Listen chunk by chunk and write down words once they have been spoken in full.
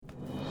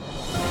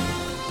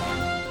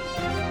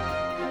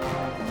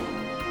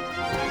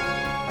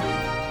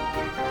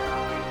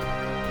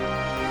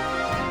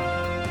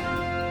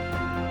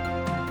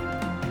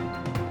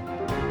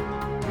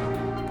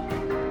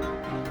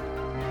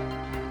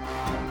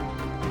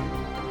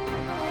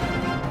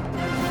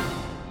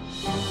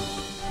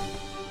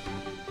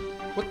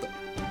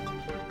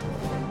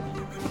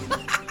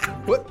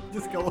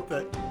go with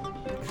it.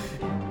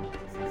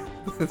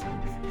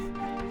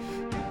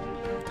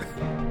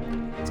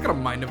 It's got a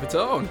mind of its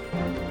own.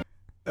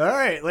 All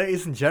right,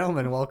 ladies and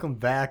gentlemen, welcome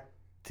back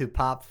to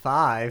Pop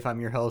 5. I'm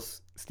your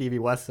host, Stevie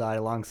Westside,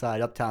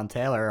 alongside Uptown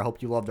Taylor. I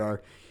hope you loved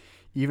our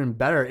even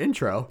better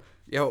intro.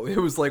 Yo, it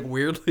was like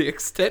weirdly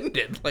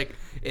extended. Like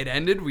it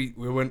ended, we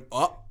went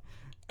up,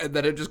 and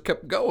then it just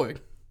kept going.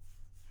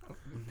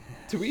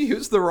 Did we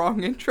use the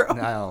wrong intro?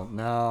 I don't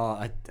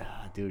know.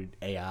 Dude,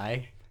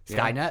 AI?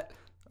 Skynet?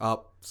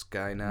 Up,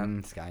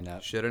 Skynet.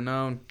 Skynet. Should have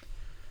known.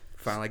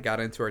 Finally got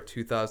into our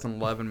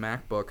 2011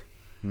 MacBook.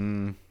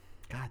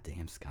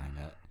 Goddamn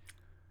Skynet.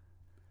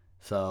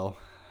 So,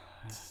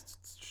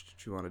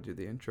 Did you want to do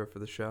the intro for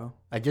the show?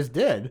 I just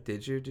did.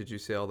 Did you? Did you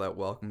say all that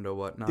welcome to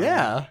whatnot?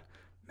 Yeah.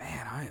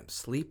 Man, I am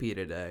sleepy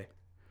today.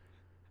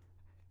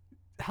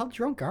 How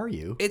drunk are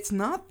you? It's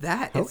not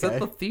that. It's Okay. that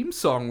the theme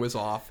song was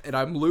off, and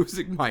I'm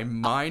losing my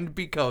mind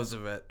because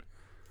of it.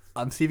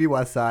 I'm Stevie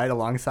Westside,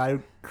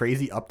 alongside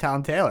crazy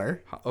Uptown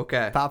Taylor.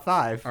 Okay. Pop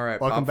 5. All right.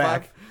 Welcome Pop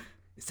back. 5.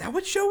 Is that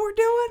what show we're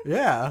doing?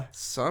 Yeah.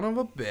 Son of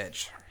a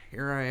bitch.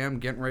 Here I am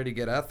getting ready to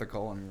get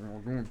ethical, and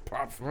we're doing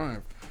Pop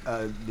 5.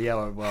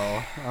 Yeah,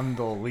 well, I'm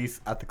the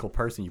least ethical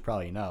person you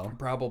probably know.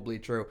 Probably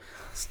true.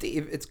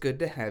 Steve, it's good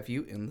to have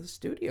you in the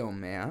studio,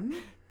 man.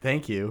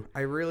 Thank you.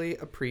 I really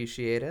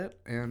appreciate it,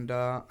 and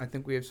I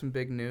think we have some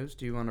big news.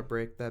 Do you want to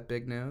break that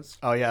big news?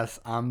 Oh, yes,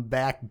 I'm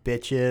back,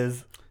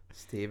 bitches.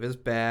 Steve is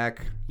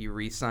back. He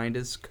re-signed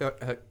his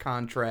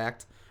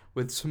contract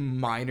with some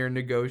minor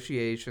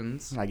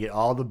negotiations. I get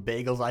all the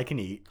bagels I can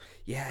eat.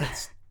 Yeah,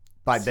 it's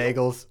By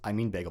bagels, I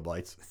mean bagel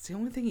bites. the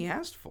only thing he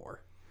asked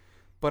for.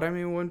 But, I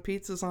mean, when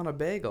pizza's on a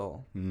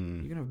bagel, you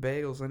can have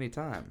bagels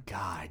anytime.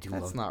 God, I do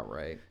That's love... not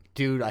right.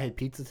 Dude, I had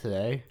pizza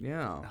today.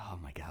 Yeah. Oh,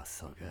 my God, it was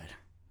so good.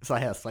 So I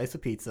had a slice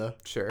of pizza.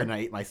 Sure. And I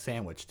ate my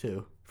sandwich,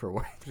 too, for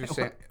work.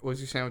 Was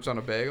your sandwich on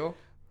a bagel?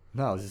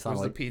 No, it was just on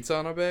Was like... the pizza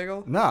on a bagel?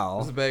 Was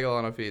No. the bagel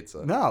on a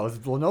pizza? No, it was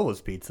Lenovo's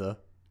pizza.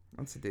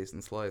 That's a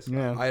decent slice.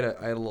 Yeah. I had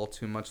a little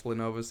too much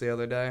Lenovo's the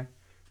other day.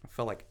 I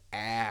felt like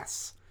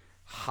ass.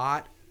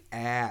 Hot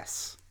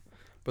ass.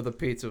 But the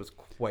pizza was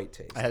quite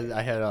tasty.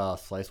 I had a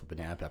slice with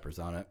banana peppers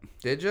on it.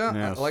 Did you?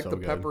 Yeah, I it's like so the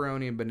good.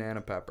 pepperoni and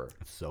banana pepper.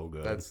 It's so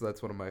good.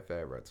 That's one of my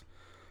favorites.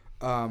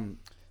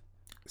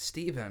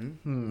 Steven,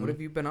 what have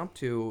you been up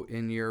to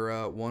in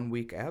your 1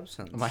 week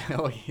absence?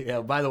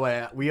 Yeah, by the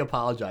way, we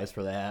apologize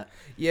for that.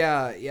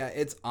 Yeah,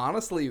 it's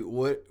honestly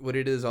what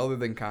it is other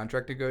than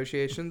contract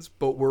negotiations,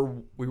 but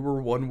we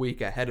were 1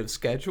 week ahead of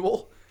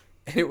schedule,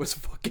 and it was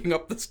fucking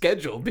up the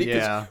schedule because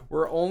Yeah.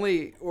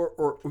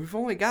 we've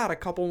only got a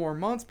couple more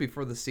months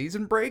before the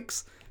season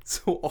breaks,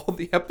 so all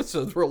the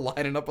episodes were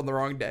lining up on the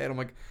wrong day, and I'm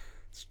like,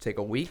 let's take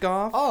a week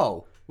off.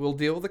 Oh, We'll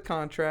deal with the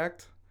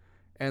contract,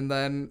 and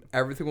then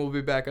everything will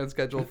be back on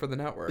schedule for the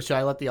network. should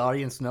I let the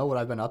audience know what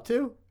I've been up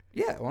to?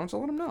 Yeah, why don't you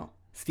let them know?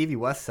 Stevie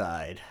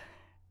Westside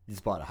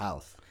just bought a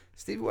house.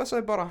 Stevie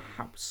Westside bought a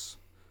house.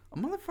 A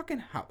motherfucking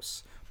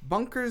house.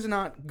 Bunker's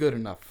not good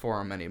enough for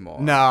him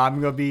anymore. No,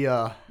 I'm gonna be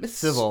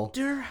civil.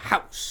 Mr.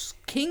 House.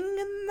 King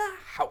in the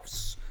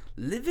house.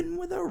 Living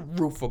with a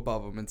roof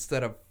above him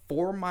instead of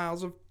 4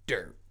 miles of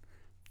dirt.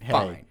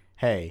 Fine.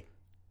 Hey,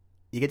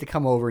 you get to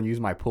come over and use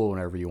my pool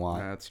whenever you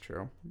want. That's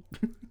true.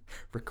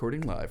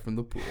 Recording live from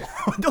the pool.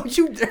 Don't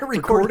you dare record.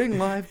 Recording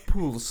live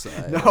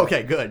poolside. No,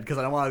 okay, good, because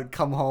I don't want to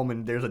come home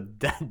and there's a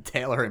dead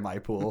Taylor in my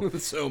pool.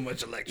 With so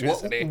much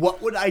electricity.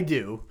 What would I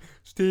do?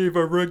 Steve,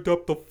 I rigged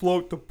up the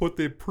float to put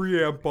the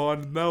preamp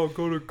on, and now I'll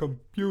go to the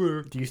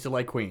computer. Do you still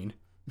like Queen?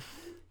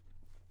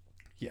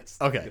 Yes.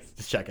 Okay,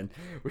 just checking.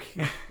 We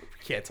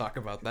can't talk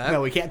about that.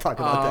 No, we can't talk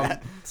about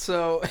that.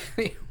 So,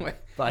 anyway.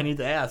 But I need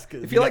to ask.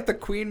 If you like the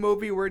Queen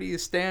movie, where do you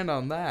stand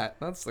on that?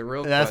 That's the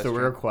real question. That's the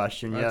real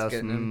question, That's yes.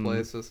 getting in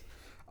places.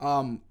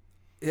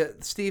 Yeah,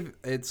 Steve,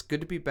 it's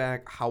good to be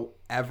back.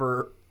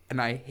 However,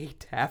 and I hate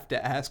to have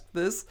to ask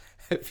this,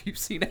 have you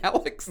seen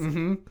Alex?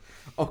 Mm-hmm.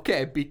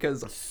 Okay,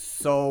 because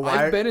So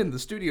I've been in the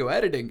studio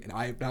editing, and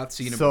I have not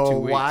seen him in 2 So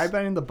weeks. while I've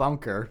been in the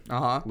bunker,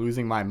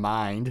 losing my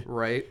mind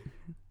Right.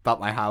 about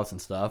my house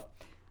and stuff,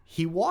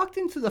 he walked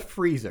into the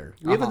freezer.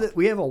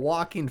 We have a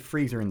walk-in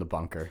freezer in the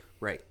bunker.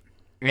 Right.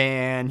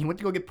 And he went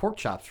to go get pork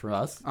chops for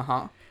us.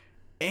 Uh-huh.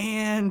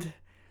 And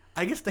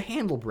I guess the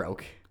handle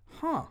broke.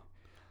 Huh.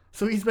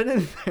 So he's been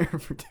in there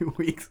for 2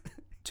 weeks.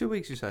 2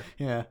 weeks, you said.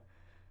 Yeah.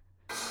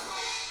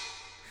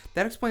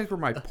 That explains where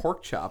my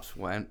pork chops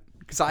went.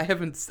 Because I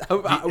haven't...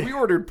 we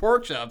ordered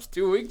pork chops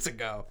 2 weeks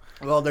ago.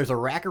 Well, there's a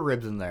rack of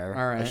ribs in there.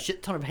 All right. A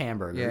shit ton of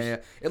hamburgers. Yeah.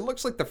 It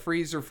looks like the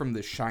freezer from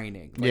The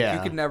Shining. Like, Yeah.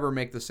 you could never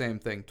make the same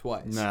thing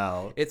twice.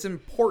 No. It's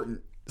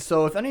important.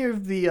 So if any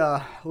of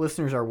the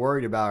listeners are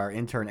worried about our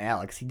intern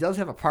Alex, he does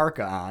have a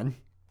parka on.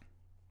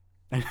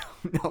 I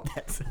don't know if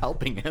that's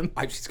helping him.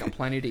 He's got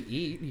plenty to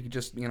eat. He could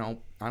just, I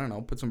don't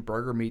know, put some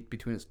burger meat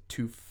between his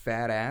two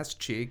fat ass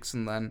cheeks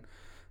and then,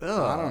 I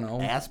don't know.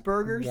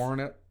 Asperger's? Warn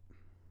it.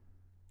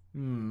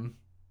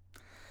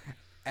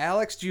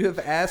 Alex, do you have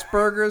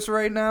Asperger's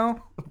right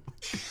now?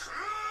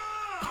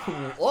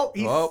 Oh,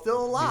 he's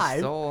still alive. He's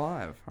still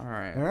alive. All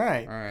right. All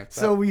right. All right.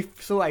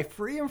 So I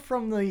free him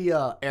from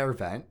the air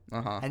vent,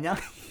 and now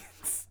he's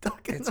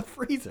stuck in the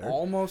freezer.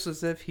 Almost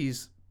as if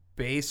he's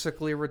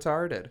basically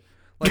retarded.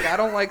 Like, I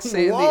don't like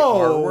saying the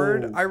Whoa. R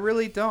word. I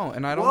really don't.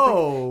 And I don't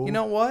think... You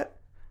know what?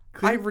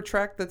 I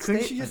retract that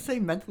statement. Couldn't you just say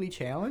mentally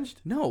challenged?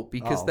 No,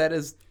 because that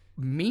is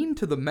mean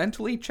to the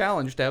mentally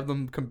challenged to have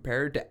them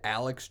compared to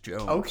Alex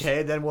Jones.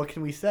 Okay, then what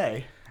can we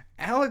say?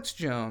 Alex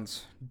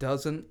Jones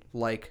doesn't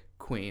like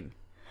Queen.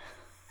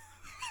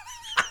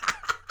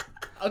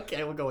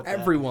 Okay, we'll go with that.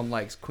 Everyone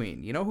likes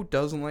Queen. You know who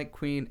doesn't like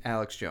Queen?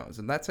 Alex Jones.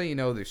 And that's how you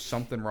know there's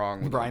something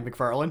wrong with Brian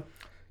McFarlane.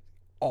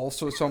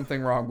 Also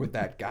something wrong with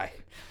that guy.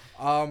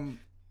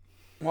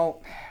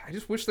 Well, I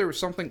just wish there was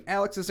something.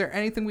 Alex, is there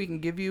anything we can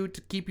give you to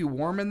keep you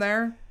warm in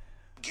there?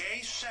 Gay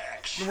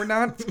sex.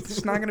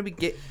 It's not going to be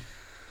gay.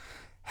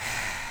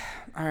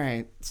 All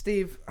right,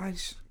 Steve,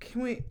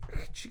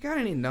 you got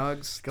any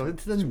nugs? Go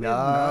into the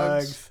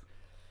nugs.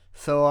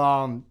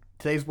 So,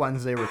 today's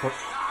Wednesday.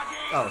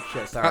 Oh,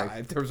 shit,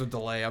 sorry. There was a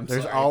delay.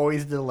 There's sorry.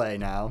 always a delay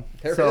now.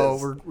 There so,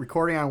 is. we're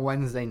recording on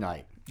Wednesday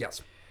night.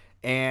 Yes.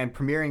 And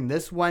premiering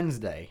this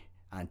Wednesday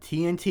on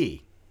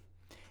TNT.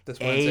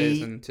 This Wednesday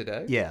is in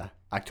today? Yeah.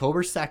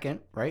 October 2nd,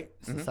 right?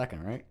 It's the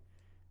 2nd, right?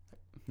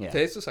 Yeah.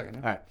 Today's the 2nd.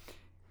 All right.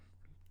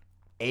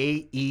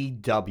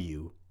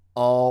 AEW,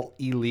 All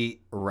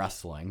Elite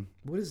Wrestling.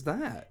 What is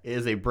that? It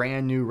is a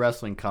brand new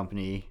wrestling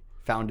company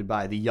founded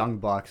by the Young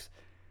Bucks,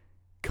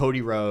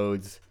 Cody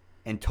Rhodes,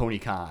 and Tony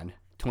Khan.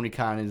 Tony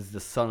Khan is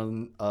the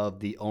son of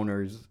the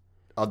owners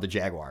of the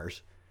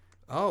Jaguars.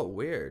 Oh,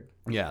 weird.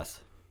 Yes.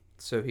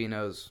 So he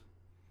knows.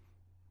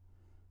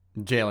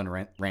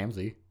 Jalen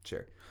Ramsey.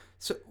 Sure.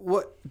 So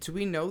what do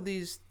we know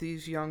these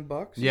Young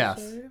Bucks?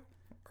 Yes.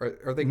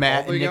 Are they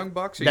Matt called the and Young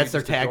Bucks? Or That's you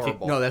their just tag adorable?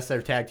 team. No, that's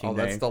their tag team Oh,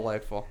 that's name.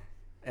 delightful.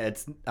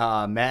 It's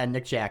Matt and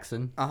Nick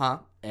Jackson. Uh-huh.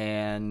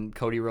 And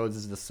Cody Rhodes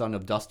is the son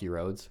of Dusty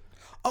Rhodes.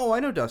 Oh, I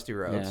know Dusty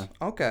Rhodes.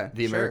 Yeah. Okay.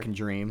 The sure. American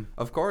Dream.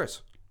 Of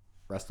course.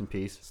 Rest in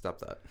peace. Stop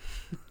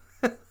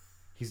that.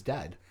 He's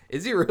dead.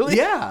 Is he really?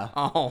 Yeah.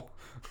 Oh,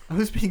 I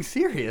was being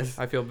serious.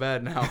 I feel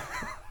bad now.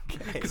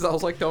 Okay. Because I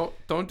was like,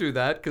 don't do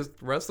that, because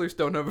wrestlers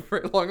don't have a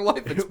very long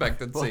life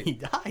expectancy. Well, he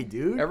died,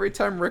 dude. Every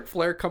time Ric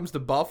Flair comes to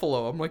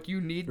Buffalo, I'm like,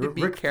 you need to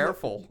be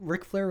careful.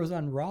 Ric Flair was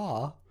on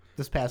Raw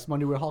this past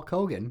Monday with Hulk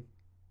Hogan.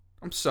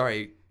 I'm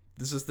sorry,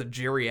 this is the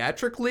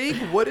geriatric league?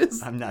 What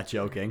is... I'm not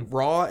joking.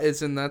 Raw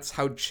is in that's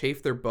how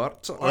chafed their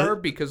butts are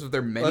because of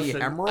their many Listen,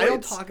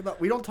 hemorrhoids?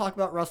 we don't talk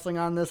about wrestling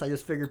on this. I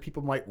just figured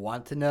people might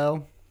want to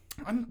know.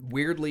 I'm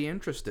weirdly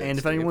interested. And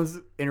if Steve. anyone's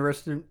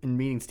interested in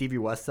meeting Stevie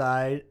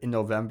Westside in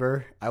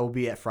November, I will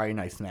be at Friday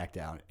Night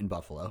SmackDown in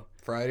Buffalo.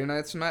 Friday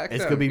Night SmackDown.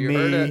 It's gonna be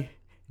me,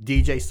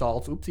 DJ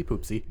Salts, oopsie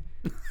poopsie,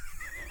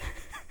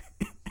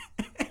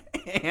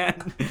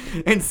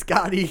 and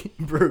Scotty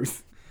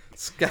Bruce.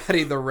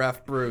 Scotty the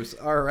Ref Bruce.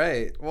 All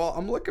right. Well,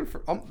 I'm looking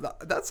for...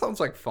 that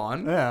sounds like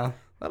fun. Yeah.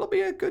 That'll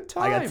be a good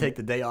time. I gotta take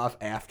the day off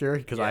after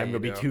because Yeah, I'm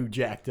gonna you be do. too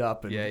jacked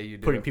up and Yeah, you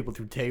do. putting people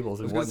through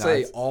tables I and was going whatnot.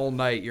 to say, all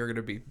night you're going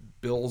to be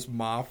Bill's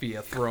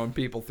Mafia throwing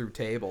people through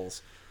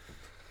tables.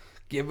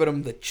 Giving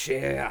them the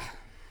chair.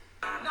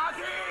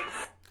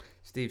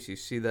 Steve, you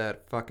see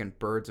that fucking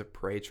Birds of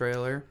Prey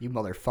trailer? You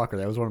motherfucker,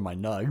 that was one of my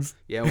nugs.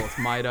 Yeah, well, it's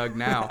my Doug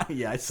now.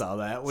 Yeah, I saw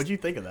that. What'd you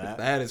think of that?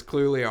 That is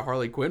clearly a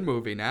Harley Quinn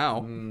movie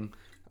now.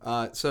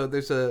 So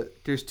there's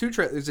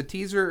there's a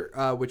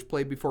teaser which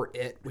played before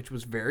It, which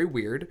was very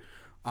weird.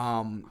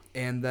 And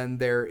then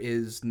there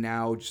is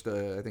now just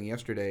I think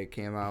yesterday it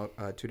came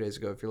out 2 days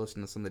ago. If you're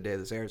listening to this on the day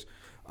this airs,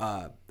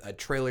 a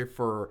trailer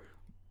for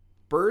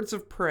Birds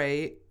of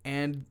Prey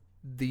and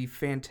the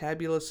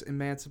Fantabulous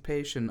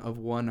Emancipation of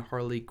One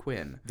Harley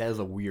Quinn. That is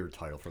a weird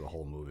title for the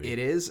whole movie. It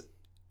is,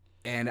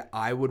 and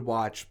I would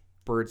watch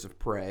Birds of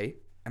Prey,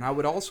 and I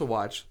would also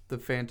watch the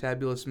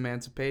Fantabulous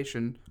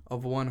Emancipation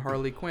of One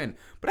Harley Quinn.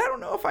 But I don't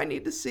know if I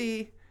need to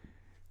see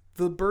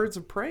the Birds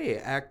of Prey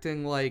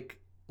acting like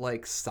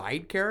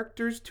side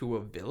characters to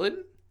a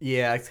villain.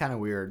 Yeah, it's kind of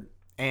weird.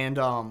 And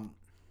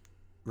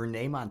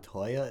Renee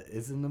Montoya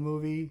is in the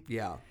movie,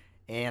 Yeah.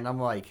 and I'm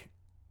like,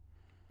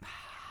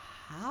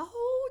 how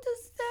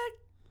does that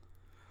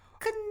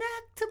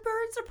connect to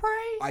Birds of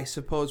Prey? I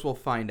suppose we'll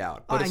find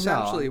out. But I know.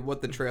 essentially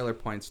what the trailer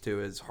points to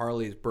is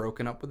Harley's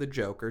broken up with the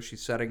Joker.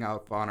 She's setting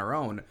out on her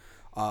own.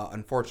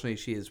 Unfortunately,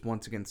 she is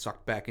once again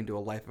sucked back into a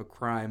life of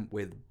crime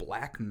with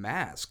Black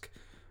Mask.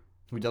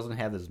 Who doesn't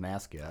have his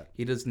mask yet?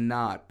 He does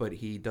not, but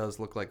he does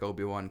look like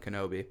Obi-Wan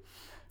Kenobi.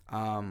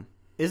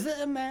 Is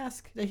it a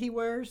mask that he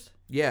wears?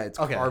 Yeah, it's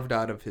Okay. carved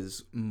out of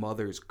his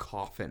mother's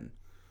coffin.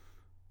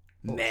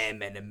 I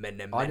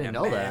didn't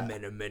know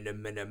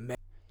that.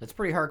 That's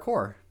pretty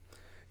hardcore.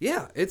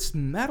 Yeah, it's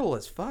metal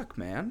as fuck,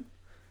 man.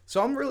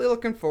 So I'm really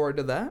looking forward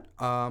to that.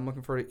 I'm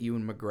looking forward to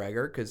Ewan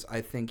McGregor because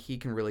I think he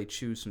can really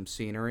choose some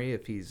scenery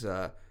if he's,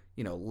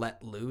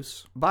 let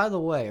loose. By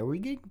the way, are we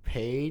getting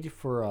paid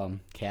for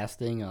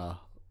casting Mary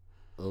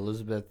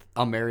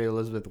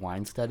Elizabeth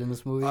Winstead in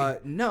this movie?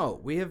 No,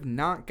 we have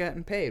not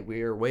gotten paid.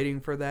 We are waiting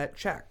for that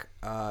check.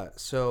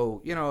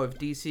 So, if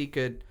DC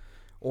could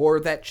Or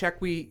that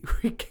check we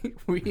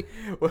when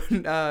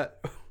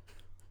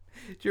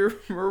do you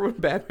remember when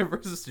Batman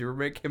vs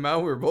Superman came out?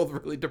 We were both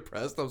really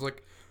depressed. I was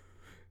like,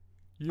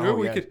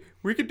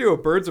 we could do a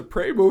Birds of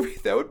Prey movie.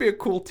 That would be a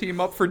cool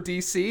team up for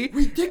DC.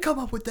 We did come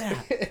up with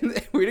that.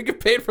 And we didn't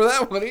get paid for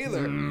that one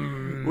either.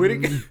 We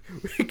didn't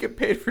get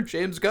paid for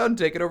James Gunn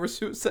taking over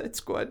Suicide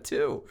Squad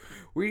 2.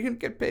 We didn't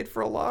get paid for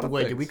a lot of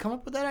Wait, things. did we come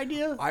up with that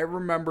idea? I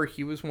remember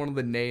he was one of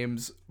the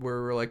names where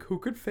we were like, who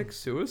could fix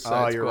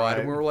Suicide you're Squad? right.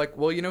 And we were like,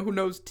 well, you know who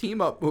knows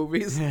team-up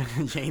movies?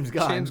 James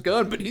Gunn. James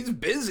Gunn, but he's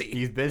busy.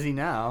 He's busy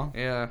now.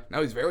 Yeah,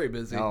 now he's very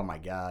busy. Oh my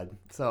god.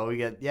 So we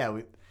get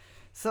are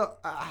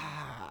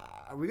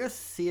we gonna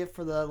see it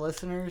for the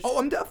listeners? Oh,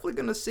 I'm definitely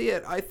going to see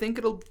it. I think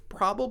it'll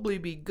probably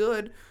be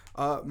good.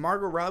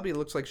 Margot Robbie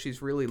looks like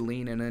she's really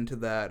leaning into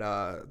that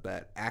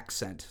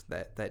accent,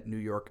 that New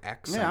York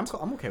accent. Yeah,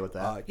 I'm okay with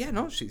that. Yeah,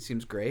 no, she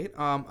seems great.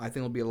 I think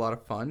it'll be a lot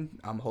of fun.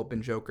 I'm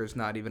hoping Joker's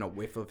not even a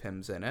whiff of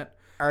him's in it.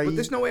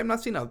 There's no way I'm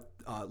not seeing a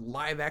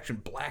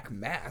live-action Black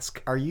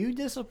Mask. Are you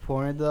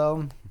disappointed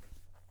though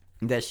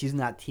that she's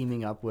not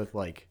teaming up with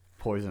like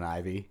Poison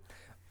Ivy?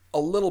 A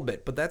little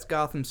bit, but that's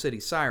Gotham City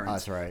Sirens.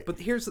 That's right. But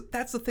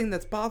that's the thing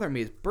that's bothering me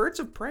is Birds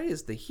of Prey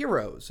is the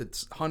heroes.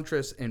 It's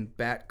Huntress and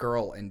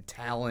Batgirl and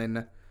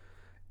Talon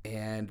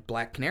and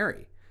Black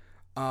Canary.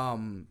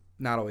 Not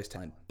always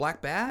Talon.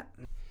 Black Bat?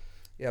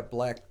 Yeah,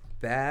 Black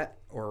Bat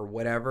or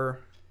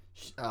whatever.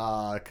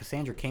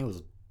 Cassandra Cain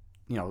was,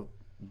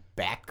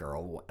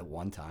 Batgirl at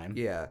one time.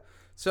 Yeah.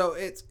 So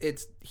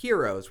it's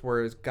heroes,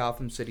 whereas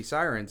Gotham City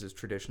Sirens is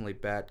traditionally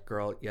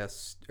Batgirl,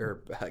 yes,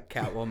 or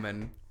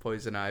Catwoman,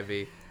 Poison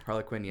Ivy,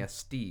 Harley Quinn, yes,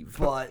 Steve.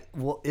 But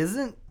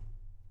isn't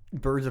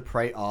Birds of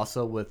Prey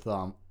also with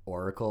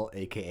Oracle,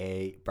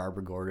 aka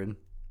Barbara Gordon?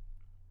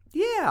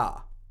 Yeah.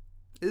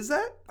 Is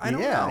that? I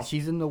don't know. Yeah,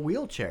 she's in the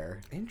wheelchair.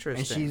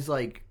 Interesting. And she's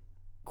like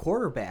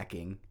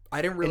quarterbacking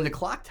in the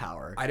clock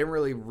tower. I didn't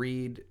really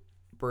read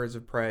Birds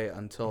of Prey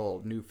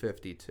until New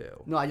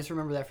 52. No, I just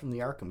remember that from the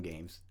Arkham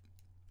games.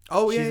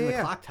 Oh, she's yeah, in the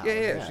yeah. clock tower.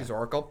 Yeah, she's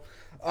Oracle.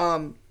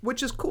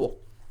 Which is cool.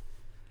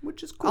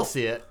 I'll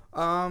see it.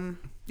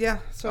 Yeah.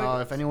 So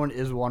if anyone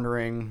is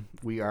wondering,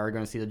 we are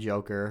going to see the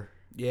Joker.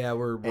 Yeah,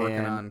 we're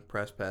working on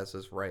press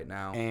passes right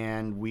now.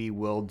 And we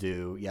will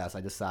do, yes,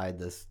 I decided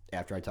this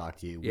after I talked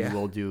to you. Yeah. We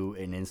will do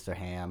an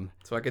Instaham.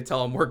 So I can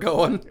tell them we're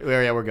going.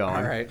 Yeah, we're going.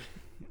 All right.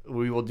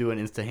 We will do an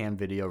Instaham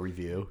video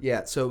review.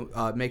 Yeah,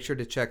 so make sure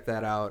to check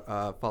that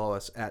out. Follow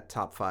us at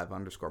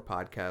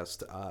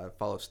top5_podcast.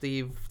 Follow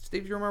Steve.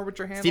 Steve, do you remember what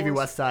your handle Stevie is?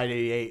 Westside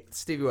 88.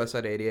 Stevie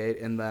Westside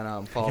 88. And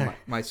then follow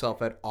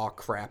myself at Aw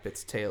Crap,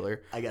 It's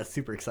Taylor. I got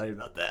super excited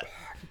about that.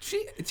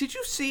 Did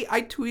you see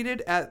I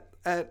tweeted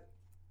I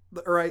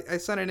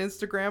sent an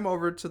Instagram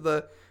over to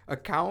the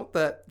account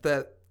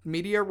that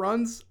media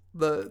runs,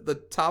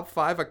 the top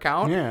 5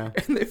 account, Yeah.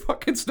 and they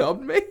fucking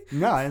snubbed me.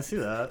 No, I didn't see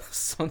that.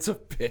 Sons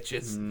of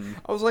bitches.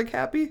 I was like,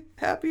 happy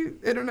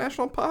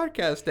International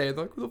Podcast Day.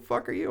 They're like, who the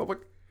fuck are you? I'm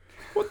like,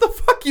 what the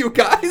fuck, you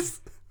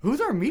guys?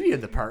 Who's our media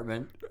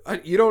department?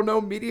 You don't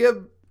know media?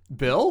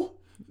 Bill?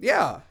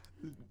 Yeah.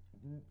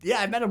 Yeah,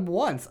 I met him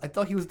once. I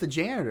thought he was the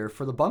janitor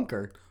for the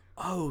bunker.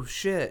 Oh,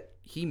 shit.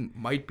 He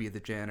might be the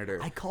janitor.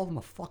 I called him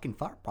a fucking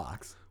fart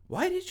box.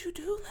 Why did you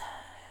do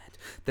that?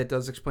 That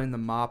does explain the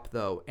mop,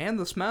 though, and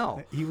the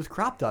smell. He was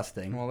crop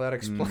dusting. Well, that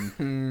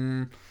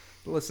explains.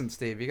 Listen,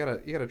 Steve, you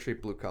gotta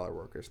treat blue collar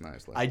workers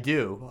nicely. I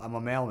do. I'm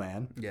a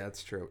mailman. Yeah,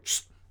 it's true.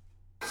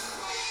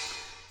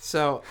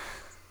 So,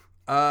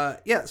 so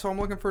I'm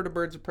looking forward to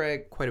Birds of Prey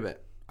quite a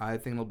bit. I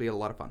think it'll be a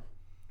lot of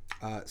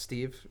fun.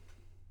 Steve?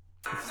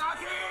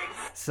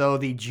 So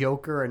the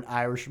Joker and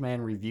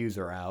Irishman reviews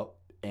are out,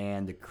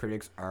 and the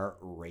critics are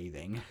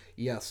raving.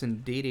 Yes,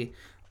 indeedy.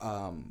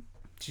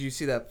 Did you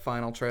see that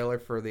final trailer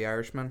for The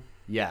Irishman?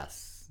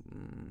 Yes.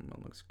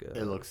 It looks good.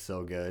 It looks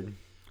so good.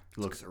 It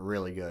looks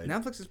really good.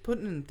 Netflix is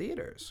putting it in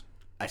theaters.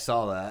 I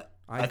saw that.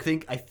 I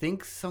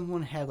think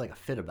someone had like a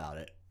fit about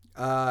it.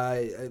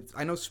 I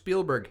know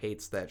Spielberg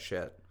hates that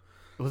shit.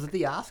 Was it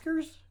the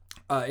Oscars?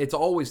 It's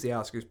always the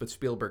Oscars, but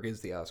Spielberg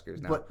is the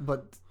Oscars now.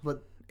 But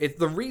it's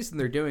the reason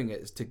they're doing it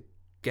is to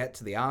get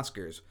to the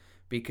Oscars,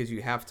 because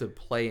you have to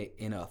play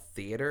in a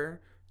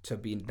theater to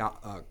be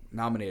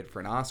nominated for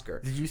an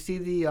Oscar. Did you see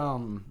the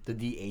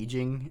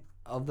de-aging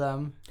of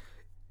them?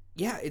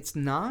 Yeah, it's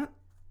not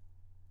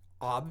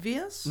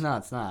obvious. No,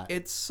 it's not.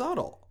 It's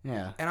subtle.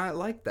 Yeah. And I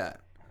like that,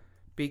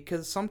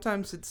 because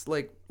sometimes it's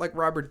like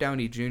Robert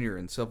Downey Jr.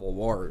 in Civil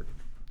War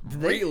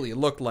really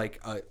looked like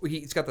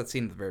he's got that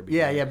scene at the very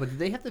beginning. Yeah, but did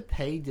they have to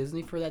pay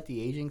Disney for that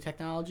de-aging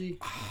technology?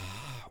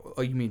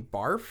 Oh, you mean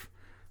barf?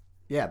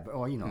 Yeah, but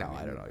you know. No,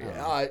 I don't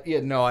know.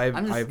 Yeah. No, I have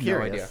I'm just no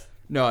curious. idea.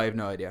 No, I have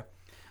no idea.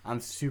 I'm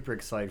super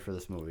excited for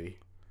this movie.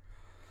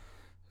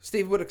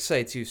 Steve, what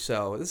excites you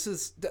so?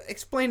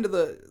 Explain to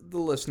the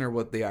listener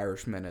what The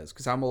Irishman is,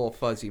 because I'm a little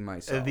fuzzy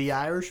myself. The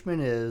Irishman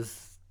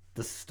is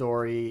the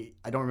story.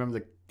 I don't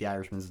remember the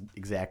Irishman's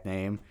exact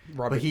name.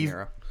 Robert De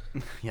Niro.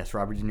 Yes,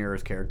 Robert De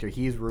Niro's character.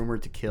 He's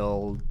rumored to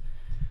kill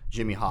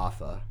Jimmy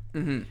Hoffa.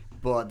 Mm-hmm.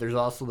 But there's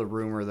also the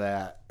rumor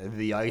that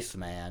the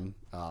Iceman,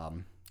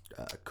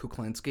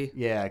 Kuklinski.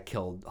 Yeah,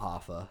 killed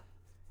Hoffa.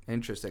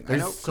 Interesting.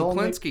 There's I know so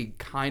many- Kuklinski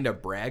kind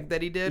of bragged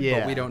that he did, Yeah,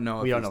 but we don't know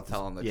if he's if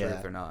telling the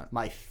truth or not.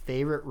 My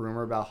favorite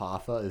rumor about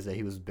Hoffa is that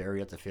he was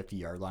buried at the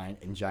 50-yard line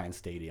in Giant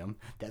Stadium.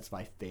 That's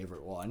my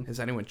favorite one. Has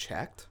anyone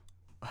checked?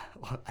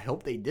 I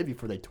hope they did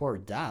before they tore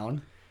it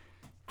down.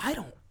 I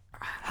don't.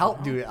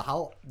 Dude,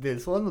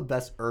 it's one of the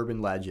best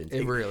urban legends.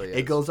 It really is.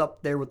 It goes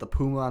up there with the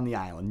puma on the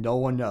island. No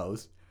one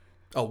knows.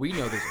 Oh, we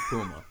know there's a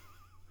puma.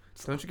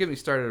 Don't you get me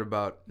started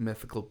about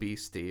mythical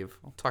beasts, Steve.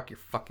 I'll talk your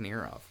fucking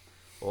ear off.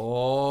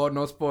 Oh,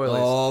 no spoilers.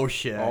 Oh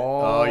shit!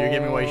 Oh, you're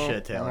giving away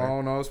shit, Taylor.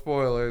 Oh, no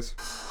spoilers.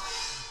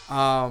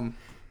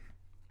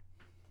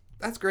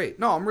 That's great.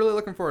 No, I'm really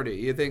looking forward to it.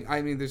 You think?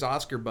 I mean, there's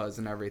Oscar buzz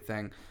and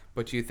everything,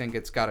 but you think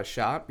it's got a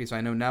shot? Because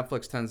I know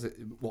Netflix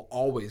will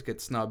always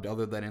get snubbed,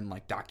 other than in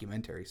like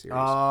documentary series.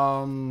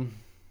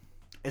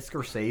 It's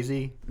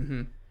Scorsese.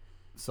 Mm-hmm.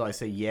 So I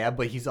say yeah,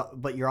 but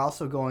you're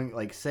also going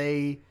like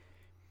say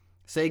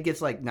it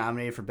gets like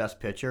nominated for Best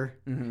Picture.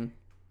 Mm-hmm.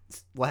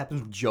 What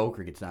happens when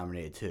Joker gets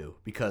nominated too?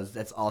 Because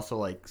that's also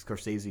like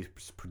Scorsese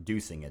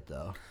producing it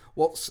though.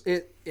 Well,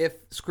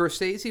 if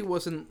Scorsese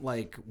wasn't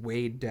like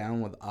weighed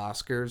down with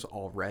Oscars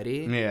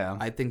already, Yeah.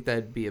 I think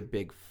that'd be a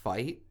big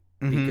fight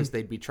because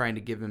they'd be trying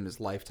to give him his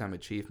lifetime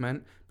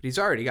achievement. But he's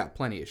already got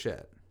plenty of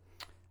shit.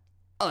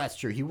 Oh, that's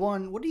true. He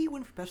won. What did he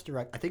win for Best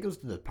Director? I think it was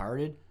The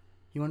Departed.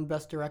 He won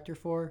Best Director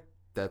for.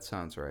 That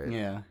sounds right.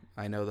 Yeah.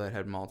 I know that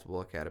had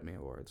multiple Academy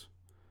Awards.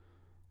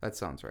 That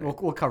sounds right.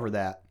 We'll cover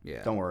that.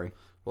 Yeah. Don't worry.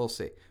 We'll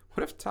see.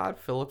 What if Todd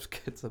Phillips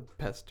gets a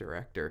Best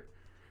Director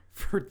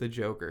for The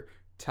Joker?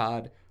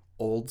 Todd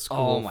Old School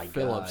Oh my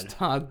Phillips. God.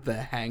 Todd the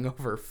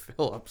Hangover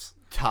Phillips.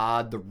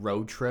 Todd the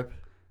Road Trip.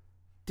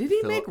 Did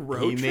he make Road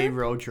Trip? He made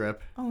Road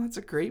Trip. Oh, that's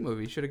a great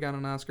movie. Should have gotten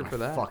an Oscar for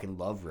that. I fucking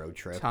love Road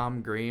Trip.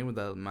 Tom Green with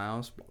the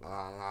mouse.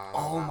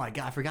 Oh my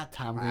god, I forgot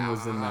Tom Green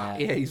was in that.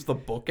 Yeah, he's the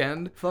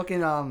bookend.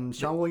 Fucking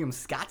Sean William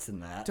Scott's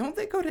in that. Don't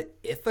they go to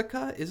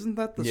Ithaca? Isn't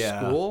that the Yeah.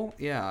 school?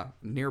 Yeah,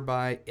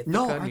 nearby Ithaca,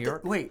 No, New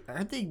York. wait,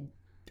 aren't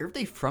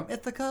they from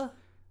Ithaca?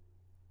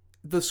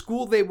 The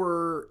school they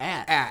were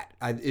At.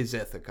 is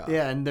Ithaca.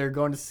 Yeah, and they're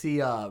going to see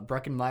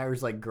Breckin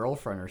Meyer's like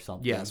girlfriend or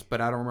something. Yes, but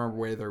I don't remember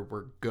where they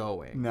were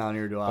going. No,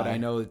 neither do I. But I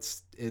know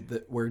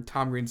where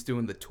Tom Green's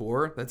doing the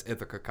tour. That's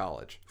Ithaca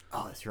College.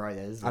 Oh, that's right.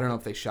 That is. I don't know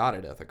if they shot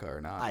at Ithaca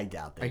or not. I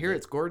doubt that. I hear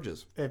it's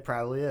gorgeous. It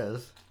probably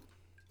is.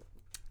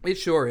 It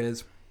sure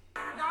is.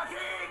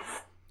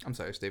 I'm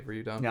sorry, Steve. Were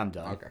you done? Yeah, I'm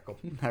done. Okay, cool.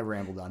 I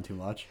rambled on too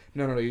much.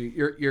 No.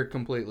 You're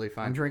completely I'm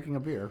fine. drinking a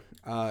beer.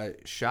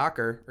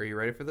 Shocker. Are you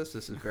ready for this?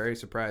 This is very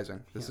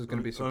surprising. This is going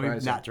to be Let me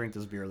surprising. not drink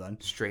this beer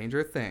then.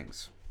 Stranger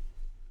Things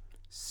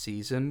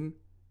season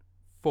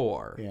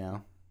 4 Yeah.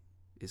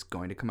 is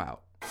going to come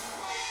out.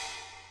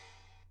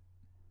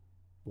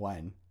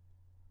 When?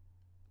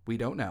 We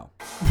don't know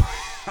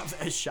That's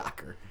a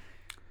shocker.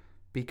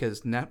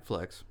 because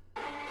Netflix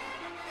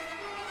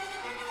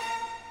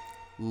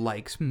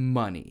likes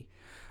money.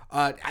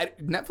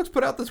 Netflix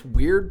put out this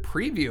weird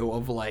preview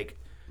of like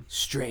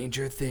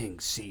Stranger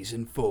Things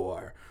season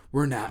 4.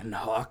 We're not in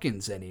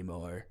Hawkins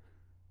anymore.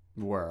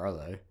 Where are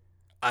they?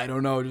 I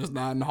don't know, just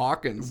not in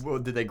Hawkins. Well,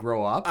 did they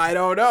grow up? I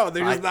don't know.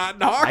 They're just not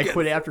in Hawkins. I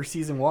quit after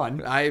season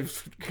 1 I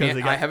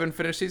haven't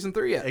finished season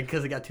 3 yet.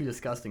 because it got too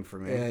disgusting for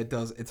me. Yeah, it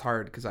does. It's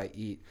hard because I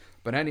eat.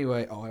 But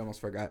anyway, I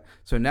almost forgot.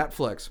 So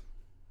Netflix.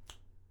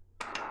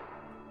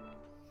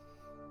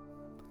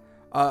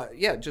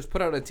 Just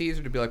put out a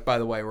teaser to be like, by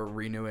the way, we're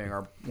renewing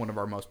one of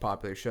our most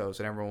popular shows,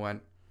 and everyone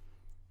went,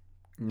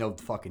 No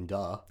fucking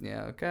duh.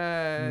 yeah,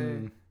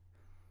 okay,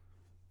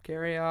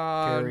 carry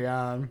on, Carry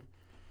on.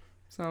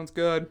 sounds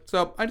good.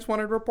 So I just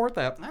wanted to report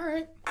that. All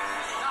right.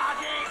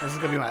 This is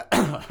gonna be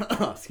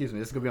my. Excuse me.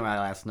 This is gonna be my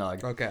last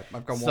nug. Okay,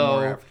 I've got one So-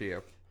 more after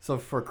you. So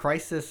for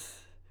Crisis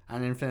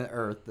on Infinite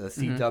Earth, the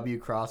CW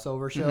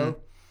crossover show,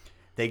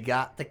 they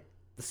got the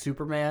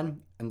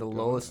Superman and the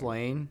Lois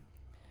Lane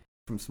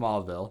from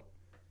Smallville.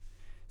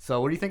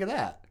 So what do you think of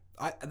that?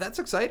 That's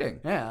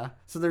exciting, Yeah.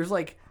 So there's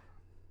like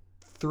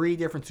 3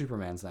 different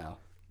Supermans now.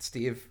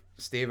 Steve.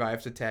 I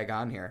have to tag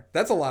on here.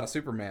 That's a lot of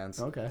Supermans.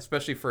 Okay.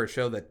 Especially for a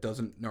show that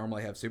doesn't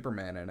normally have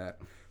Superman in it.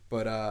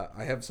 But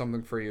I have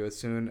something for you as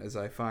soon as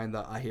I find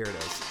the... here it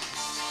is.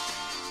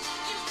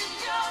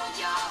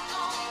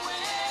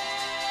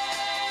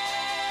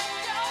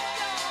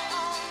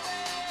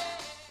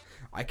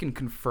 I can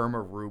confirm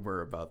a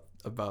rumor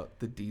about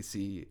the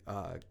DC,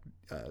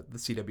 the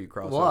CW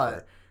crossover.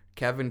 What?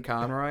 Kevin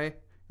Conroy.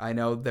 I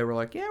know they were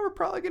like, yeah, we're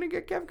probably going to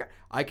get Kevin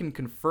I can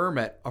confirm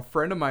it. A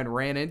friend of mine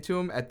ran into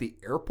him at the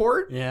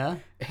airport. Yeah.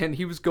 And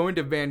he was going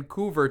to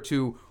Vancouver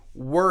to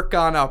work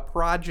on a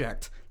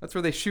project. That's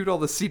where they shoot all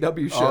the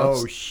CW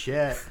shows. Oh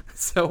shit.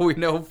 So we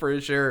know for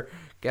sure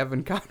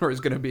Kevin Conroy is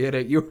going to be in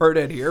it. You heard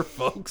it here,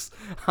 folks.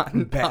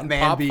 On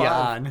Batman Pop 5.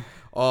 Beyond.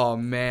 Oh,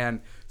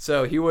 man.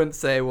 So he wouldn't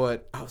say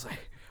what... I was like,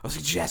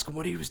 did you ask him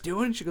what he was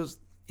doing? She goes,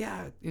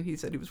 yeah. And he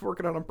said he was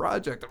working on a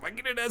project. I'm like,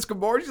 you didn't ask him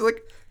more? She's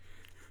like...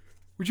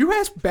 Would you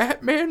ask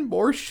Batman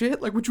more shit?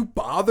 Like, would you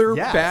bother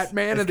Yes,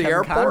 Batman it's at the Kevin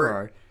airport?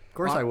 Conroy. Of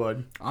course I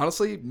would.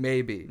 Honestly,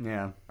 maybe.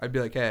 Yeah. I'd be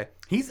like, hey,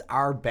 He's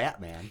our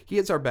Batman. he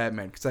is our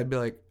Batman. Because I'd be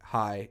like,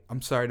 hi,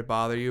 I'm sorry to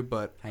bother you,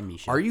 but Hi,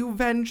 Misha. are you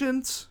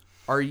Vengeance?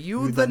 Are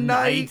you You the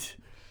Knight?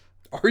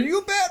 Are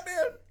you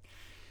Batman?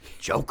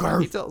 Joker.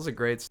 He tells a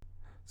great story.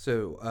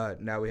 So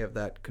now we have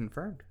that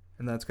confirmed.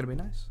 And that's going to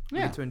be nice. We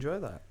Yeah. get to enjoy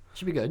that.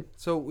 Should be good.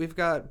 So we've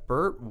got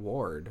Burt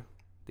Ward,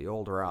 the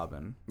old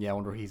Robin. Yeah, I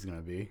wonder who he's going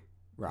to be.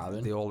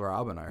 Robin? The old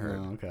Robin, I heard.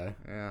 Oh, okay.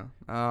 Yeah.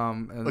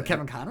 And But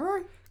Kevin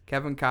Conroy?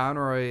 Kevin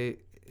Conroy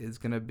is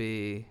going to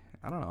be,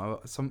 I don't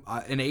know,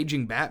 an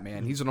aging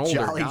Batman. He's an older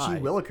Jolly guy.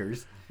 G.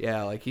 Willikers.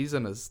 Yeah, like he's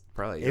in his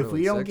probably If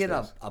we early don't get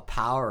 60s. a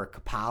power or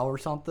kapow or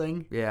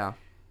something, Yeah.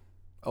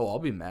 Oh, I'll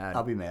be mad.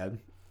 I'll be mad.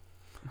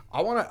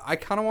 I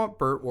kind of want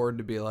Burt Ward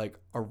to be like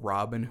a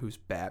Robin whose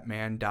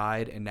Batman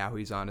died and now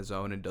he's on his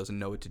own and doesn't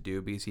know what to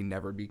do because he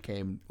never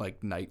became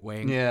like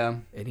Nightwing. Yeah.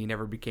 And he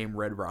never became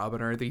Red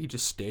Robin or anything. He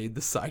just stayed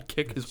the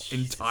sidekick his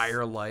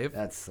entire life.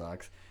 That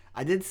sucks.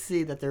 I did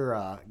see that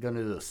they're going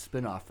to do a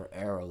spin-off for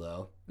Arrow,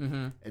 though.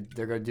 Mm-hmm.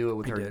 They're going to do it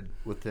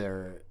with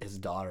did. his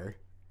daughter.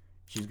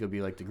 She's going to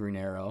be like the Green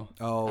Arrow.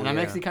 Oh, and I'm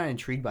yeah. actually kind of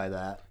intrigued by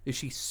that. Is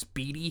she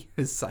Speedy,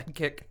 his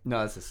sidekick?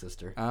 No, that's his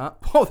sister.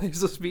 Oh,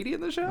 there's a Speedy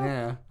in the show?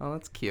 Yeah. Oh,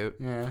 that's cute.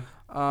 Yeah.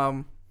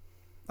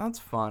 That's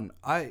fun.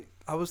 I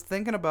was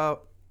thinking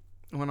about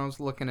when I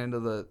was looking into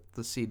the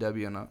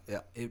CW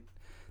and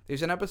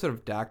there's an episode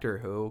of Doctor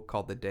Who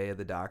called The Day of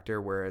the Doctor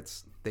where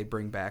they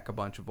bring back a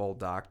bunch of old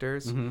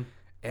doctors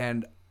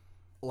and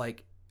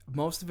like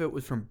most of it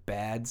was from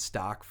bad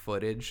stock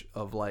footage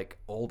of like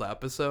old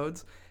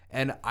episodes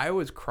and I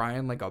was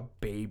crying like a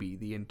baby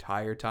the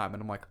entire time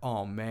and I'm like,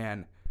 oh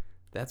man,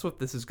 that's what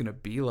this is gonna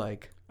be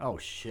like. Oh,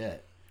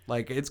 shit.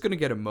 Like it's gonna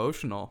get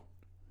emotional.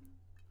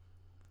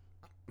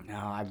 No,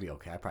 I'd be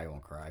okay. I probably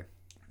won't cry.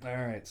 All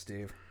right,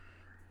 Steve.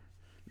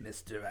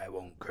 Mister, I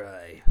won't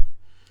cry.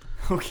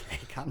 Okay,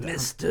 calm down.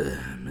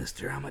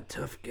 Mister, I'm a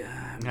tough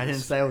guy. I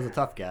didn't say I was a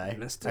tough guy.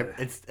 Mister.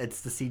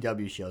 It's the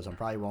CW shows. I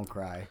probably won't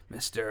cry.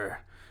 Mister.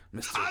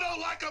 I don't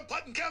like them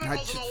putting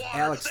chemicals in the water.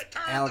 Alex, that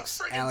turn Alex,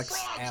 the friggin' Alex,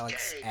 frogs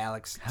Alex, gay.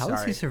 Alex. How is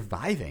Sorry. he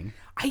surviving?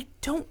 I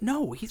don't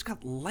know. He's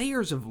got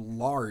layers of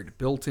lard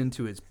built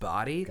into his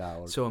body.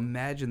 God. So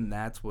imagine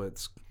that's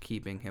what's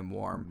keeping him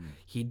warm.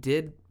 He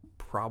did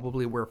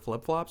probably wear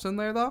flip-flops in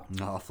there, though.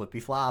 No,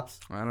 flippy flops.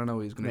 I don't know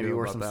what he's going to Maybe do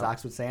wear about some that.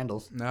 socks with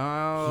sandals.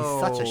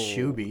 No. He's such a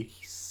shooby.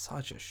 He's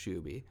such a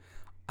shooby.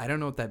 I don't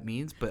know what that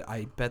means, but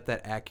I bet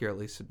that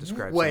accurately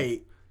describes him.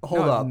 Wait,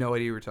 hold I have up. no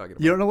idea what you're talking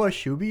about. You don't know what a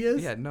shooby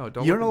is? Yeah, no,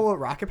 don't You don't look know what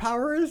rocket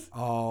power is?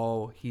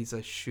 Oh, he's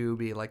a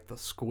shooby like the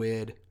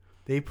squid.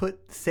 They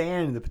put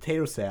sand in the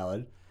potato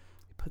salad.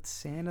 Put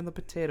sand in the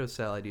potato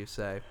salad, you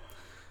say.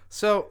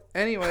 So,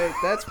 anyway,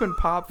 that's been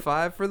Pop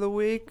 5 for the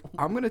week.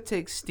 I'm going to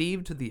take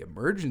Steve to the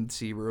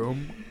emergency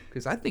room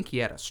because I think he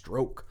had a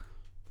stroke.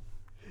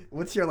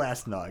 What's your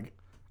last nug?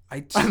 I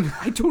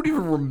don't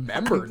even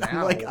remember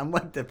now. I'm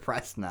like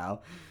depressed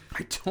now.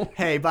 I don't.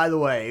 Hey, by the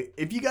way,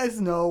 if you guys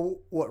know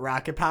what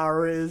rocket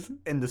power is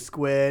and the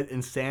squid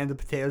and sand the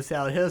potato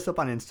salad, hit us up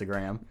on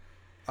Instagram.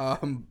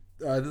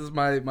 This is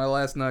my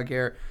last nug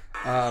here.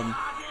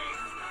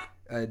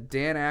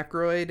 Dan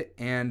Aykroyd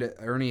and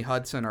Ernie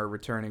Hudson are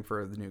returning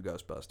for the new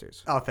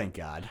Ghostbusters. Oh, thank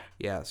God.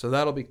 Yeah, so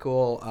that'll be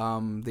cool.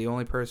 The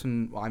only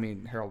person,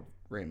 Harold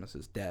Ramis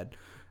is dead,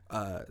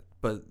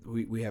 but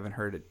we haven't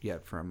heard it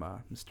yet from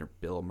Mr.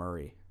 Bill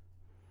Murray.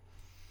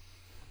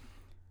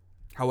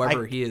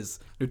 However, he is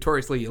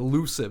notoriously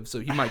elusive, so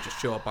he might just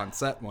show up on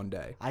set one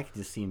day. I could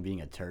just see him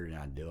being a turd and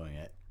not doing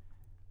it.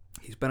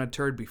 He's been a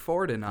turd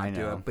before to not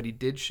do it, but he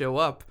did show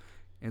up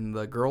in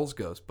the Girls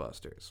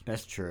Ghostbusters,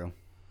 That's true.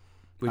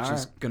 which All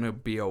is right. going to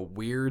be a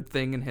weird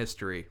thing in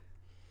history.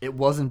 It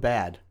wasn't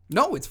bad.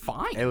 No, it's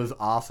fine. It was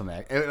awesome. I'm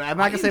not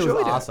going to say it was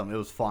enjoyed it. awesome. It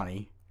was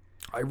funny.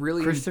 I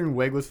really... Kristen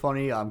Wiig was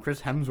funny.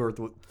 Chris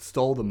Hemsworth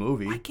stole the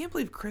movie. I can't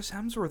believe Chris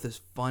Hemsworth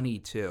is funny,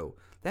 too.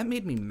 That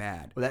made me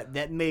mad. Well,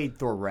 that made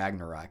Thor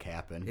Ragnarok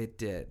happen. It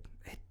did.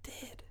 It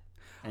did.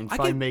 And it's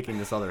probably making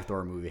this other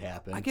Thor movie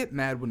happen. I get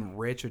mad when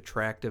rich,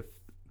 attractive,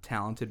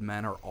 talented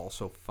men are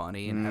also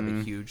funny and have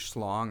a huge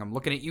slong. I'm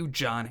looking at you,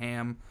 John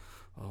Hamm.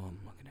 Oh, I'm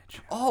looking at you.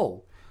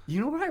 Oh, you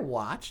know what I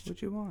watched?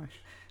 What'd you watch?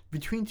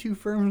 Between Two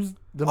Ferns,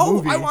 the Oh,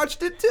 movie. I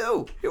watched it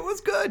too. It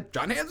was good.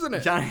 John Hamm's in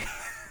it. John.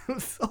 It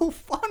was so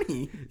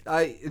funny.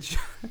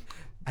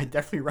 I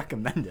definitely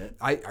recommend it.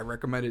 I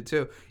recommend it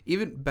too.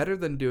 Even better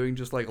than doing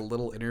just like a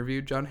little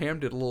interview. John Hamm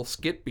did a little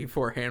skit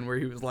beforehand where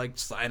he was like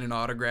signing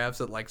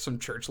autographs at like some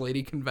church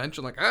lady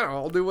convention. Like, I don't know,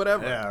 I'll do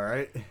whatever. Yeah,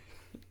 right.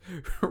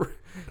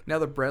 Now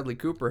that Bradley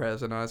Cooper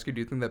has an Oscar,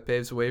 do you think that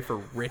paves the way for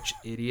rich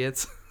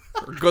idiots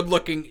or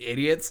good-looking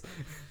idiots?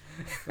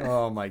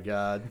 Oh my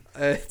God.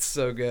 It's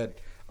so good.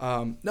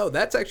 No,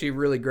 that's actually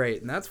really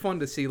great, and that's fun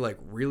to see. Like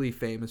really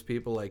famous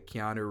people like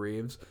Keanu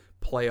Reeves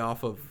play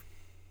off of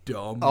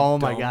dumb. Oh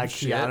my dumb God,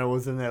 shit. Keanu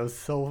was in there. It was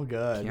so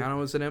good. Keanu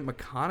was in it.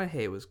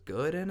 McConaughey was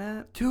good in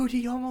it. Dude,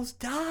 he almost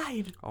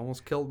died.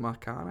 Almost killed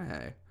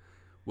McConaughey.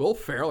 Will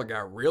Ferrell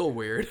got real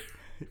weird.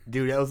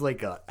 Dude, that was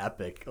like a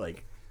epic.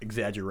 Like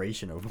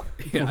exaggeration of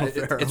Yeah, Will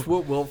Ferrell. it's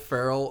what Will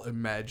Ferrell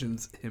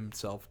imagines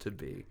himself to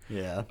be.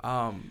 Yeah,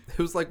 It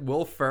was like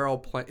Will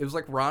Ferrell it was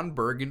like Ron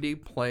Burgundy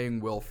playing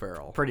Will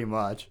Ferrell. pretty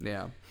much.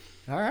 Yeah.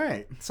 All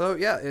right. So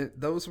yeah,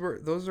 those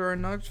are our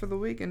nugs for the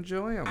week.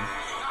 Enjoy them.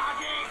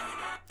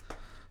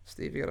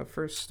 Steve, you got a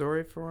first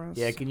story for us?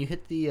 Yeah, can you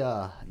hit the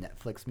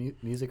Netflix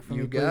music for me,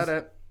 You please? got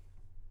it.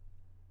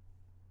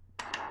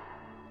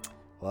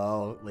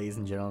 Well, ladies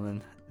and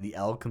gentlemen, the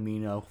El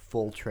Camino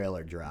full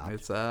trailer dropped.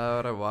 It's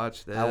out. I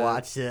watched it. I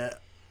watched it.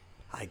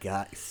 I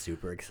got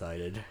super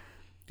excited.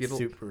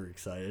 Super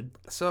excited.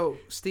 So,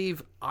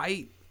 Steve,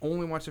 I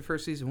only watched the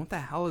first season. What the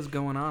hell is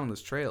going on in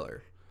this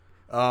trailer?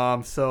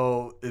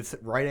 So it's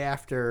right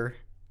after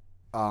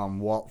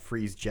Walt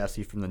frees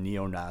Jesse from the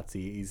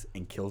neo-Nazis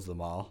and kills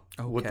them all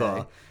with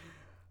a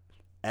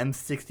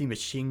M60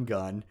 machine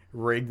gun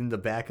rigged in the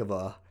back of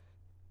a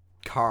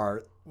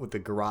car with the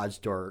garage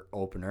door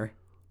opener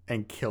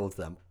and kills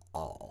them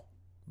all.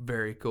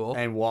 Very cool.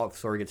 And Walt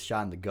sort of gets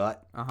shot in the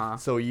gut. Uh-huh.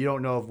 So you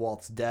don't know if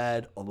Walt's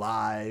dead,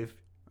 alive.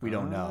 We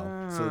don't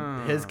know.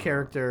 So his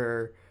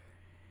character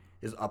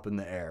is up in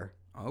the air.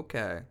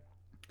 Okay.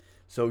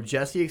 So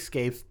Jesse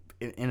escapes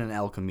in an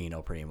El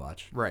Camino, pretty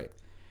much. Right.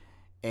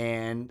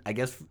 And I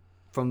guess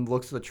from the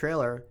looks of the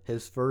trailer,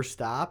 his first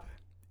stop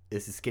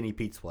is the Skinny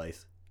Pete's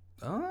place.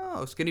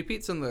 Oh, Skinny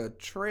Pete's in the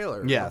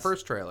trailer. Yes. The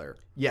first trailer.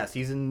 Yes,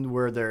 he's in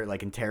where they're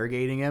like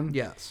interrogating him.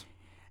 Yes.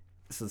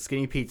 So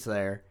Skinny Pete's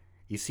there.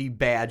 You see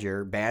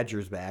Badger.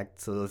 Badger's back.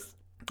 So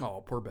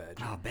Oh, poor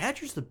Badger.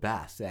 Badger's the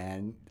best,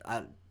 and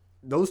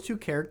those two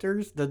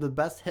characters, they're the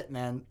best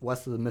hitman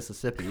west of the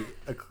Mississippi,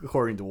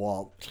 according to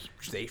Walt.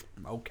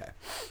 Okay.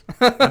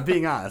 I'm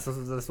being honest.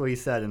 That's what he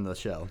said in the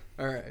show.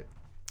 All right.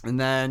 And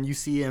then you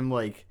see him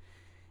like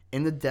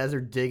in the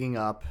desert digging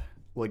up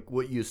like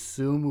what you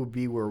assume would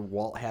be where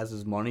Walt has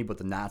his money, but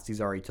the Nazis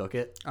already took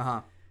it.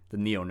 Uh-huh. The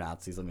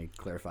neo-Nazis. Let me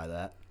clarify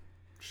that.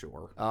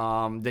 Sure.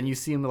 Then you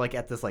see him like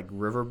at this like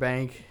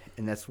riverbank,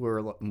 and that's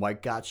where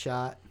Mike got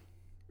shot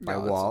by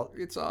Walt.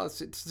 It's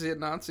us. It's the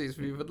Nazis.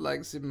 We would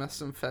like the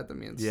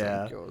methamphetamine.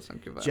 Yeah.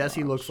 Thank you very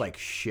Jesse much. looks like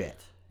shit.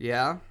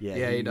 Yeah?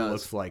 Yeah, he does.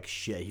 looks like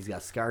shit. He's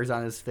got scars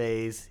on his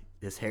face.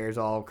 His hair's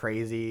all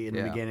crazy in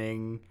the Yeah.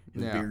 beginning.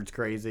 His Yeah. beard's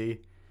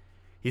crazy.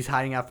 He's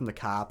hiding out from the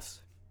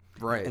cops.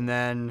 Right. And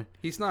then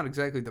He's not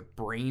exactly the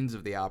brains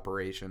of the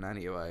operation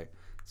anyway.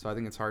 So I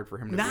think it's hard for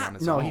him to be on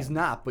his no, own. he's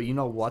not. But you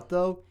know what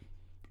though?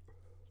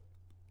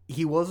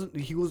 He wasn't.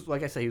 He was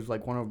like I said. He was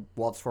like one of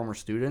Walt's former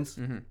students.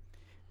 Mm-hmm.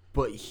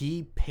 But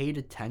he paid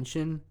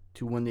attention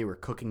to when they were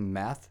cooking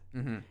meth,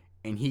 and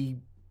he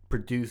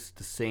produced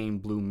the same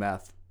blue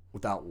meth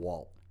without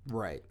Walt.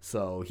 Right.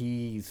 So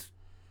he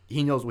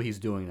knows what he's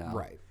doing now.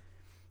 Right.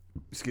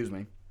 Excuse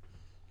me.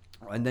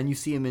 And then you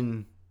see him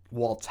in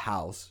Walt's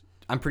house.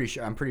 I'm pretty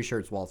sure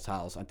it's Walt's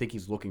house. I think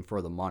he's looking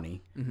for the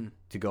money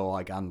to go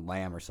like on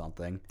lam or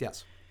something.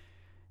 Yes.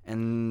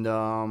 And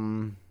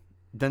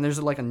then there's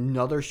like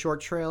another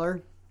short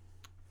trailer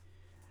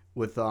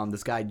with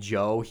this guy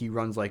Joe. He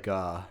runs like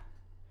a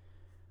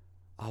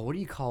what do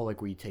you call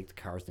like where you take the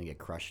cars and they get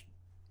crushed?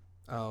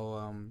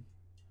 Oh,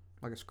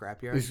 like a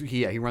scrapyard?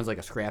 He runs like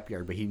a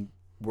scrapyard, but he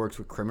works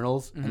with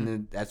criminals, and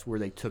then that's where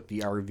they took the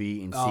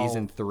RV in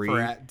season 3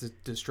 to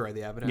destroy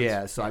the evidence.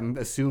 Yeah, so I'm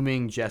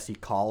assuming Jesse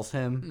calls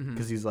him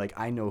because he's like,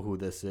 I know who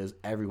this is.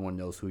 Everyone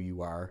knows who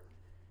you are.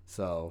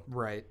 So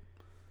Right.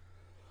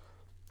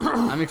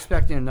 I'm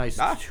expecting a nice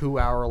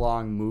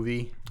 2-hour-long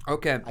movie.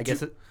 Okay. I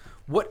guess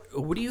What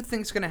do you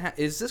think's gonna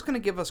happen? Is this gonna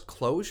give us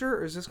closure,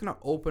 or is this gonna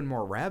open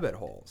more rabbit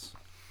holes?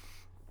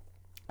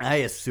 I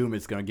assume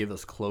it's going to give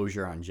us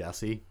closure on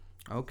Jesse.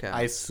 Okay.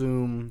 I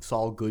assume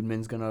Saul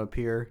Goodman's going to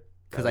appear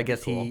because I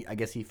guess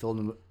he filled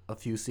in a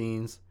few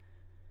scenes.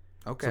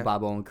 Okay. So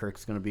Bob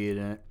Odenkirk's going to be in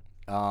it.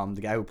 The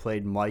guy who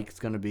played Mike's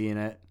going to be in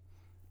it.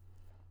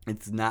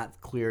 It's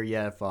not clear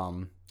yet if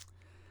what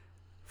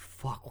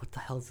the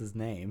hell's his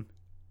name?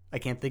 I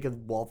can't think of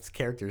Walt's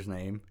character's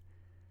name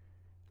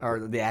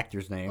or the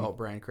actor's name. Oh,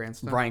 Bryan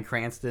Cranston. Bryan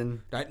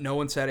Cranston. No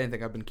one said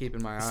anything. I've been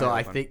keeping my eye. So I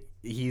open. think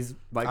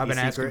might I've be been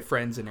asking secret.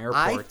 friends in I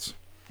airports.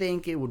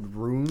 think it would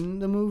ruin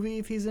the movie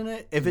if he's in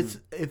it. If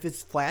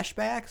it's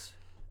flashbacks,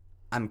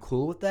 I'm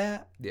cool with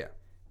that. Yeah.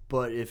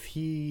 But if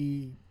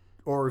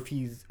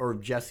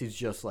Jesse's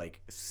just like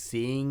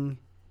seeing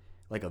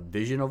like a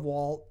vision of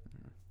Walt,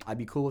 I'd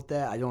be cool with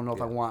that. I don't know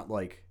if I want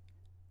like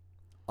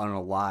an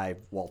alive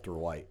Walter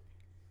White.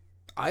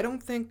 I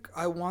don't think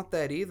I want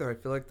that either. I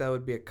feel like that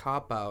would be a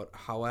cop out.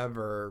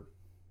 However,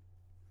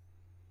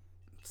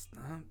 it's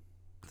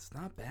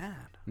not bad.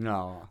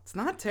 No. It's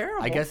not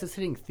terrible. I guess it's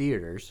hitting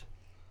theaters.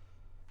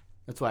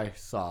 That's what I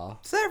saw.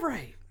 Is that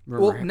right?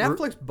 Rumor- Well,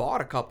 Netflix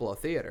bought a couple of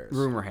theaters.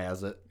 Rumor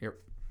has it. Yep.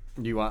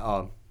 Do you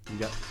want you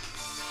got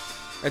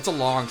It's a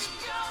long.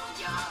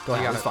 go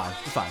ahead. got It's it. fine.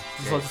 It's fine.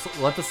 Yeah. Just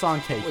let the song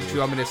take Would you. you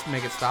want me to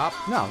make it stop?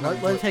 No,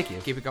 let it take you.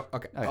 Keep it going.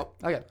 Okay. Okay. Oh.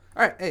 Okay.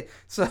 All right. Hey.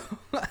 So.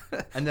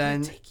 And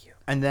then take you.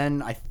 And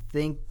then I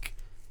think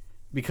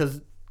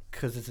because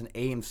it's an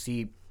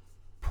AMC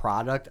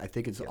product, I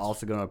think it's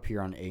also going to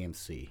appear on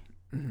AMC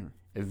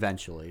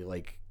eventually.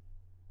 Like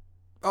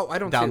Oh, I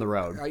don't down see- the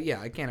road. Yeah,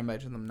 I can't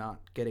imagine them not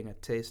getting a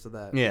taste of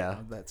that. Yeah.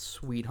 of that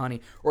sweet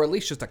honey, or at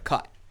least just a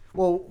cut.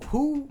 Well,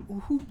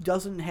 who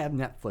doesn't have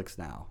Netflix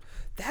now?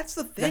 That's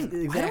the thing. I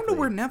don't exactly. know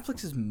where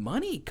Netflix's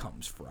money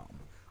comes from.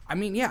 I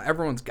mean, yeah,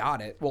 everyone's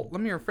got it. Well,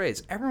 let me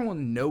rephrase.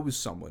 Everyone knows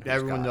someone.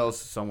 Everyone knows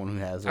someone who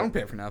has it. I don't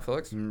pay for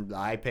Netflix.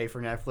 I pay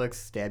for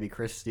Netflix. Stabby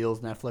Chris steals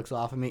Netflix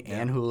off of me,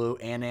 and Hulu,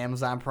 and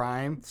Amazon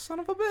Prime. Son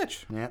of a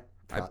bitch. Yep.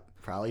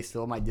 Probably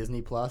still my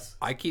Disney Plus.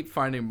 I keep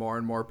finding more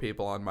and more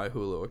people on my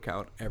Hulu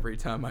account every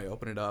time I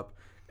open it up,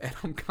 and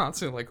I'm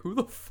constantly like, who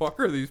the fuck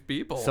are these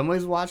people?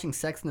 Somebody's watching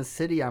Sex and the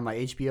City on my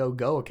HBO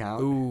Go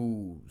account.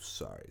 Ooh,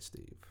 sorry,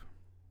 Steve.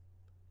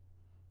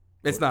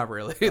 It's not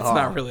really. It's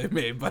not really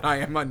me, but I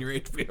am on your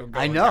HBO Go.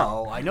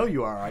 I know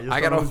you are. I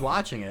just don't know who's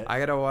watching it. I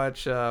gotta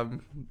watch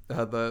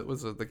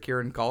the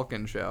Kieran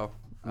Culkin show.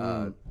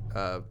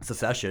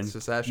 Secession.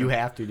 Secession. You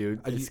have to,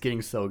 dude. It's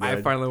getting so good.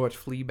 I finally watched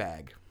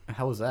Fleabag.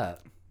 How was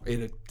that?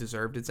 It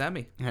deserved its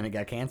Emmy. And it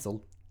got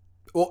canceled.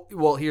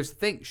 Well, here's the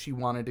thing. She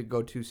wanted to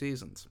go 2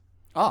 seasons.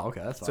 Oh,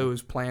 okay, that's fine. So it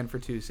was planned for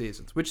 2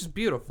 seasons, which is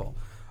beautiful.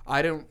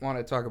 I don't want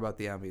to talk about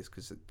the Emmys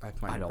because I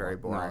find it very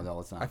boring. No,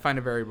 it's not. I find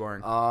it very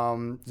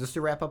boring. Just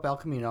to wrap up El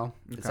Camino,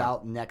 it's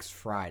out next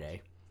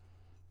Friday.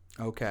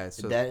 Okay,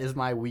 so That is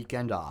my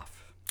weekend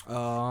off.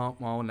 well,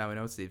 now we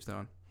know what Steve's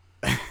doing.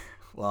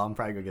 Well, I'm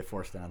probably going to get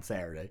forced down on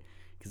Saturday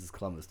because it's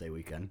Columbus Day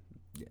weekend.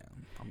 Yeah,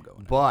 I'm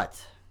going.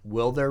 But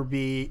will there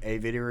be a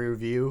video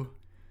review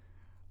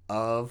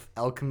of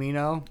El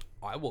Camino?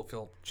 I will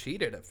feel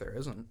cheated if there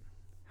isn't.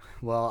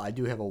 Well, I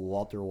do have a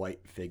Walter White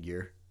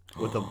figure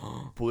with a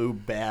blue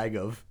bag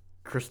of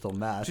crystal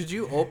meth. Did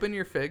you open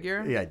your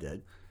figure? Yeah, I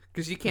did.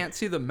 Because you can't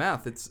see the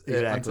meth. Until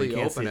Exactly, you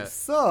can't open see it.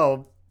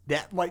 So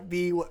that might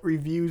be what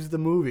reviews the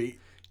movie.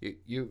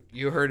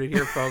 You heard it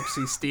here, folks.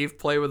 See Steve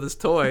play with his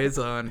toys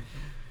on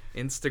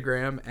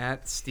Instagram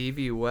at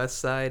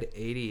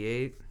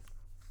StevieWestside88.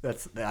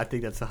 I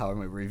think that's how I'm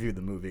going to review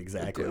the movie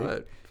exactly. Do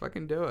it.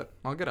 Fucking do it.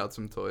 I'll get out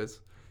some toys.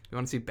 You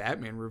want to see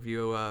Batman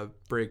review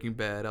Breaking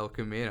Bad El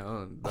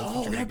Camino? That's what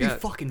you're That'd gonna be get.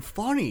 fucking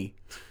funny.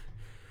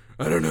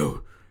 I don't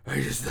know. I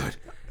just thought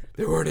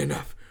there weren't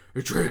enough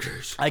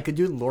triggers. I could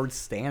do Lord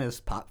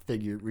Stannis pop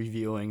figure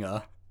reviewing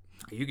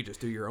You could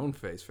just do your own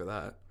face for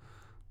that.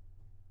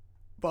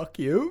 fuck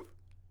you.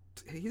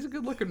 He's a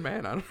good-looking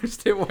man. I don't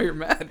understand why you're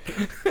mad.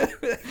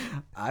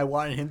 I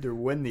wanted him to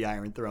win the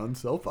Iron Throne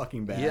so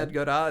fucking bad. He had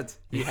good odds.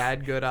 He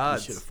had good He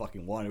odds. should have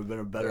fucking won. It would have been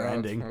a better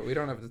ending. We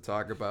don't have to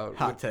talk about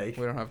Hot take.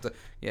 We don't have to.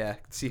 Yeah,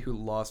 see who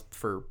lost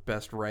for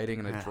best writing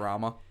in a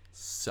drama.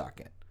 Suck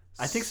it.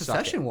 I think Suck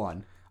Succession it.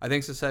 won. I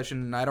think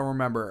Succession. I don't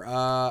remember.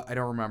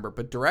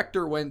 But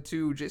director went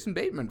to Jason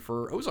Bateman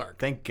for Ozark.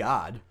 Thank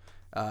God.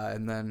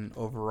 And then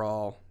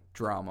overall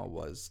drama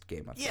was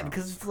Game of Thrones. Yeah,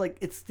 because it's like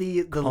it's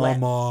the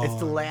on. it's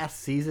the last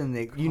season.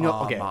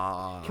 Okay,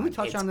 can we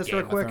touch on this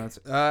real quick?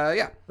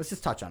 Yeah. Let's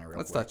just touch on it real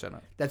Let's quick. touch on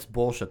it. That's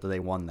bullshit that they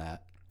won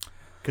that.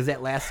 Because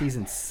that last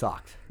season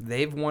sucked.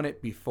 They've won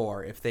it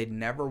before. If they'd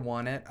never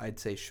won it, I'd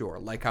say sure.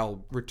 Like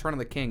how Return of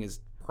the King is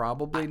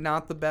probably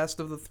not the best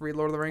of the 3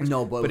 Lord of the Rings.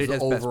 No, but it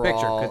has was best picture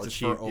overall because it's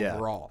for achieved- yeah.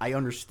 overall. I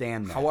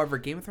understand that. However,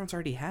 Game of Thrones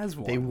already has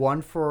one. They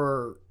won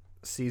for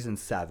season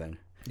 7.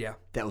 Yeah,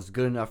 That was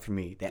good enough for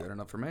me. That good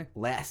enough for me.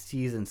 last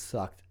season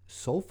sucked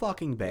so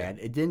fucking bad.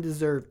 It didn't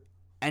deserve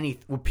any.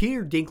 Well,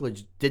 Peter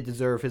Dinklage did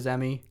deserve his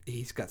Emmy.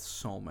 He's got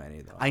so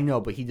many though. I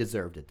know, but he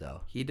deserved it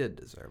though. He did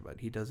deserve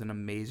it. He does an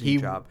amazing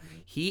job.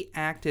 He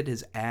acted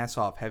his ass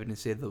off having to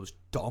say those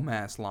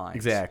dumbass lines.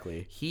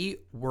 Exactly. He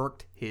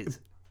worked his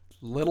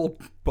little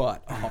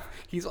butt off.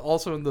 He's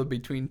also in the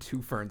Between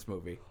Two Ferns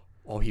movie.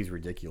 Oh, he's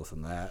ridiculous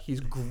in that. He's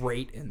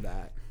great in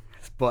that.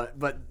 But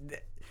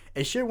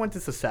it should have went to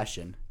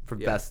Succession for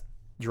best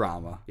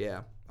drama.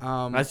 Yeah.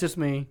 That's just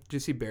me. Did you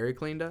see Barry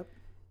cleaned up?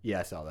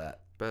 Yeah, I saw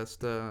that. Best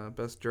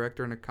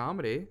director in a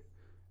comedy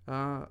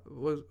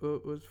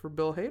was for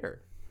Bill Hader,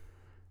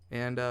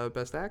 and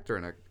best actor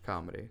in a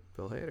comedy,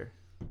 Bill Hader.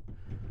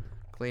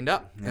 Cleaned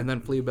up, and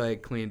then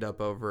Fleabag cleaned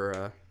up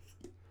over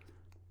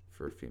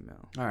for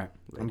female. All right,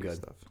 I'm lady good.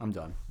 stuff. I'm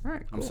done. All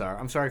right, cool.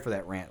 I'm sorry for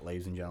that rant,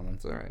 ladies and gentlemen.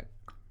 It's all right.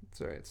 It's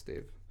all right,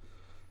 Steve.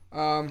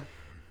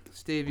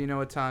 Steve, you know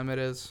what time it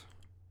is?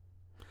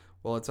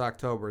 Well, it's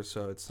October,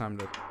 so it's time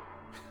to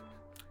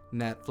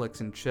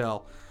Netflix and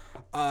chill.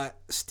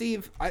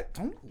 Steve,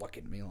 don't look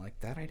at me like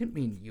that. I didn't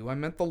mean you. I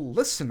meant the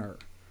listener.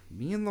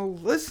 Me and the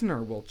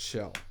listener will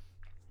chill.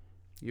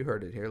 You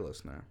heard it here,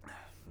 listener.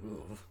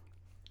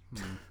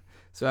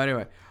 So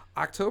anyway,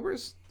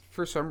 October's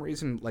for some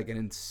reason like an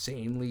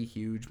insanely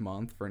huge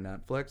month for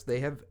Netflix. They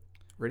have,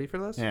 ready for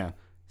this? Yeah.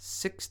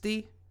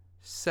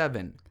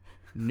 67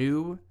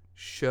 new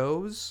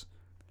shows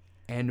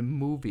and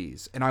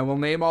movies, and I will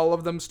name all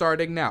of them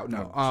starting now.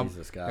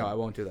 Jesus God. No, I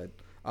won't do that.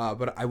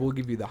 But I will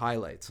give you the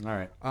highlights. All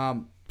right.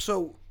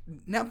 So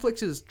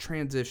Netflix is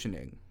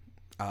transitioning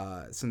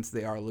since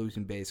they are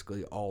losing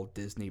basically all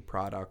Disney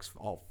products,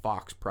 all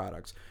Fox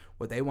products.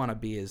 What they want to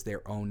be is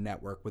their own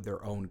network with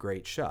their own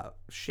great shit.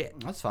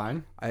 That's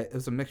fine. It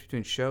was a mix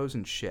between shows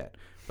and shit.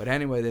 But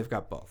anyway, they've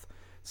got both.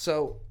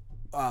 So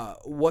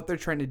what they're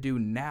trying to do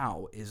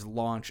now is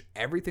launch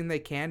everything they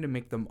can to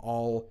make them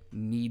all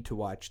need to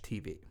watch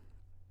TV.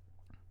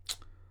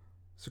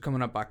 So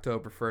coming up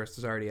October 1st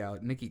is already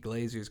out. Nikki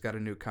Glazier's got a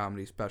new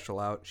comedy special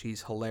out.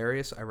 She's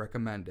hilarious. I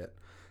recommend it.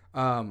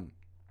 Followed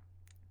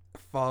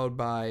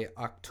by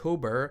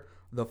October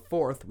the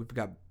 4th, we've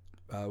got,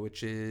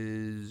 which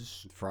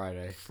is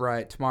Friday.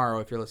 tomorrow,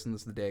 if you're listening to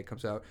this the day it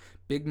comes out,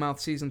 Big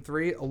Mouth Season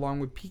 3, along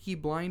with Peaky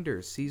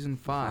Blinders Season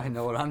 5. I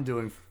know what I'm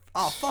doing.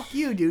 Oh, fuck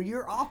you, dude.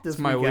 You're off this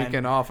It's my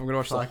weekend off. I'm going to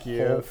watch Fuck the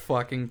you. whole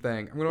fucking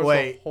thing. I'm going to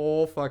watch the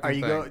whole fucking Are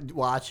you thing. going to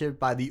watch it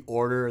by the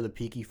order of the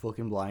Peaky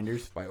fucking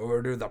Blinders? By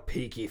order, the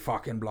Peaky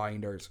fucking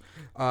Blinders.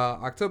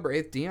 October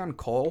 8th, Dion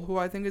Cole, who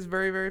I think is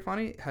very, very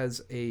funny,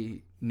 has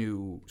a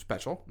new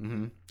special.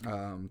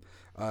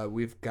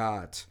 We've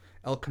got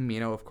El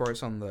Camino, of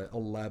course, on the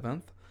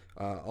 11th,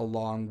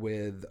 along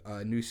with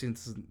new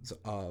seasons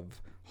of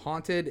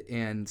Haunted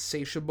and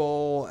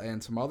Satiable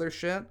and some other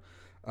shit.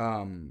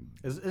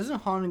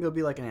 Isn't Haunted going to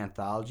be like an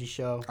anthology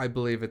show? I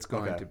believe it's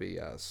going Okay. to be,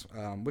 yes.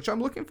 Which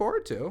I'm looking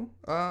forward to.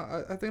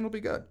 I think it'll be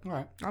good. All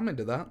right. I'm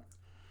into that.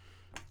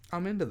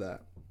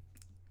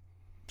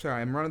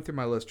 Sorry, I'm running through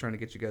my list trying to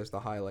get you guys the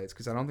highlights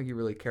because I don't think you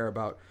really care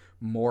about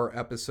more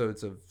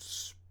episodes of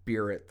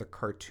Spirit, the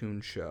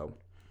cartoon show.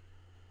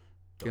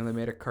 You know, they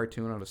made a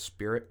cartoon out of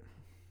Spirit.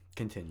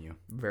 Continue.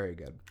 Very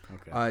good.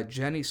 Okay.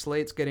 Jenny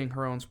Slate's getting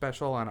her own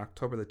special on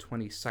October the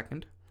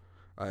 22nd.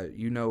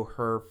 You know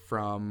her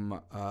from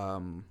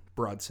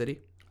Broad City.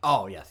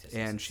 Oh, yes.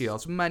 And she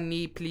also,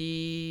 Money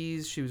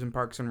Please. She was in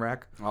Parks and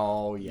Rec.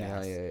 Oh,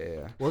 yes.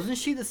 Yeah. Wasn't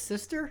she the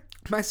sister?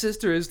 My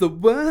sister is the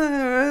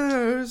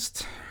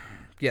worst.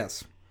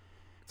 Yes.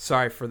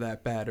 Sorry for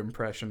that bad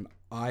impression.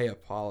 I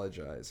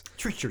apologize.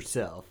 Treat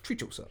yourself.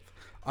 Treat yourself.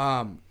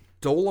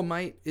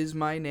 Dolomite is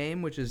My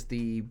Name, which is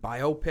the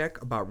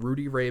biopic about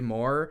Rudy Ray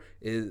Moore.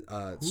 Did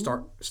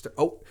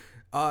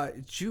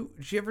you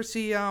ever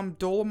see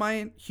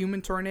Dolomite,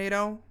 Human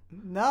Tornado,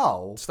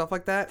 No. stuff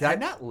like that? Did I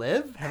not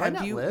live? Have I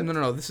not lived?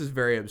 No. This is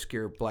very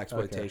obscure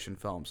blaxploitation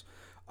films.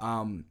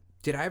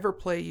 Did I ever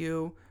play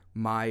you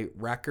my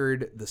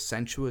record, The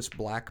Sensuous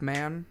Black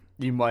Man?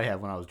 You might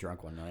have when I was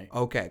drunk one night.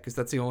 Okay, because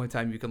that's the only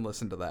time you can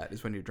listen to that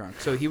is when you're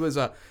drunk. So he was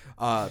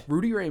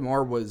Rudy Ray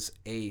Moore was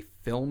a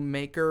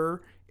filmmaker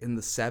in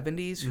the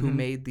 70s who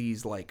made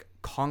these like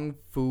kung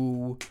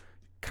fu,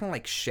 kind of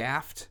like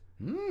Shaft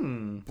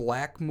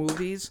black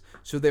movies.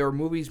 So they were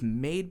movies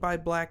made by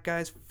black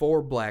guys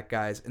for black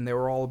guys, and they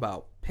were all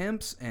about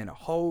pimps and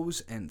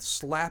hoes and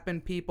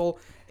slapping people,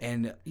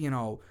 and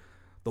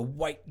the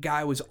white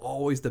guy was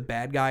always the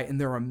bad guy, and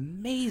they're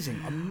amazing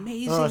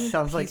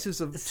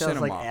pieces of cinema.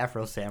 Sounds like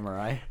Afro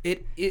Samurai.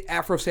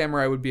 Afro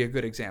Samurai would be a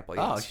good example.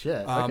 Yes. Oh,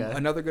 shit, okay.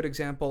 Another good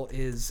example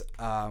is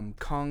not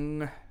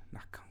Kung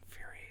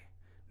Fury.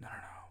 No.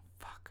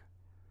 Fuck.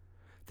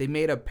 They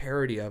made a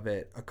parody of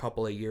it a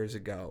couple of years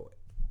ago,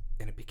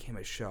 and it became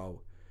a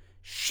show.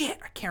 Shit,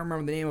 I can't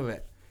remember the name of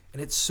it,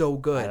 and it's so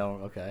good.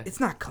 Okay.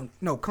 It's not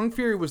Kung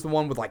Fury was the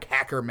one with like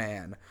Hacker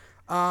Man.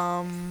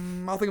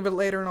 I'll think of it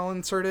later and I'll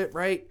insert it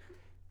right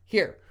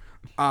here.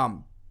 A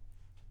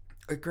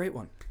great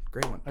one.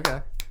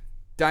 Okay.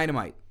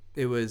 Dynamite.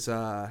 It was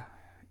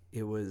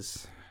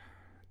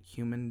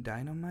Human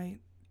Dynamite.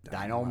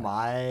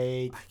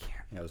 Dynamite. I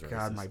can't. That was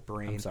God, racist. my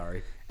brain. I'm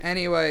sorry.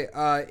 Anyway,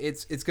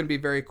 it's going to be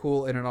very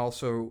cool, and it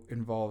also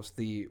involves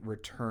the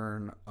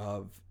return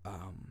of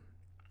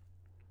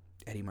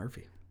Eddie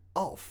Murphy.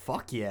 Oh,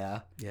 fuck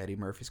yeah. Yeah, Eddie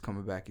Murphy's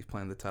coming back. He's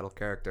playing the title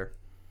character.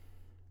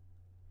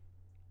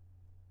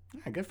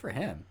 Yeah, good for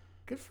him.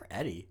 Good for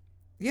Eddie.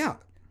 Yeah.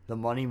 The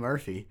Money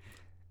Murphy.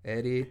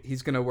 Eddie,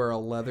 he's going to wear a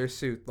leather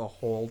suit the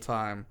whole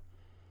time.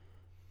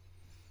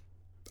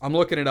 I'm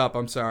looking it up.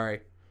 I'm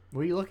sorry.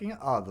 What are you looking at?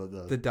 Oh,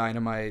 The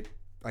Dynamite.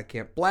 I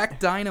can't. Black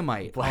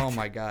Dynamite. Oh,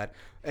 my God.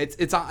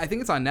 It's. I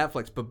think it's on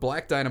Netflix, but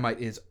Black Dynamite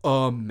is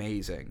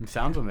amazing. It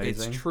sounds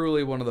amazing. It's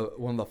truly one of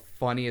the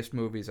funniest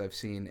movies I've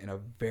seen in a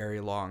very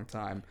long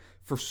time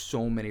for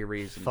so many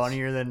reasons.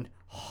 Funnier than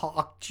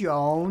Hawk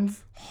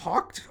Jones.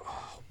 Hawk.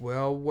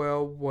 Oh,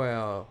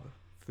 well.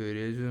 If it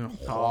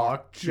isn't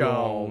Hawk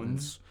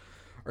Jones.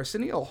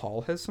 Arsenio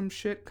Hall has some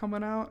shit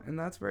coming out, and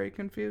that's very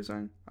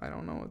confusing. I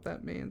don't know what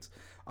that means.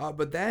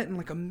 But that and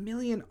like a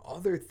million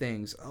other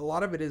things. A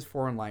lot of it is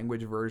foreign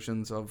language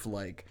versions of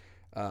like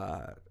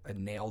I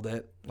Nailed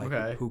It. Like,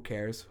 okay. Who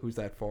cares? Who's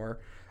that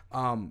for?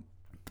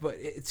 But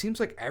it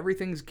seems like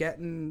everything's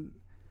getting...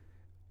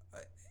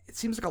 It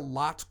seems like a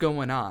lot's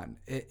going on.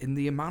 And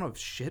the amount of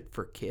shit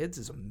for kids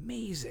is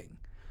amazing.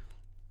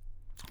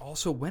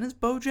 Also, when is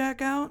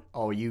BoJack out?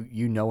 Oh,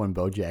 you know when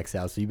BoJack's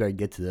out, so you better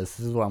get to this.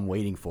 This is what I'm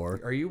waiting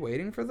for. Are you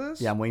waiting for this?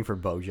 Yeah, I'm waiting for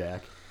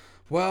BoJack.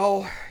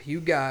 Well, you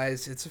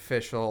guys, it's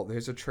official.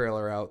 There's a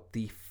trailer out.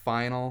 The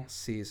final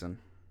season.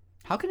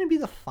 How can it be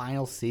the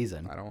final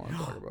season? I don't want to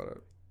talk about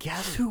it.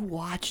 Guess who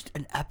watched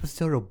an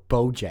episode of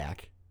BoJack?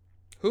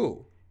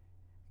 Who?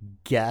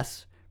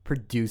 Guess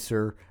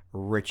producer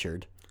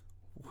Richard.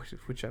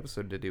 Which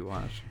episode did you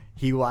watch?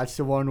 He watched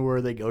the one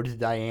where they go to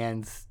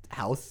Diane's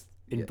house.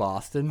 in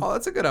Boston. Oh,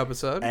 that's a good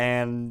episode.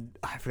 And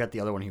I forgot the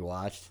other one he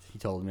watched. He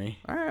told me.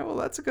 All right, well,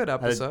 that's a good I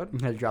episode.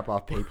 had to drop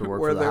off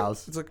paperwork Where for the they're-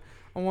 house. It's like,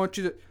 I want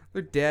you to.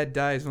 Their dad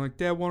dies. I'm like,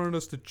 Dad wanted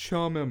us to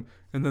chum him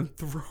and then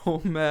throw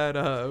him at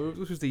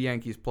who's the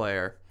Yankees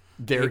player?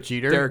 Derek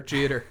Jeter. Derek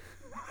Jeter.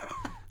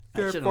 I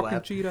Derek shouldn't fucking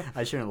laugh. Jeter.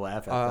 I shouldn't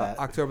laugh at that.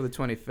 October the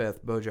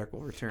 25th, BoJack will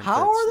return.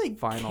 How for are its they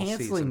final canceling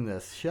season.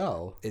 this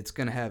show? It's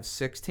gonna have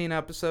 16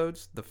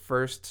 episodes. The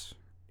first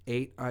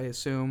 8, I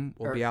assume,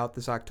 will be out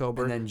this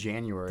October. And then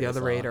January. the I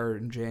other saw. 8 are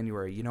in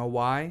January. You know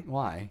why?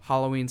 Why?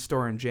 Halloween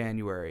store in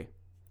January.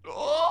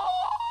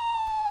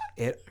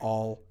 It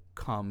all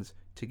comes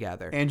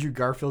together Andrew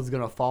Garfield's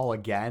gonna fall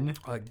again.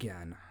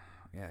 again.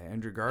 Yeah,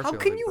 Andrew How Garfield.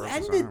 can like, you broke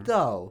his end it arm.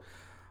 though?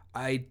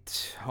 I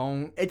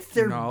don't. It's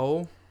their-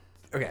 know.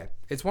 Okay.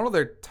 It's one of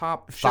their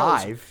top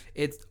shows. 5.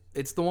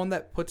 It's the one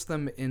that puts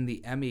them in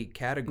the Emmy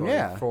category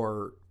Yeah.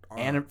 for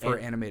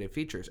animated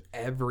features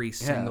every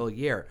single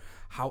year.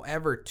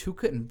 However,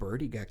 Tuca and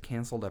Birdie got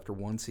canceled after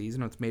one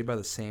season. It's made by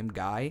the same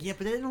guy. Yeah,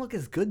 but it didn't look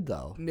as good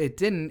though. It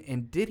didn't.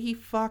 And did he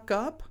fuck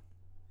up?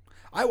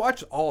 I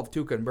watched all of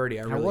Tuca and Birdie.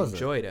 I really was it?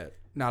 enjoyed it.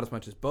 Not as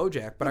much as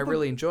BoJack, but I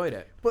really enjoyed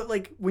it. But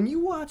like when you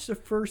watch the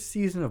first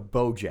season of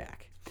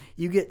BoJack,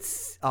 you get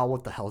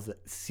what the hell is it?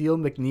 Seal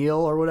McNeil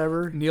or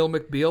whatever. Neil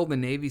McBeal, the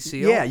Navy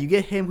SEAL. Yeah, you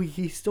get him.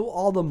 He stole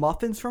all the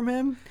muffins from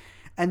him,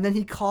 and then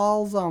he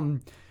calls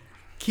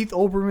Keith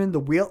Olbermann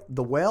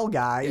the whale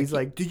guy. He's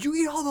like, "Did you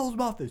eat all those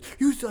muffins?"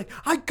 He was like,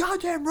 "I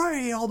goddamn right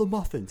I ate all the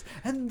muffins."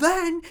 And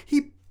then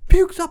he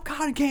pukes up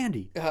cotton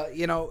candy.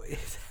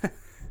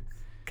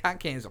 Cotton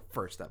Candy is the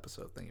first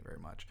episode. Thank you very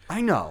much.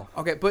 I know.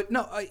 Okay, but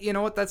no, you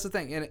know what? That's the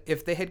thing. And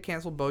if they had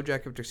canceled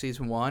BoJack after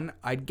season 1,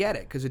 I'd get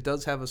it because it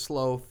does have a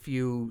slow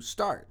few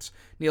starts.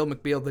 Neil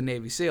McBeal, the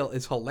Navy SEAL,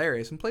 is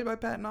hilarious and played by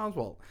Patton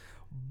Oswalt,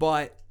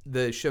 but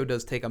the show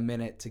does take a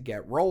minute to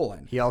get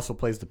rolling. He also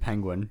plays the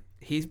Penguin.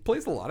 He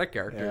plays a lot of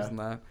characters in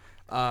that.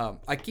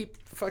 I keep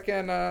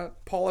fucking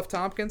Paul F.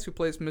 Tompkins, who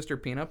plays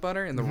Mr. Peanut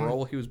Butter in the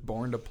role he was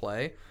born to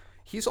play.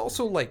 He's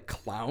also like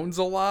clowns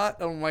a lot.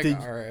 I'm like,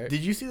 all right.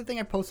 Did you see the thing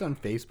I posted on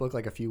Facebook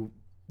like a few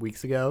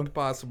weeks ago?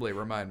 Possibly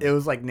remind me. It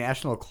was like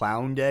National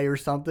Clown Day or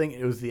something.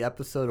 It was the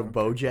episode of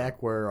BoJack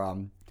where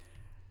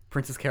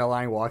Princess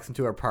Caroline walks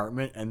into her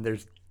apartment and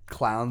there's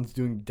clowns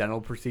doing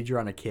dental procedure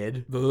on a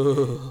kid.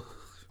 Ugh.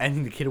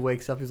 And the kid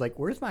wakes up. He's like,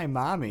 "Where's my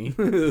mommy?"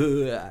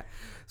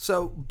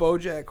 So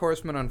BoJack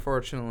Horseman,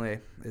 unfortunately,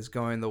 is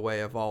going the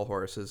way of all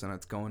horses, and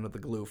it's going to the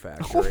glue Oh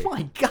factory.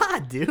 my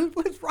god, dude!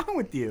 What's wrong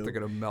with you? They're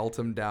gonna melt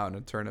him down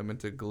and turn him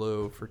into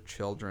glue for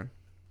children.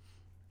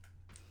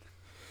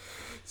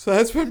 So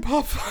that's been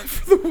Pop 5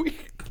 for the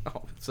week.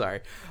 Oh, sorry.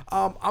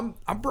 I'm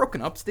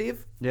broken up,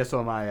 Steve. Yeah, so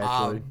am I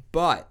actually.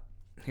 But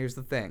here's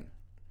the thing.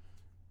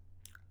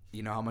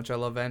 You know how much I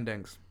love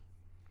endings.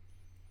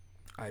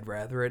 I'd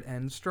rather it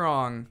end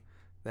strong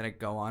than it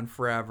go on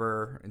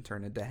forever and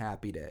turn into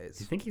happy days.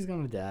 Do you think he's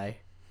gonna die?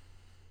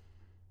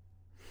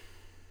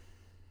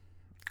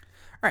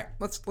 All right,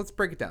 let's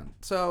break it down.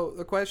 So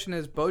the question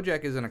is,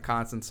 BoJack is in a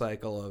constant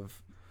cycle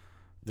of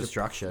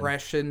Destruction.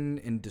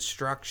 depression and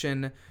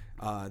destruction.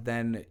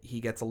 Then he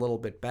gets a little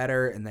bit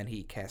better, and then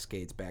he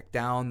cascades back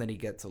down. Then he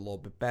gets a little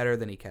bit better,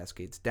 then he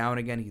cascades down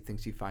again. He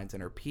thinks he finds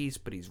inner peace,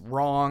 but he's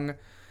wrong,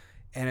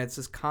 and it's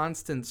this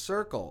constant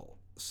circle.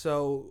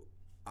 So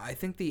I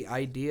think the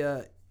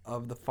idea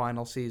of the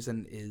final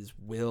season is,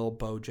 will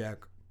BoJack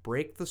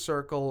break the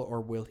circle, or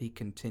will he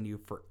continue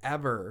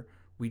forever?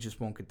 We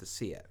just won't get to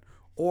see it.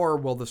 Or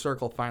will the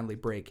circle finally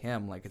break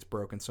him like it's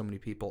broken so many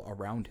people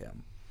around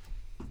him?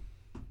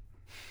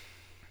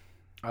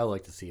 I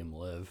like to see him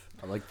live.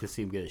 I like to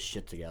see him get his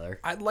shit together.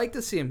 I'd like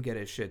to see him get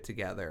his shit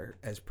together,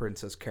 as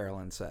Princess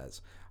Carolyn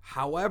says.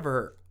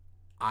 However,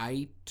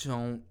 I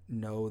don't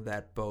know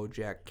that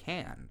BoJack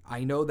can.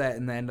 I know that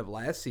in the end of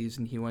last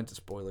season, he went to,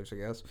 spoilers, I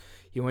guess,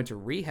 he went to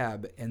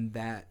rehab, and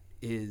that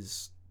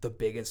is the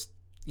biggest,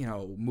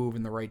 move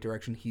in the right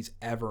direction he's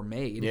ever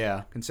made.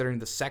 Yeah. Considering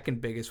the second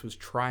biggest was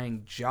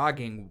trying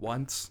jogging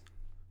once.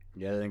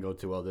 Yeah, it didn't go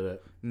too well, did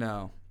it?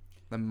 No.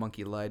 The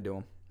monkey lied to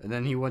him. And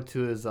then he went to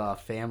his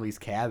family's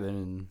cabin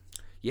and...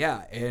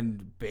 Yeah,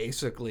 and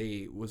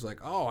basically was like,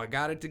 oh, I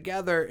got it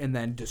together, and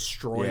then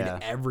destroyed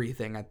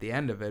everything at the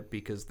end of it,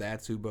 because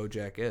that's who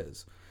BoJack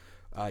is.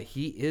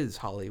 He is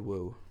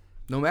Hollywood.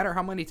 No matter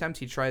how many times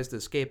he tries to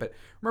escape it.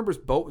 Remember his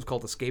boat was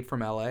called Escape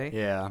from L.A.?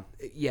 Yeah.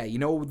 Yeah, you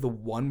know the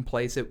one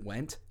place it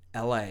went?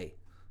 L.A.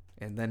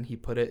 And then he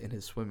put it in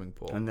his swimming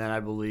pool. And then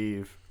I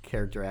believe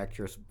character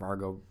actress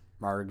Margot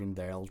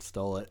Martindale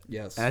stole it.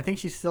 Yes. And I think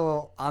she's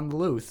still on the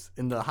loose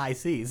in the high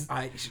seas.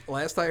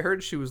 Last I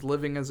heard, she was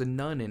living as a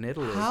nun in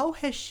Italy. How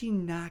has she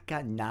not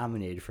got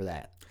nominated for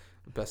that?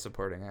 Best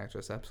supporting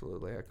actress,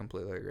 absolutely. I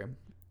completely agree.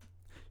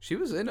 She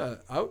was in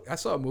I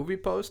saw a movie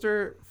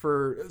poster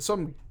for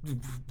some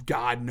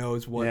God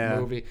knows what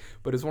movie,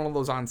 but it's one of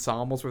those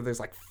ensembles where there's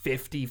like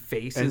 50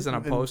 faces in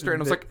a poster,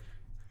 and I was like,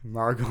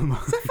 Margot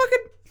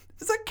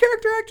is that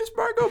character actress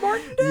Margot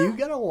Martindale? You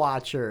gotta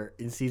watch her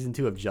in season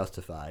 2 of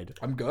Justified.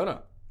 I'm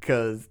gonna.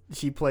 Because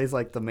she plays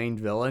like the main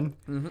villain.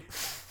 Mm-hmm.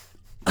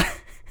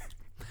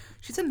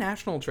 She's a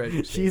national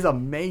treasure. Steve. She's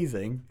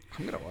amazing.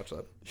 I'm gonna watch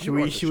that. Should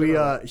we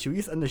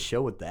just end the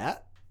show with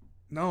that?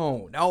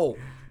 No.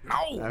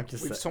 We have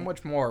so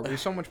much more.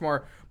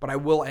 But I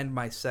will end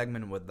my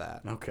segment with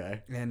that.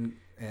 Okay. And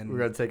we're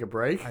gonna take a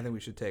break. I think we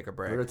should take a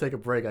break. We're gonna take a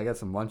break. I got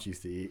some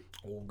munchies to eat.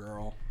 Oh,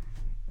 girl.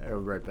 We'll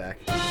be right back.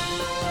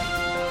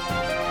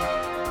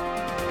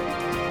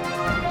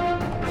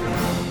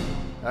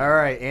 All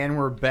right, and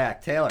we're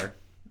back. Taylor,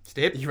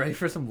 Steve, you ready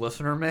for some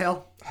listener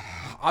mail?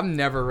 I'm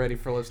never ready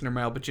for listener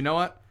mail, but you know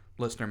what?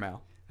 Listener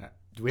mail.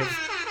 Do we have?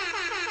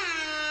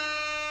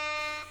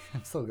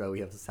 I'm so glad we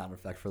have the sound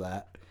effect for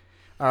that.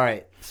 All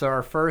right, so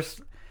our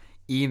first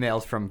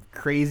email's from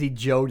Crazy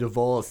Joe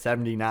Davola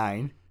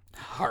 79.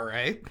 All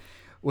right.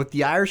 With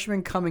The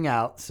Irishman coming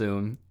out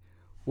soon,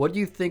 what do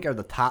you think are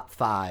the top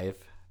 5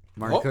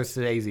 Martin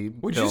Scorsese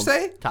Would films? you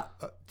say? Top,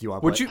 do you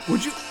want? Would you?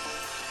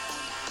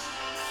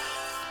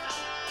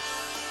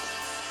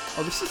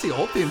 Oh, this is the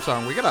old theme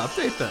song. We gotta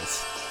update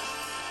this.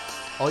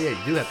 Oh yeah,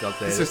 you do have to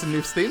update It's it. just a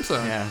new theme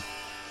song. Yeah.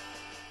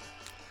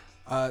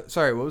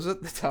 Sorry, what was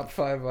it? The top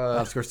 5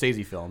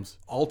 Scorsese films.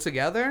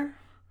 altogether?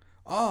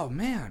 Oh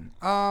man.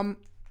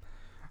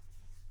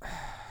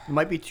 It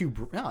might be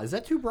too. No, is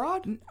that too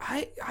broad?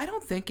 I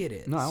don't think it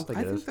is. No, I don't think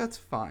it I think is. that's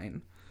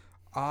fine.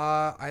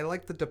 I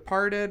like The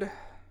Departed.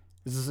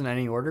 Is this in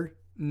any order?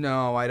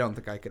 No, I don't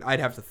think I could. I'd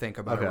have to think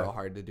about it Okay. real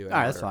hard to do it. All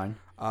right, that's fine.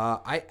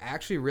 I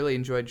actually really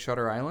enjoyed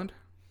Shutter Island.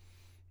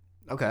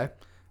 Okay.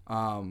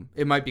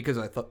 It might be because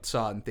I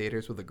saw it in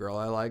theaters with a girl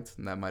I liked,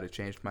 and that might have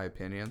changed my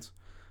opinions.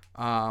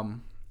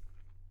 I'm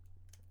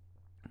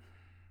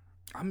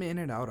in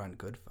and out on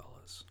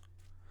Goodfellas.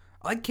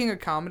 I like King of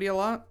Comedy a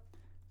lot.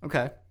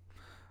 Okay.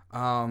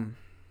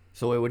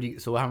 So wait, what do you?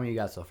 So how many you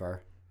got so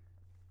far?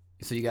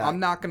 So you got. I'm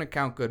not gonna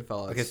count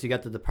Goodfellas. Okay, so you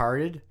got The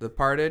Departed,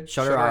 Departed,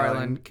 Shutter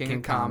Island, King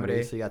of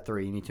Comedy. So you got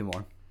 3. You need 2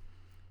 more.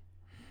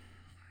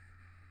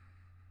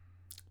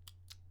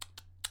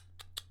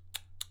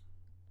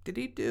 Did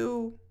he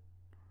do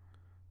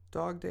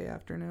Dog Day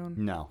Afternoon?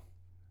 No.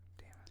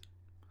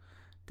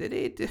 Did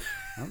he do?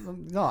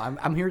 No,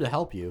 I'm here to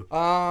help you.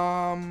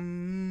 I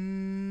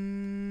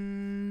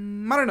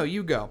don't know.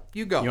 You go.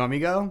 You want me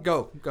to go?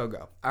 Go.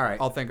 All right.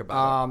 I'll think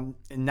about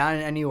Not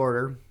in any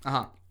order. it.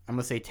 Uh-huh. I'm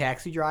gonna say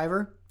Taxi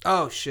Driver.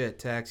 Oh, shit.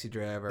 Taxi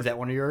Driver. Is that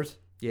one of yours?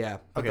 Yeah.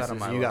 Put Okay, that so on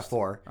my you list. got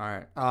 4. All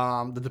right.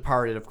 The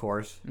Departed, of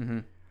course. Mm-hmm.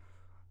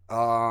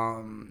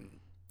 I'm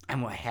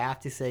gonna have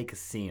to say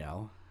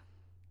Casino.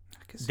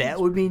 That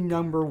would be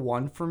number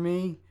 1 for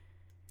me.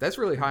 That's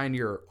really high in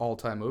your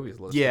all-time movies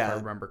list, if I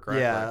remember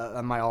correctly.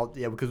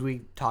 Yeah, because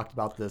we talked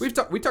about this.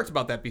 We talked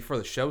about that before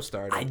the show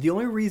started. The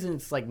only reason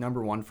it's like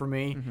number 1 for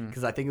me Mm-hmm.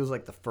 because I think it was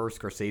like the first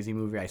Scorsese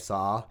movie I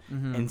saw,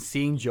 and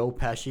seeing Joe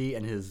Pesci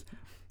and his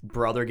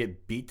brother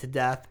get beat to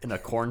death in a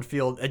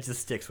cornfield, it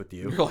just sticks with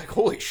you. You're like,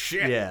 holy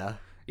shit. Yeah.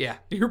 Yeah.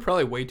 You're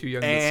probably way too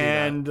young to see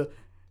that. And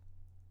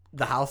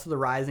The House of the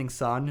Rising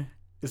Sun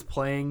is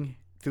playing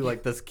through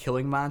like this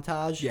killing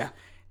montage. Yeah.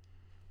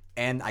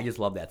 And I just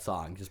love that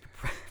song. Just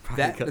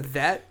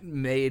That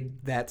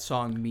made that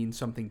song mean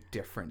something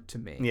different to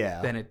me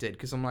than it did.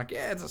 Because I'm like,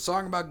 yeah, it's a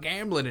song about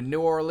gambling in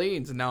New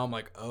Orleans. And now I'm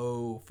like,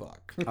 oh,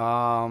 fuck.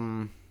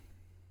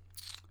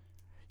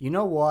 You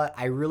know what?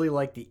 I really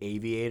like The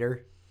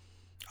Aviator.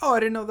 Oh, I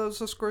didn't know that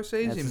was a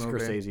Scorsese That's movie. a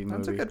Scorsese movie.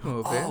 That's a good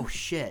movie. Oh,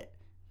 shit.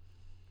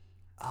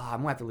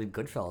 I'm going to have to leave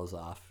Goodfellas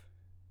off.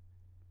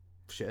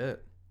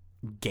 Shit.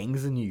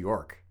 Gangs in New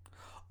York.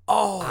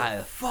 Oh,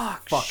 I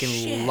fucking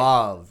shit.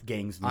 love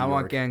Gangs in New York. I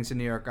want Gangs in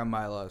New York on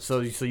my list.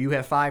 So you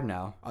have 5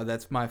 now. Oh,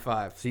 that's my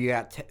 5. So you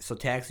got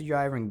Taxi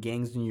Driver and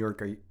Gangs in New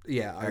York.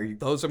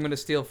 Those I'm going to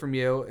steal from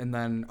you. And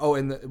then,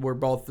 we're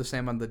both the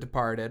same on The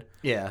Departed.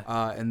 Yeah.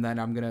 And then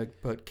I'm going to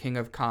put King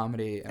of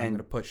Comedy, and I'm going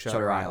to put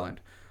Shutter Island.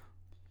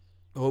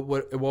 Island.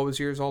 What was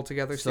yours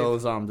altogether, Steve? So it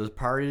was The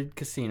Departed,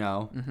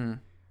 Casino,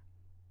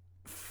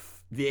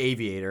 The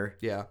Aviator,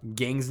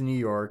 Gangs in New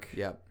York,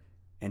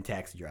 and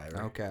Taxi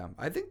Driver. Okay,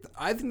 I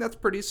think that's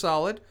pretty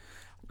solid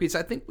because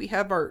I think we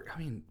have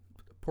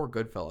poor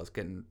Goodfellas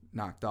getting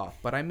knocked off,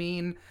 but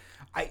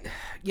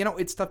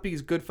it's tough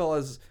because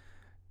Goodfellas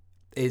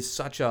is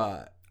such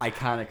a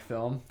iconic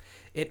film.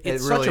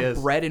 It's really such a is.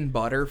 bread and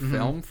butter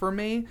film for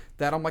me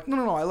that I'm like,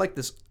 no, I like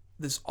this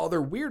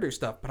other weirder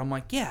stuff, but I'm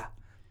like, yeah,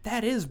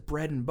 that is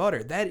bread and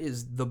butter. That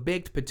is the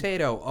baked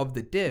potato of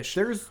the dish.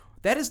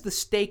 That is the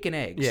steak and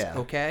eggs. Yeah.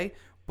 Okay,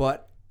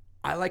 but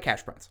I like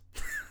hash browns.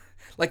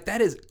 Like,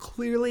 that is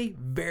clearly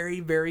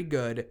very, very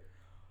good.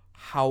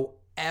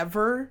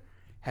 However,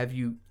 have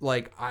you,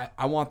 like,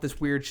 I want this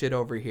weird shit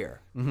over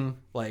here. Mm-hmm.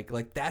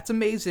 Like that's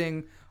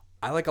amazing.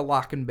 I like a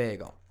lock and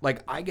bagel.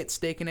 Like, I get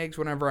steak and eggs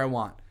whenever I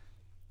want.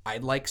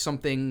 I'd like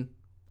something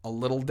a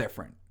little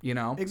different, you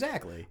know?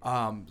 Exactly.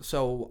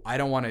 So I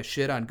don't want to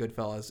shit on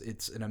Goodfellas.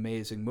 It's an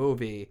amazing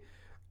movie.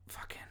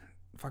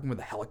 Fucking with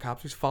the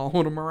helicopters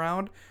following him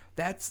around.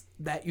 That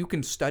you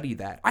can study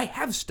that. I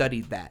have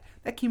studied that.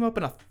 That came up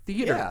in a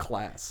theater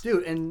class.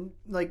 Dude, and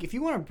like if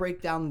you want to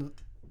break down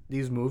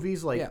these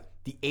movies, like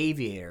The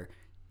Aviator,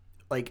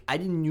 like I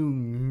didn't knew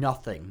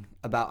nothing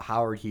about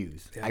Howard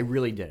Hughes. Yeah. I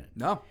really didn't.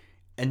 No.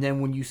 and then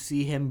when you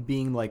see him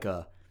being like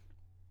a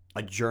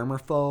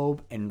germaphobe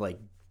and like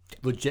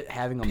legit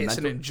having a Pissing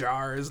mental in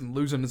jars and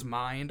losing his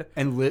mind.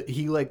 and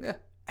he like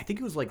I think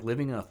he was like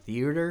living in a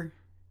theater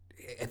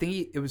I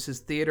think it was his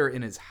theater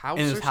in his house.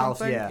 in his or house,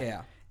 something.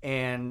 yeah.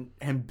 And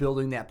him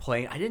building that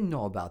plane. I didn't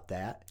know about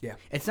that. Yeah.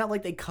 It's not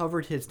like they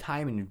covered his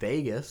time in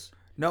Vegas.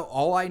 No,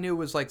 all I knew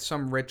was like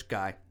some rich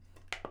guy,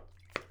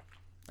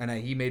 and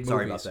he made movies.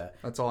 Sorry about that.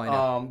 That's all I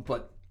know.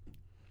 But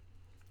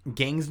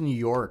Gangs of New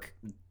York,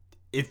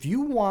 if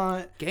you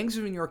want... Gangs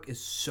of New York is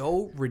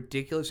so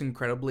ridiculous,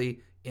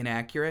 incredibly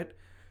inaccurate.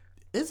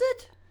 Is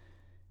it?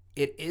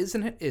 It is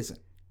and it isn't.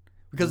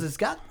 Because it's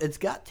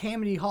got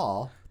Tammany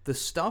Hall. The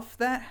stuff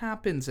that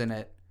happens in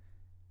it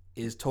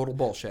is total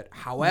bullshit.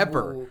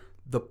 However, Whoa.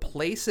 the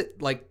place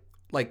it like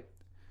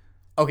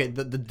Okay,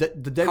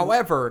 the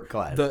however, Go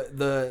ahead.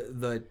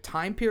 the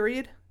time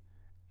period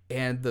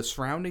and the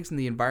surroundings and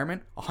the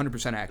environment 100%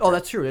 accurate. Oh,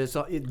 that's true. It's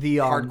the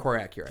hardcore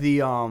accurate.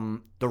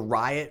 The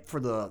riot for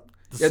the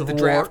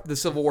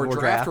Civil War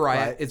draft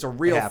riot right, is a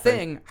real happened.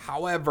 thing.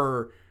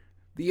 However,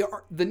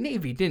 the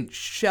Navy didn't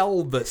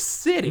shell the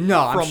city No,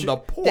 I'm from sure the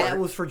port. that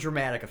was for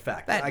dramatic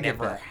effect. That I get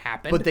never that.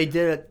 happened. But they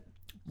did it.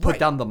 Put Right.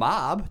 down the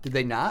mob. Did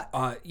they not?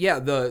 Yeah,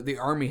 the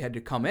army had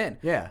to come in.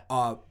 Yeah.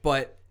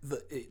 But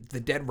the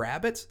Dead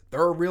Rabbits,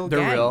 they're a real They're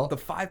gang. real. The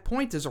 5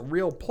 Points is a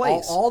real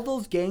place. All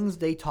those gangs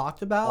they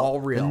talked about, All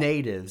real. the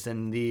natives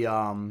and the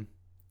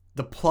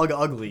Plug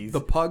Uglies. The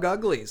Pug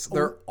Uglies,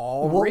 they're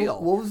all what,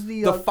 real. What was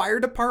the fire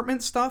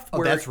department stuff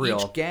where that's real.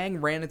 each gang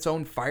ran its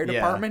own fire Yeah.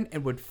 department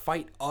and would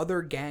fight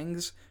other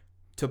gangs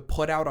to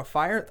put out a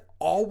fire,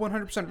 all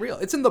 100% real.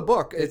 It's in the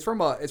book. It's from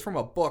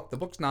a book. The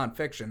book's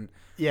nonfiction.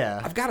 yeah?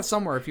 I've got it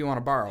somewhere if you want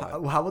to borrow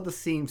it. How about the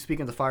scene?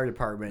 Speaking of the fire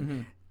department,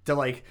 Mm-hmm. they're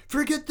like,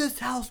 "Forget this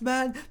house,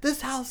 man.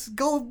 This house,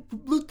 go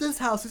loot this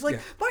house." He's like,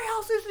 Yeah. "My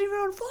house isn't even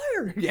on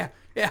fire."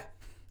 Yeah.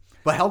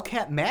 But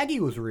Hellcat Maggie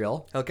was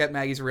real. Hellcat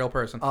Maggie's a real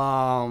person.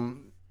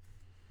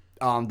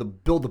 The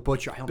Bill the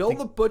Butcher. I don't Bill think...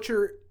 the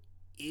Butcher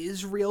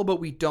is real, but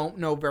we don't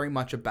know very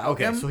much about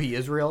Okay, him. so he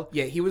is real.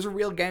 Yeah, he was a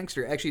real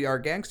gangster. Actually, our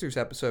Gangsters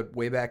episode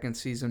way back in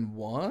season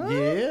 1.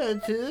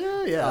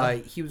 Yeah.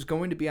 He was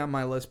going to be on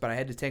my list, but I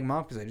had to take him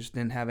off because I just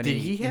didn't have any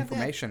Did he have that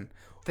information.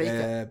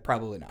 fake-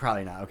 Probably not.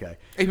 Probably not. Okay.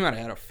 He might have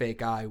had a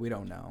fake eye. We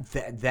don't know.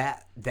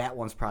 That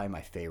one's probably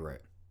my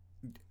favorite.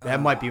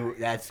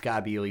 That's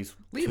gotta be at least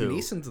Liam 2.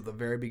 Neeson's at the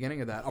very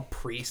beginning of that. A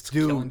priest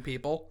Dude. killing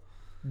people.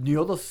 You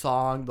know the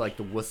song, like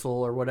the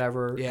whistle or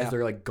whatever, Yeah. as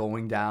they're like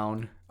going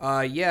down.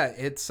 Yeah,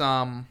 it's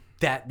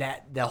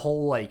That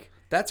whole like.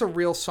 that's a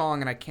real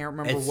song, and I can't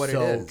remember It's what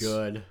so it is.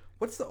 good.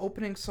 What's the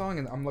opening song?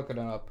 And I'm looking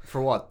it up.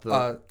 For what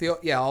the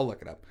Yeah, I'll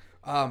look it up.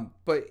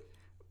 But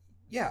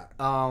yeah,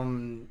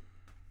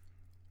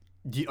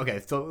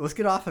 okay, so let's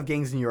get off of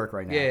Gangs of New York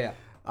right now.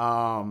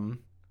 yeah.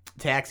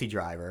 Taxi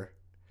Driver.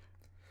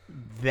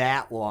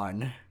 That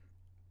one.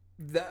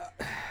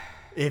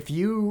 If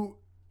you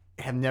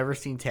have never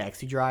seen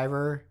Taxi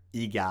Driver,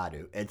 you got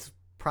to. It's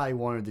probably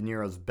one of De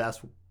Niro's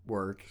best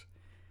works,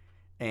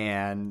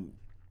 and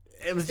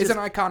it's It's an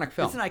iconic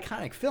film. It's an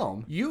iconic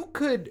film. You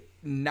could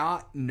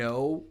not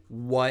know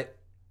what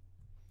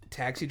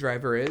Taxi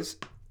Driver is,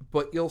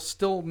 but you'll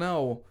still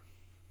know.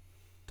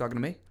 Talking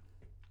to me?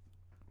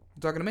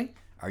 Talking to me?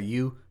 Are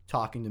you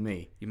talking to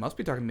me? You must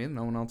be talking to me.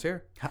 No one else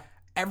here.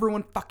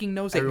 Everyone fucking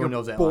knows that. Everyone You're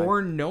knows that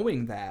born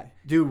knowing that.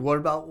 Dude, what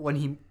about when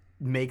he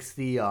makes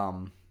the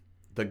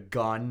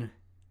gun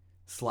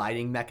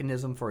sliding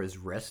mechanism for his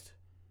wrist?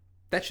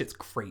 That shit's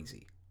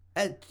crazy.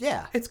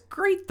 Yeah. It's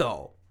great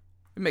though.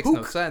 It makes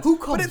no sense. Who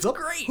but comes it's up?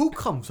 great. Who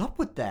comes up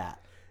with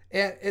that?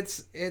 And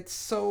it's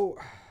so.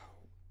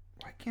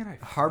 Why can't I?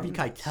 Harvey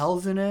find this?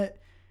 Keitel's in it.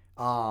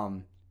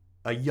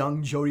 A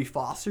young Jodie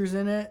Foster's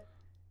in it.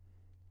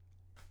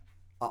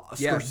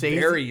 Yeah, Scorsese,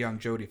 very young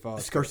Jodie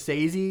Foster.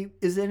 Scorsese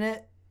is in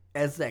it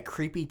as that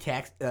creepy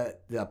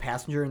the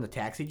passenger and the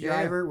taxi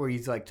driver, where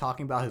he's like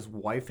talking about his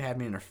wife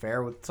having an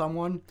affair with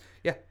someone.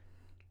 Yeah,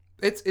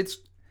 it's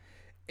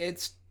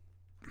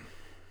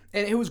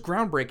and it was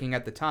groundbreaking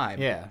at the time.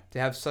 Yeah. To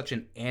have such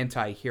an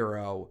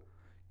anti-hero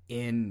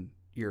in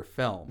your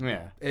film.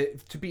 Yeah.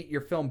 To be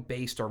your film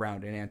based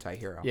around an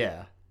anti-hero.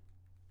 Yeah.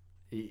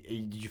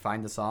 Did you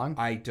find the song?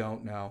 I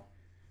don't know.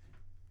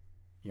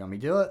 You want me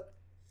to do it?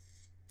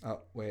 Oh,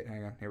 wait,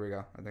 hang on. Here we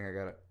go. I think I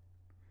got it.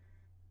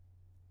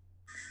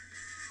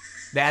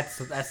 That's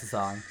the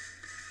song.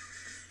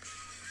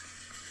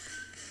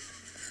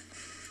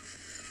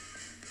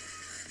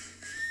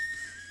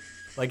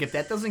 Like, if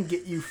that doesn't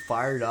get you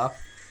fired up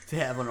to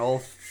have an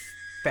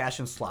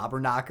old-fashioned slobber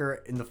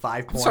knocker in the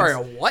 5 points. Sorry, a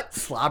what?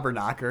 Slobber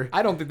knocker.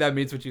 I don't think that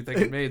means what you think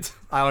it means.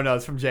 I don't know.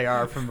 It's from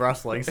JR from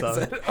wrestling,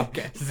 so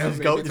Okay.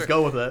 just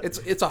go with it.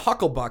 It's a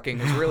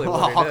hucklebucking is really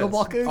what it is.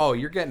 Hucklebucking? Oh,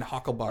 you're getting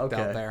hucklebucked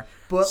out there.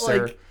 But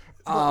sir.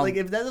 like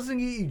if that doesn't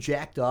get you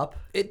jacked up,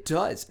 It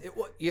does.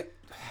 Yeah,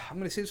 I'm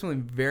going to say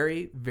something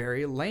very,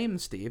 very lame,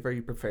 Steve. Are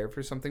you prepared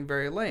for something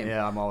very lame?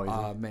 yeah, I'm always.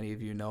 Many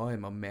of you know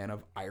I'm a man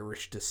of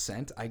Irish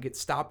descent. I get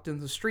stopped in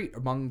the street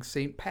among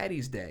St.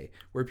 Patty's Day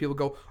where people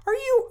go, "Are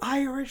you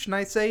Irish?" And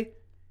I say,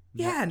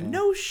 Yeah,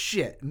 no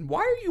shit. And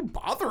why are you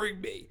bothering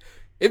me?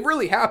 It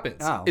really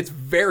happens. Oh. It's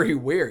very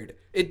weird.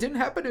 It didn't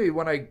happen to me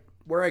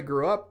where I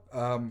grew up.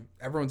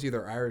 Everyone's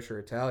either Irish or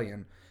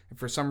Italian. And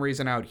for some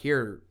reason out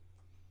here,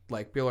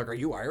 like, people are like, are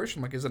you Irish?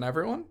 I'm like, isn't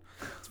everyone?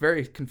 It's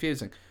very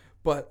confusing.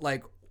 But,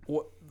 like,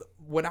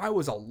 when I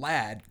was a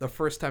lad, the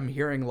first time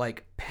hearing,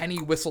 like, penny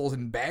whistles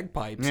and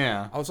bagpipes,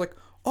 Yeah. I was like,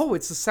 oh,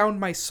 it's the sound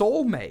my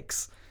soul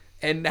makes.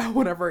 And now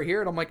whenever I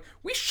hear it, I'm like,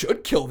 we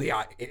should kill the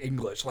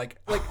English. Like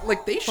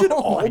they should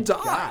all die.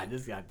 God,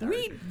 this got dark.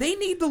 They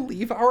need to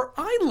leave our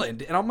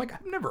island. And I'm like,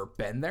 I've never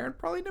been there and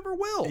probably never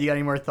will. You got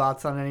any more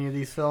thoughts on any of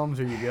these films?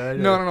 Are you good?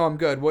 No, I'm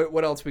good.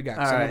 What else we got?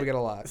 All So right. we got a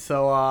lot.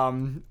 So,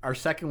 our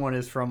second one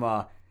is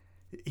from,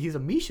 he's a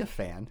Misha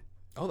fan.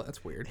 Oh,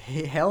 that's weird.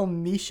 Hail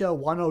Misha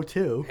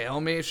 102.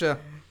 Hail Misha.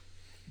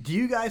 Do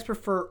you guys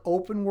prefer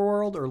open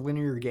world or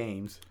linear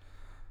games?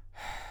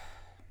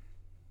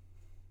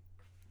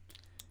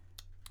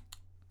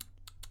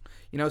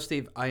 You know,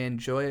 Steve, I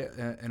enjoy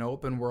an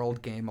open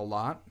world game a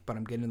lot, but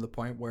I'm getting to the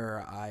point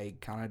where I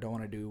kind of don't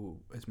want to do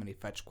as many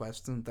fetch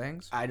quests and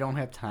things. I don't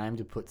have time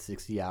to put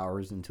 60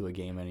 hours into a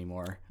game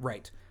anymore.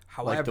 Right.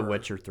 However, Like The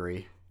Witcher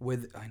 3.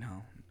 I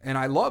know. And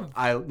I love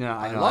I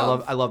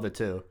love it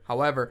too.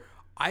 However,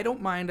 I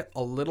don't mind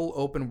a little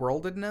open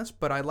worldedness,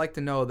 but I like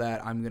to know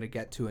that I'm going to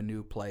get to a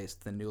new place,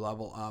 the new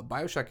level.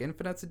 BioShock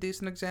Infinite's a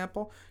decent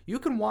example. You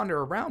can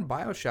wander around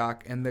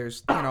BioShock and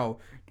there's,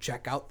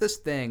 check out this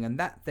thing and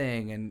that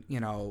thing, and,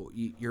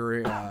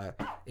 you're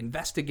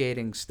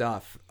investigating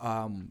stuff,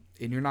 and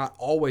you're not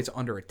always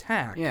under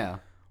attack. Yeah.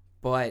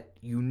 But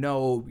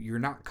you're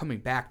not coming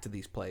back to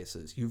these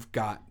places. You've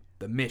got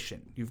the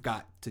mission. You've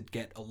got to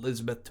get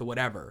Elizabeth to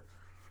whatever.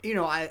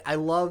 I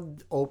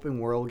loved open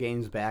world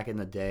games back in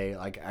the day.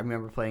 Like, I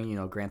remember playing,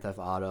 Grand Theft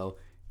Auto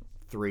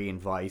 3 and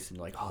Vice, and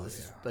like, this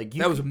is like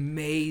That was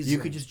amazing. You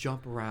could just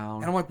jump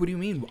around. And I'm like, what do you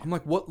mean? I'm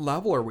like, what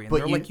level are we in? But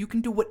They're like, you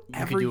can do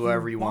whatever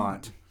you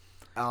want.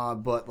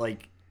 But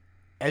like,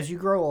 as you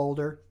grow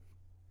older,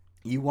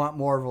 you want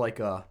more of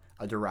like a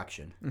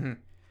direction. Mm-hmm.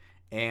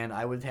 And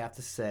I would have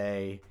to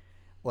say,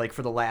 like,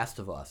 for The Last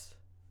of Us,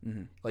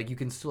 like, you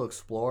can still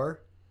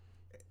explore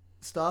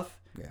stuff,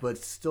 but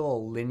it's still a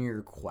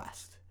linear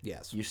quest.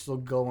 Yes. You're still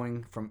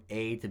going from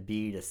A to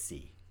B to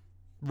C.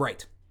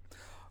 Right.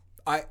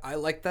 I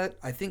like that.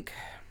 I think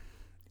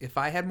if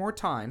I had more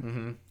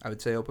time, I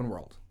would say open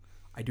world.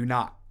 I do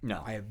not.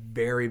 No. I have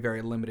very,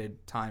 very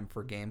limited time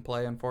for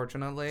gameplay,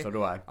 unfortunately. So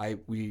do I.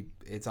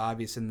 It's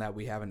obvious in that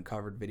we haven't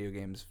covered video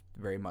games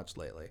very much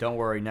lately. Don't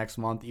worry, next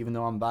month, even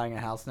though I'm buying a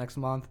house next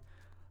month,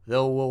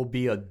 there will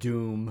be a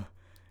Doom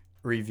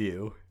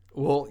review.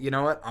 Well, you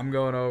know what? I'm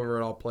going over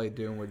and I'll play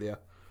Doom with you.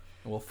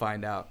 And we'll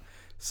find out.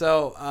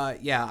 So,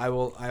 I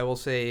will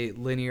say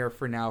linear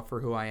for now for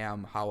who I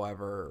am.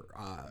 However,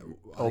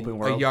 Open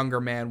world. A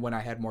younger man when I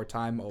had more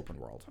time, open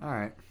world. All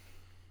right.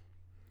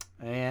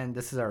 And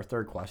this is our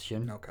third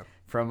question. Okay.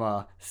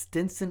 From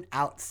Stinson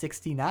Out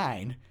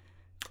 69.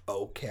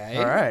 Okay.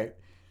 All right.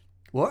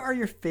 What are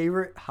your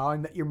favorite How I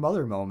Met Your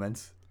Mother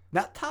moments?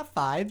 Not top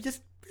 5,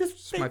 just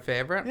It's my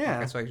favorite? Yeah.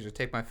 Okay, so I can just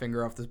take my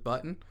finger off this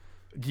button?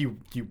 Do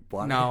you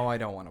want No, I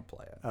don't want to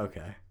play it.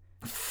 Okay.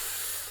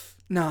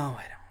 No,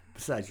 I don't.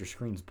 Besides, your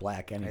screen's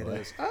black anyway.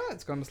 It is.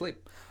 It's going to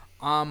sleep.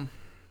 What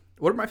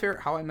are my favorite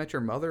How I Met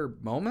Your Mother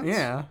moments?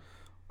 Yeah.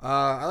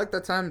 I like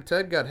that time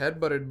Ted got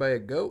headbutted by a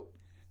goat.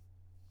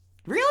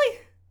 Really?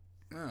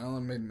 Oh,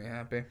 that made me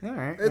happy. All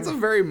right. It's a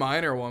very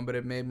minor one, but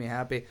it made me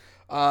happy.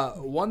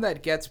 One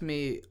that gets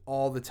me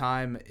all the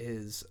time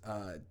is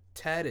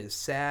Ted is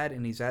sad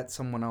and he's at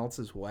someone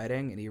else's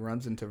wedding and he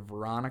runs into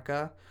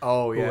Veronica.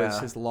 Oh, Who yeah. is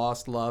his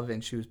lost love,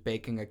 and she was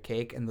baking a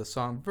cake and the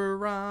song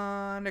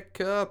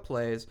Veronica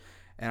plays.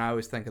 And I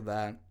always think of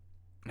that.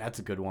 That's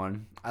a good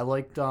one. I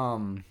liked I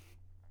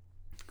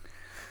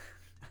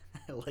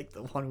like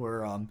the one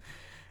where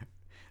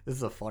this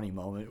is a funny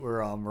moment where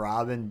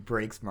Robin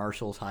breaks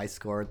Marshall's high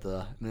score at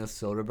the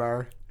Minnesota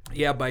bar.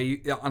 Yeah,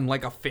 on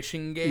like a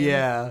fishing game.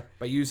 Yeah.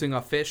 By using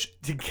a fish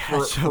To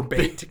catch for a bait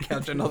big to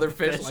catch another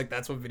fish. Like,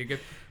 that's what video game.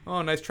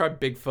 Oh, nice try,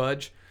 Big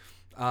Fudge.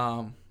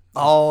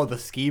 Oh, the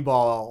skee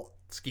ball.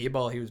 Skee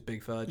ball, he was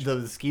Big Fudge.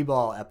 The skee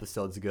ball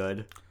episode's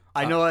good.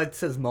 I know it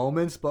says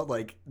moments, but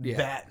like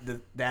Yeah.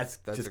 that's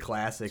just a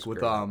classic with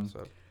great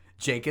episode.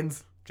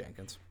 Jenkins.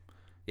 Jenkins.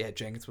 Yeah,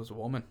 Jenkins was a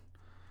woman.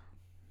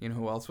 You know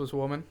who else was a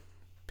woman?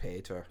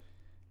 Peter.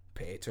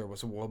 Peter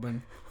was a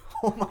woman.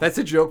 Oh my. That's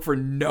a joke for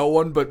no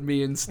one but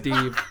me and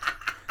Steve.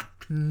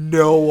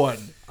 No one.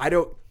 I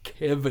don't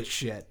give a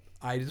shit.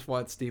 I just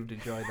want Steve to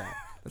enjoy that.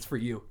 That's for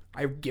you.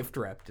 I gift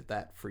wrapped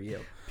that for you.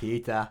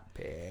 Peter.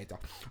 Peter.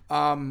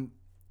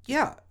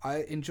 Yeah, I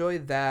enjoy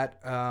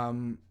that.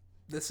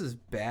 This is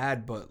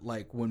bad, but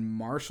like when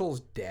Marshall's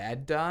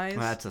dad dies,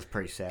 That's a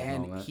pretty sad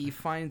and moment. he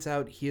finds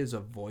out he has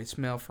a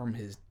voicemail from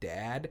his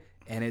dad,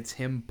 and it's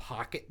him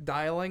pocket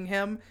dialing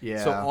him.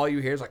 Yeah. So all you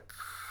hear is like,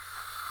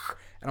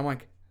 and I'm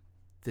like,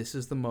 this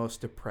is the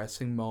most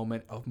depressing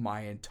moment of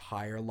my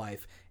entire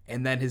life.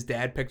 And then his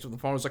dad picks up the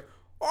phone and is like,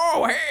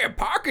 oh, hey, I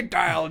pocket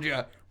dialed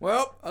you.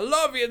 Well, I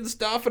love you and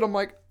stuff. And I'm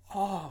like,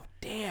 oh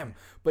damn!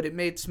 But it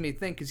makes me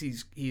think because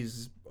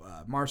he's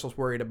Marshall's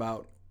worried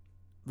about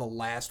the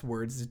last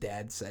words his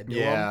dad said to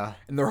him,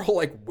 and they're all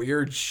like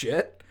weird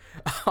shit.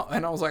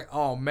 And I was like,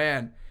 oh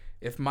man,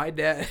 if my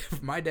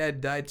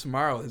dad died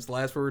tomorrow, his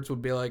last words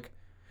would be like,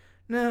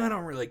 no, I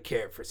don't really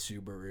care for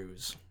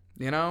Subarus.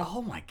 You know?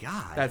 Oh my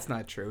god. That's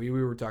not true. We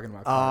were talking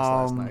about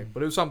cars last night,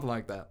 but it was something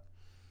like that.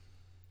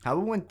 How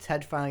about when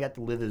Ted finally got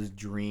to live his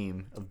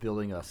dream of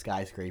building a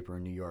skyscraper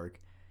in New York?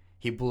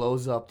 He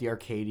blows up the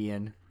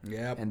Arcadian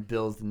and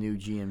builds the new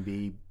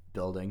G&B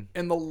building.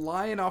 And the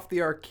lion off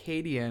the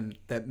Arcadian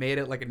that made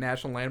it like a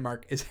national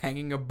landmark is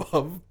hanging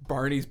above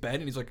Barney's bed,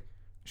 and he's like,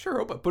 sure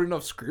hope I put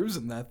enough screws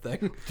in that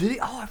thing. Did he?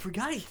 Oh, I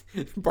forgot.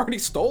 Barney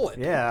stole it.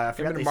 Yeah, I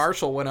forgot. Him and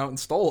Marshall went out and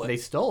stole it. They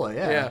stole it,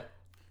 Yeah.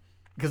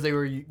 Because they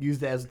were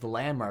used as the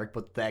landmark,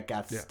 but that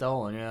got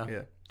stolen,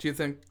 Yeah. Do you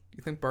think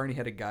Barney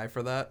had a guy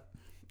for that?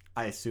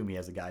 I assume he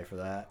has a guy for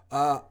that.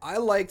 I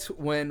liked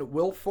when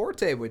Will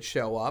Forte would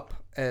show up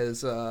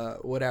as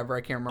whatever,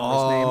 I can't remember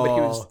his name, but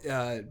he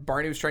was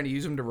Barney was trying to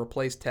use him to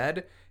replace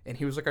Ted, and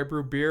he was like, I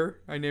brew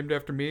beer I named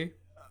after me.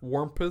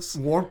 Warmpus.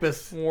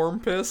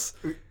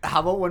 How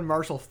about when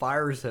Marshall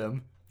fires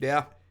him?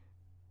 Yeah.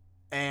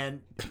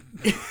 And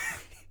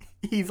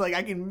he's like,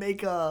 I can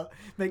make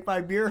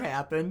my beer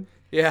happen.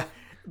 Yeah.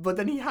 But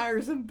then he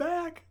hires him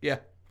back. Yeah.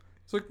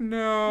 It's like,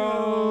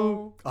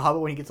 no. How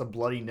about when he gets a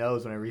bloody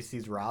nose whenever he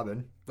sees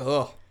Robin?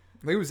 Ugh.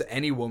 I think it was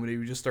any woman who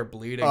would just start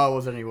bleeding. Oh, it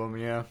was any woman,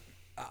 yeah.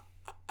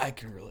 I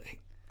can relate.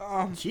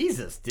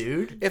 Jesus,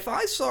 dude. If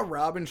I saw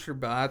Robin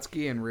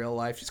Scherbatsky in real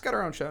life, she's got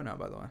her own show now,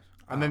 by the way.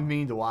 I've been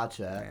meaning to watch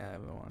that. Yeah, I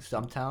haven't watched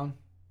Stumptown?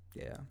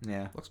 Yeah.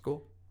 Yeah. Looks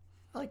cool.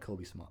 I like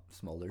Kobe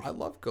Smulders. I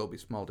love Kobe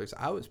Smulders.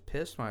 I was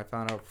pissed when I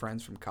found out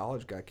Friends from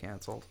College got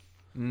canceled.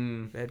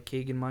 They had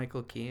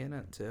Keegan-Michael Key in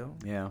it, too.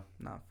 Yeah.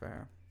 Not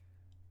fair.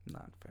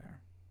 Not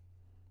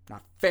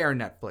fair,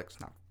 Netflix.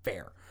 Not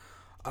fair.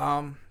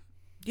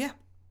 Yeah.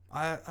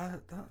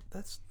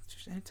 That's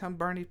just anytime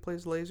Barney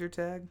plays laser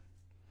tag.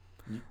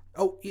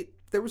 Oh,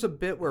 there was a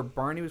bit where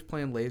Barney was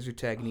playing laser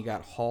tag and he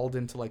got hauled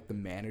into like the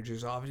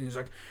manager's office and he's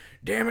like,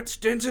 damn it,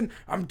 Stinson,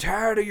 I'm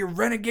tired of your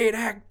renegade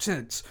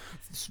accents.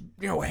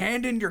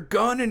 Hand in your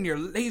gun and your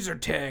laser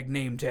tag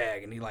name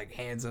tag. And he like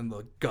hands him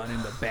the gun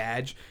and the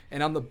badge.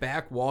 And on the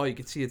back wall, you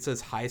can see it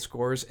says high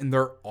scores and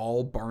they're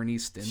all Barney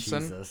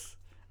Stinson. Jesus.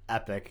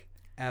 Epic.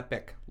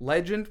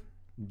 Legend.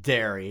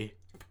 Dairy.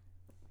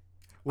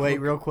 Wait,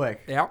 real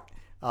quick. Yeah.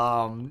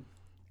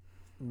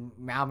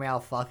 Meow Meow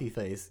Fluffy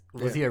Face.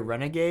 Was he a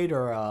renegade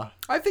or a...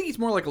 I think he's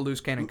more like a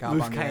loose cannon cop on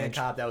the edge. Loose cannon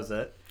cop, that was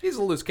it. He's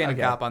a loose cannon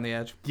cop on the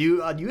edge. Do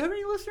you have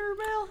any listener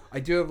mail? I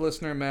do have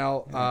listener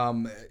mail.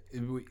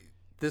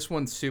 This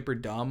one's super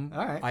dumb.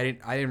 All right.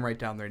 I didn't write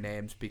down their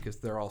names because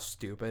they're all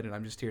stupid, and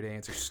I'm just here to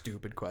answer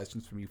stupid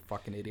questions from you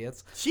fucking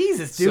idiots.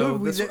 Jesus,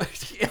 dude. So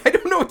I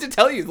don't know what to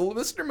tell you. The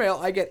listener mail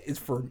I get is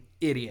for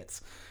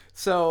idiots.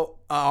 So,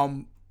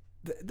 actually,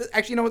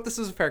 you know what? This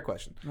is a fair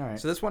question. All right.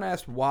 So this one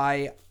asked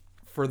why,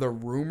 for the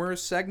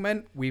Rumors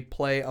segment, we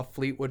play a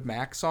Fleetwood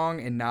Mac song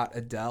and not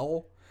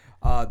Adele.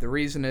 The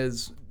reason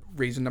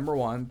number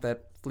one,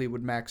 that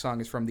Fleetwood Mac song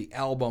is from the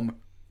album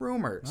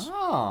Rumors.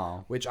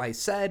 Oh. Which I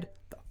said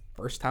the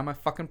first time I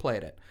fucking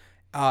played it.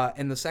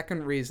 And the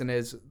second reason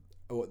is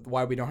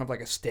why we don't have like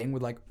a sting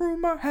with like,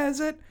 rumor has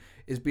it,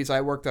 is because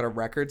I worked at a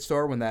record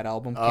store when that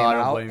album came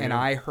out, and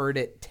I heard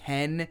it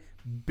 10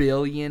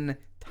 billion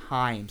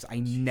times.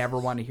 I never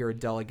want to hear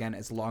Adele again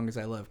as long as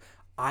I live.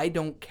 I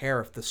don't care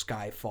if the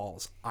sky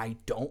falls. I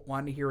don't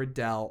want to hear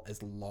Adele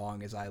as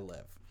long as I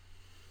live.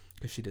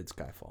 Because she did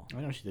Skyfall.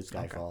 I know she did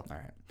Skyfall. Okay. All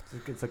right.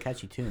 It's a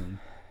catchy tune.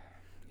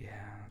 Yeah,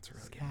 that's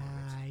really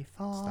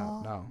Skyfall.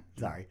 Stop. No.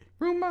 Sorry.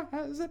 Rumor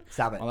has it.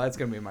 Stop it. Well, that's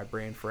going to be in my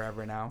brain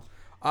forever now.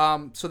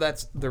 So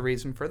that's the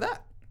reason for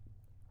that.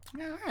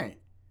 All right.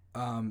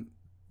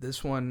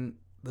 This one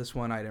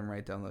I didn't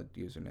write down the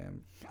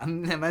username.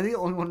 Am I the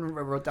only one who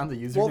wrote down the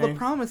username? Well, the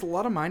problem is a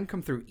lot of mine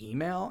come through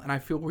email, and I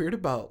feel weird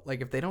about,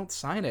 like, if they don't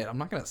sign it, I'm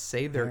not going to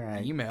say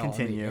their email on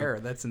the air.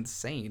 That's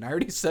insane. I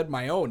already said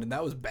my own, and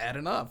that was bad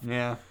enough.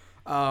 Yeah.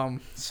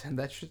 Send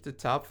that shit to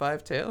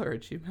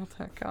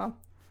top5taylor@gmail.com.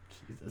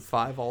 Jesus.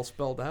 5 all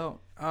spelled out.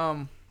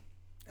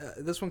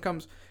 This one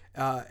comes,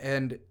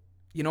 and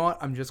you know what?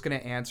 I'm just going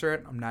to answer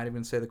it. I'm not even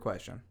going to say the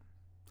question.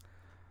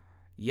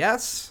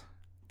 Yes,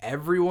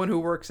 everyone who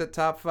works at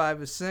Top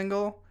 5 is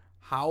single.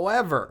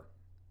 However,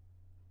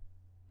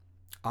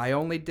 I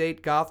only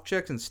date goth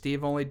chicks and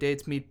Steve only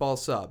dates meatball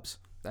subs.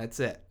 That's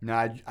it.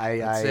 No,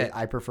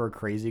 I prefer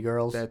crazy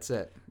girls. That's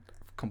it.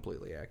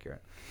 Completely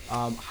accurate.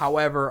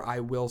 However,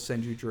 I will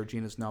send you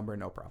Georgina's number,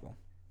 no problem.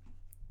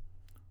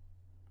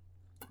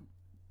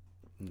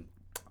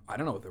 I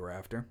don't know what they were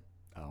after.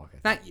 Oh, okay.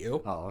 Not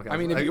you. Oh, okay. I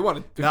mean, if you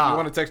want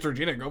to text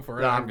Georgina, go for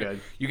it. No, I'm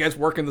good. You guys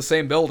work in the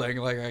same building.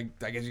 Like,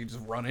 I guess you just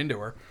run into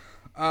her.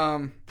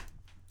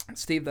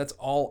 Steve, that's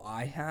all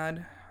I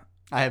had.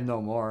 I have no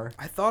more.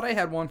 I thought I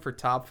had one for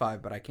Top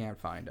 5, but I can't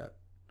find it.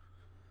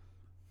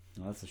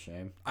 Oh, that's a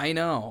shame. I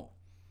know.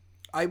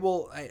 I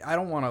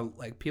don't want to,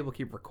 like, people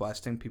keep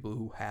requesting people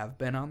who have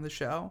been on the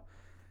show,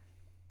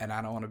 and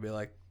I don't want to be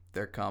like,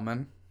 They're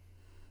coming.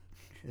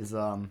 Is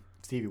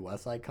Stevie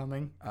Westside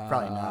coming?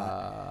 Probably not.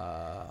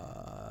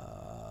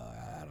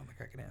 I don't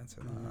think I can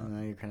answer that.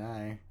 Neither can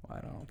I. I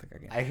don't think I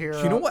can. I hear.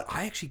 You know what?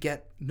 I actually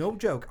get, no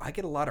joke, I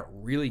get a lot of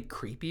really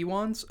creepy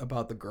ones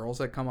about the girls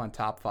that come on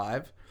Top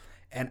 5.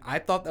 And I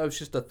thought that was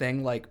just a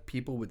thing like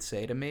people would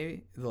say to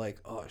me, like,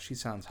 "Oh, she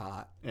sounds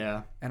hot."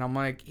 Yeah. And I'm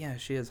like, "Yeah,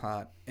 she is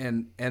hot."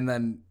 And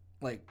then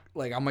like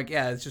I'm like,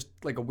 "Yeah, it's just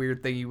like a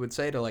weird thing you would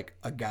say to like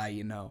a guy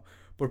you know."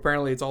 But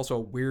apparently it's also a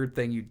weird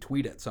thing you'd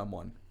tweet at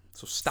someone.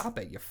 So stop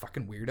it, you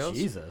fucking weirdos.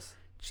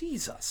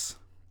 Jesus.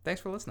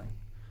 Thanks for listening.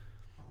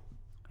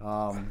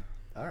 All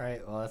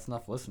right. Well, that's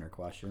enough listener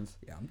questions.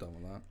 Yeah, I'm done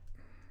with that.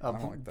 I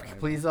don't like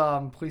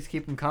that Please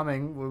keep them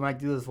coming. We might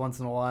do this once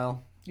in a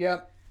while. Yeah.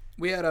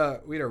 We had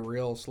a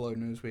real slow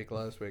news week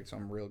last week, so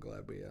I'm real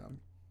glad we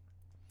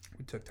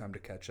took time to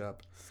catch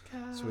up,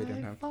 so we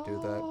didn't have to do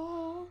that.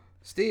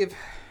 Steve,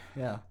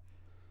 yeah,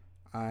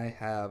 I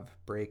have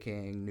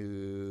breaking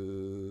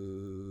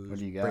news. What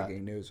do you got?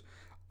 Breaking news.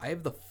 I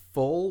have the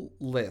full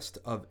list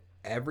of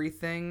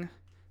everything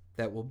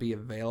that will be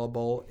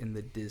available in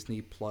the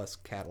Disney Plus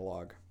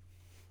catalog.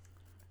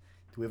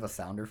 Do we have a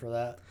sounder for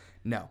that?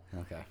 No.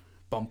 Okay.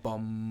 Bum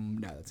bum.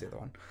 No, that's the other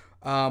one.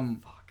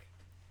 Fuck.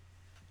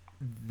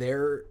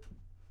 There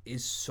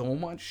is so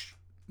much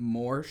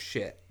more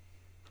shit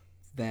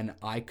than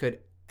I could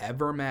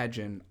ever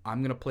imagine.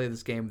 I'm going to play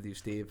this game with you,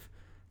 Steve.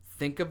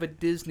 Think of a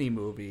Disney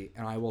movie,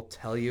 and I will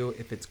tell you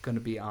if it's going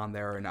to be on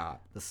there or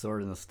not. The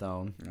Sword and the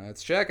Stone.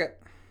 Let's check it.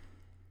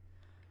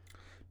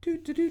 I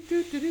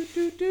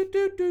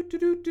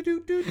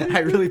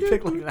really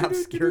picked like an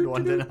obscure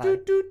one, didn't I?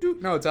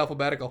 No, it's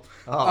alphabetical.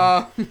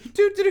 Oh.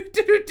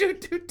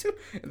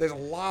 There's a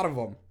lot of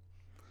them.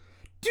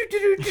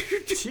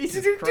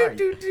 Jesus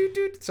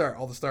Christ. Sorry,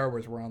 all the Star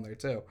Wars were on there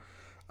too.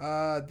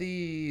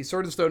 The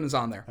Sword and Stone is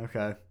on there.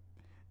 Okay.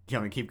 Do you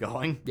want me to keep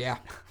going? Yeah.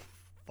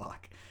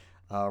 Fuck.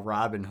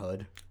 Robin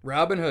Hood.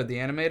 Robin Hood, the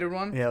animated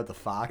one? Yeah, with the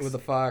fox. With the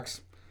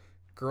fox.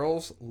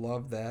 Girls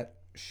love that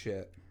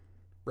shit.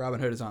 Robin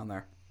Hood is on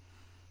there.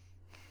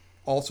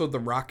 Also, The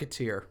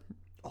Rocketeer.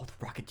 Oh,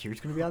 the Rocketeer's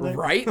going to be on there?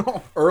 Right?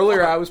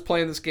 Earlier, I was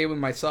playing this game with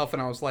myself,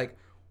 and I was like,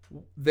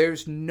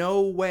 there's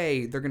no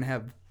way they're going to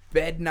have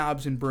bed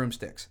knobs and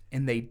broomsticks.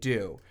 And they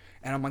do.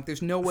 And I'm like,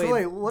 there's no way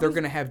they're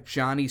going to have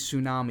Johnny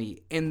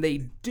Tsunami. And they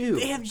do.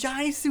 They have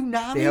Johnny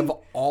Tsunami? They have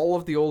all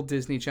of the old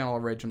Disney Channel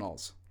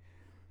originals.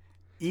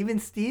 Even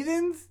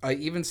Stevens?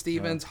 Even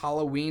Stevens,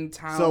 Halloween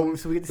Town,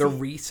 so we get to the see,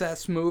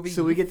 Recess movie.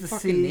 So we get to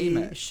see name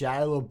it.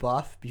 Shia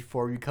LaBeouf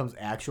before he becomes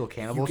actual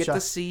cannibal. You get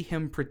to see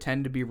him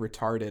pretend to be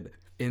retarded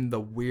in the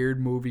weird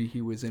movie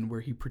he was in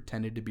where he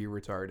pretended to be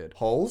retarded.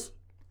 Holes?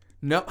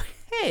 No.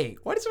 Hey,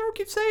 why does everyone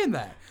keep saying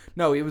that?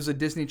 No, it was a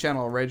Disney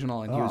Channel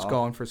original, and he was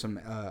going for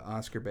some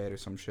Oscar bait or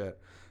some shit.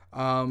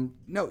 No,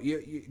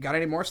 you got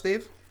any more,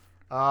 Steve?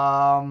 You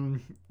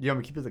want me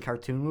to keep it the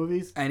cartoon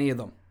movies? Any of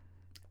them.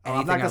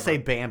 I'm not going to say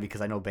Bambi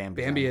because I know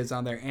Bambi's Bambi is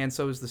on there, and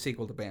so is the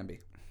sequel to Bambi.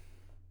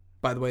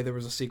 By the way, there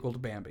was a sequel to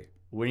Bambi.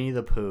 Winnie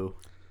the Pooh.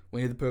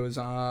 Winnie the Pooh is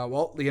on...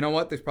 well, you know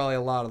what? There's probably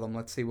a lot of them.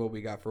 Let's see what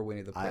we got for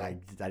Winnie the Pooh. I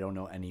don't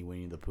know any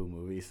Winnie the Pooh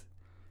movies.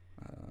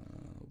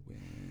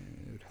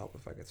 It would help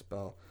if I could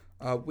spell.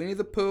 Winnie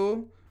the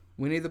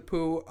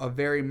Pooh, A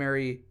Very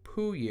Merry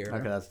Pooh Year.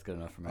 Okay, that's good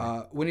enough for me.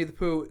 Winnie the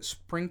Pooh,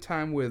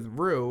 Springtime with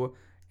Roo,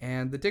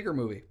 and the Digger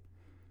movie.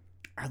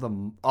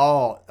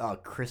 Are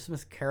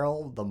Christmas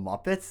Carol, the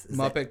Muppets?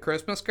 Muppet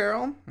Christmas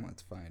Carol?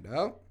 Let's find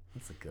out.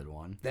 That's a good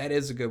one. That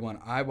is a good one.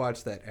 I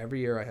watch that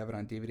every year. I have it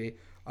on DVD.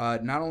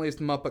 Not only is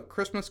the Muppet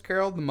Christmas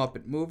Carol, the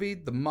Muppet movie,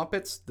 the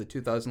Muppets, the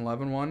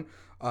 2011 one,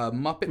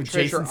 Muppet With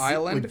Treasure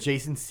Island. With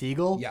Jason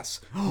Segel? Yes.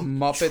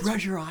 Muppets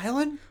Treasure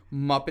Island?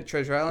 Muppet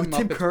Treasure Island, With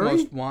Tim Muppets Curry?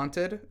 Most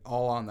Wanted,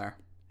 all on there.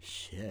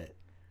 Shit.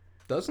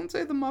 Doesn't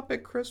say the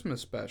Muppet Christmas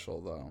special,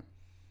 though.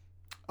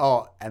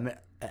 Oh,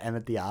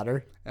 Emmett the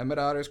Otter? Emmett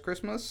Otter's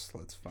Christmas?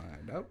 Let's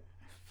find out.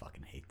 I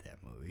fucking hate that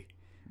movie.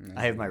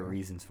 I have my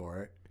reasons for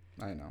it.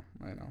 I know.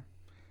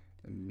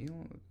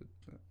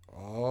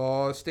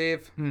 Oh,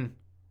 Steve.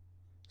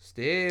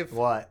 Steve.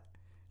 What?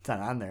 It's not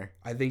on there.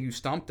 I think you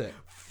stumped it.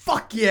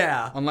 Fuck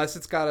yeah! Unless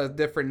it's got a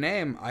different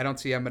name. I don't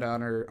see Emmett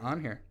Otter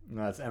on here.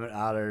 No, it's Emmett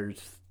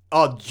Otter's...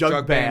 Oh,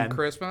 Jug Band.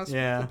 Christmas?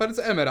 Yeah. But it's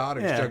Emmett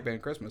Otter's Yeah. Jug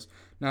Band Christmas.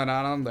 No,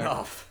 not on there.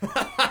 Oh.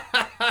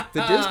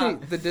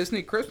 The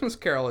Disney Christmas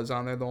Carol is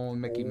on there, the one with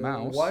Mickey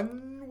Mouse.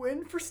 One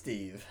win for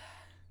Steve.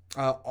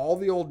 All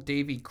the old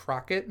Davy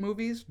Crockett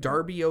movies,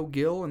 Darby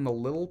O'Gill and the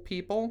Little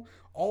People,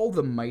 all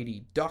the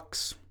Mighty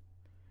Ducks.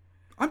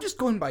 I'm just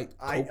going by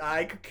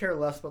I could care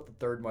less about the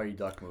third Mighty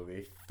Duck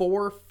movie.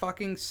 4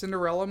 fucking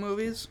Cinderella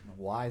movies.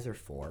 Why is there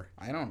 4?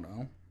 I don't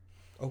know.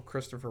 Oh,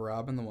 Christopher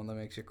Robin, the one that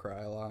makes you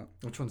cry a lot.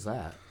 Which one's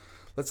that?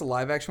 That's a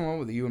live action one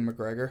with Ewan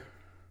McGregor.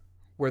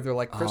 Where they're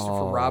like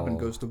Christopher Robin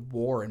goes to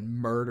war and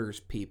murders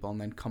people and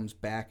then comes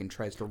back and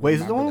tries to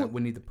remember that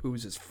Winnie the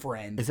Pooh's his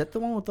friend. Is that the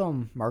one with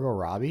Margot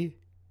Robbie?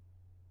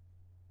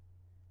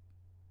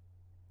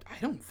 I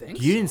don't think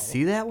so. You didn't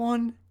see that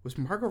one? Was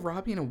Margot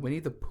Robbie in a Winnie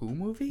the Pooh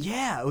movie?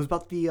 Yeah, it was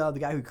about the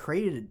guy who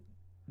created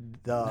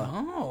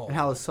No. And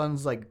how his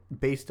son's like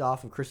based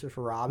off of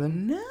Christopher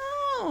Robin.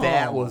 No.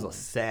 That was a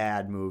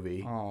sad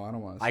movie. Oh, I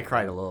don't want to. I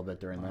cried a little bit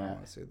during I don't that.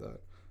 want to see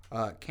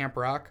that. Camp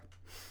Rock.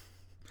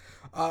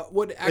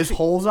 Would Is actually?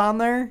 Holes on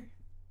there?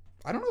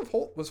 I don't know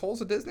if was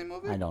Holes a Disney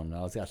movie. I don't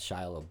know. It's got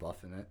Shia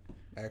LaBeouf in it.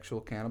 Actual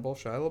cannibal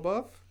Shia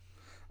LaBeouf.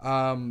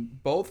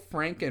 Both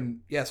Frank and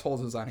yes,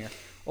 Holes is on here,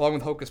 along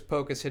with Hocus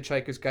Pocus,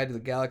 Hitchhiker's Guide to the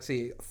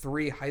Galaxy,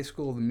 3 High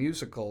School of the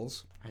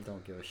Musicals, I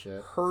don't give a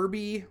shit.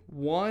 Herbie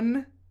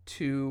 1,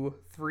 2,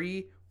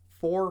 3,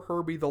 4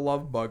 Herbie the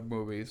Love Bug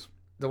movies.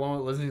 The one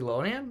with Lindsay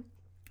Lohan?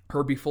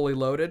 Herbie Fully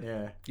Loaded.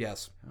 Yeah.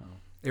 Yes. Oh.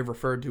 It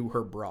referred to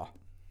her bra.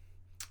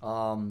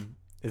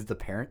 Is the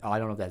parent? Oh, I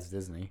don't know if that's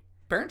Disney.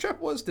 Parent Trap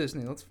was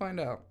Disney. Let's find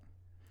out.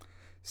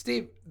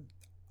 Steve,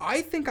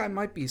 I think I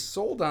might be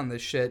sold on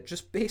this shit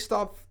just based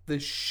off the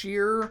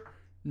sheer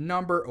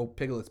number. Oh,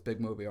 Piglet's big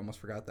movie. I almost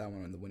forgot that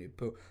one in the Winnie the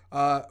Pooh.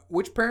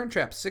 Which Parent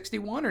Trap?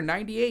 61 or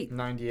 98?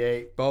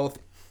 98. Both.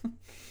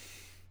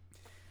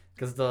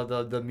 Because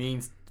the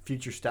mean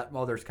future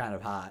stepmother's kind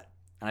of hot.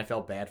 And I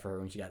felt bad for her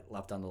when she got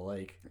left on the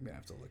lake. I'm going to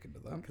have to look into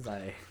them. Because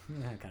I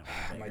kind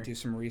of Might do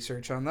some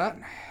research on that.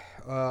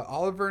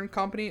 Oliver and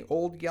Company,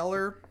 Old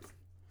Yeller,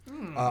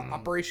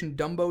 Operation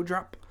Dumbo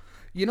Drop.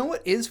 You know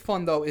what is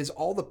fun, though, is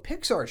all the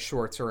Pixar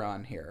shorts are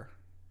on here.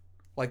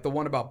 Like the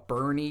one about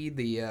Bernie,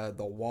 the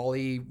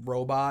Wall-E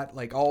robot,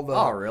 like all the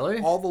Oh,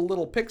 really? all the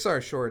little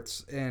Pixar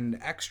shorts and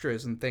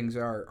extras and things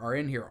are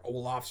in here.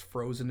 Olaf's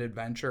Frozen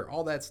Adventure,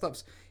 all that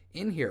stuff's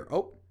in here.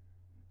 Oh,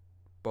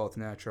 both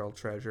Natural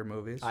Treasure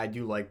movies. I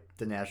do like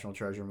the National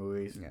Treasure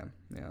movies. Yeah,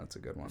 that's a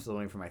good one. I'm still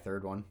waiting for my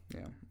third one.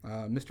 Yeah,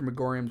 Mr.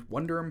 Megorium's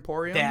Wonder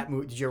Emporium. That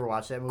movie. Did you ever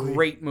watch that movie?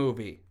 Great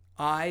movie.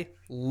 I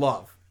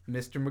love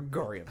Mr.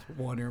 Megorium's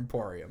Wonder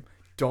Emporium.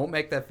 Don't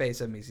make that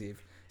face at me,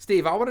 Steve.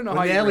 Steve, I want to know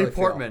how you Natalie really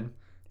Portman. feel.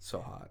 So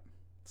hot.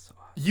 So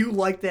hot. You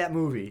like that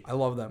movie? I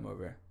love that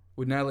movie.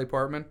 With Natalie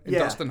Portman and Yeah.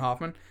 Dustin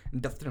Hoffman.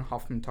 And Dustin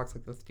Hoffman talks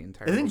like this the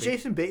entire Isn't movie.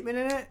 Jason Bateman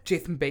in it?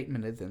 Jason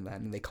Bateman is in that,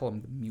 and they call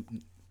him the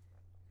mutant.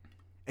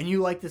 And you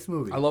like this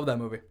movie? I love that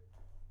movie.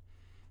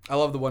 I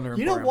love the Wonder You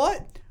Emporium. know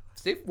what?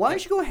 Steve? Why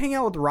don't you go hang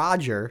out with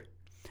Roger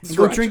and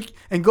Roger.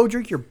 go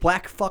drink your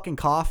black fucking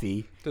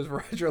coffee? Does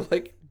Roger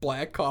like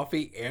black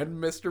coffee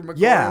and Mr. Megorium's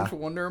Yeah.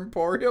 Wonder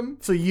Emporium?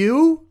 So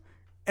you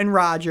and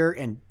Roger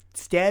and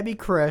Stabby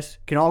Chris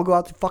can all go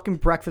out to fucking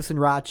breakfast in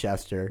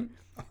Rochester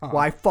while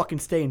I fucking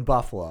stay in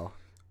Buffalo.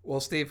 Well,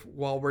 Steve,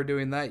 while we're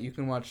doing that, you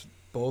can watch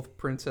both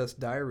Princess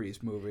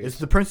Diaries movies. Is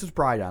the Princess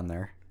Bride on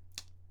there?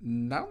 I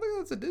don't think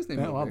that's a Disney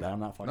movie. well, then I'm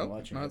not fucking Nope,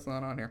 watching no, it. it's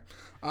not on here.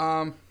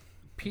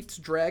 Pete's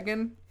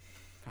Dragon,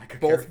 I could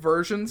both care.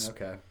 versions.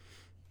 Okay.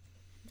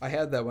 I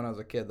had that when I was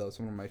a kid, though. It's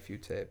one of my few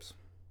tapes.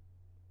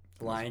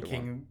 Lion good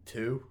King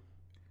 2,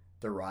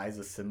 The Rise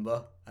of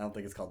Simba. I don't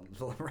think it's called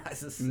The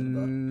Rise of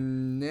Simba.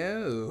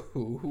 No,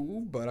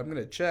 but I'm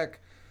gonna check.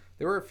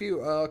 There were a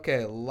few.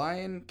 Okay,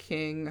 Lion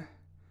King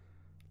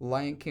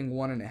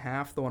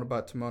 1.5, the one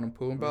about Timon and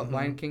Pumbaa.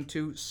 Lion King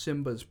 2,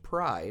 Simba's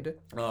Pride.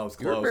 Oh, I was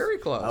You were close. very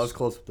close. I was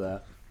close with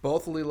that.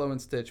 Both Lilo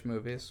and Stitch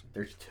movies.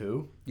 There's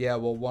 2? Yeah,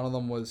 well, one of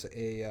them was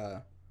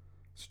a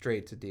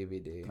straight to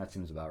DVD. That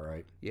seems about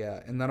right.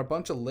 Yeah, and then a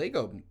bunch of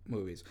Lego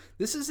movies.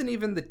 This isn't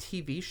even the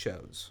TV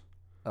shows.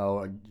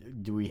 Oh,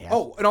 do we have...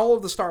 Oh, and all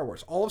of the Star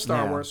Wars. All of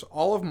Star Yeah. Wars.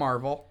 All of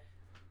Marvel.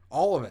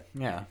 All of it.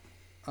 Yeah.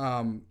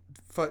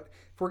 But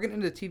if we're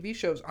getting into TV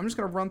shows, I'm just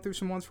going to run through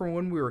some ones from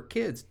when we were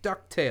kids.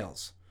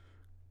 DuckTales.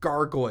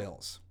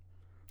 Gargoyles.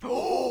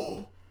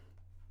 Oh!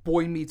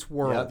 Boy Meets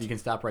World. Yep, you can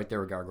stop right there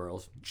with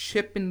Gargoyles.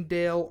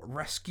 Chippendale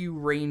Rescue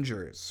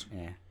Rangers.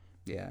 Yeah.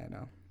 Yeah, I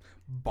know.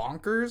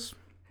 Bonkers.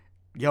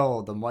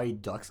 Yo, the Mighty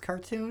Ducks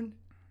cartoon?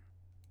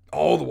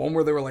 Oh, the one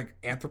where they were like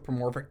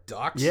anthropomorphic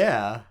ducks?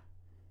 Yeah.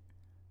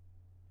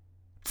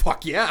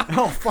 Fuck yeah.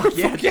 Oh, fuck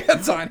yeah. Fuck yeah,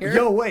 it's on here.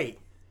 Yo, wait.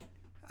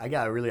 I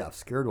got a really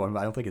obscured one, but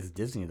I don't think it's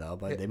Disney, though,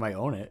 but they might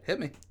own it. Hit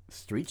me.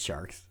 Street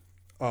Sharks.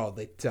 Oh,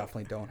 they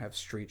definitely don't have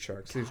Street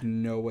Sharks. There's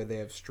no way they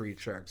have Street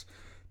Sharks.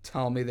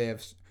 Tell me they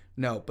have...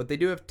 No, but they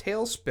do have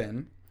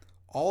Tailspin,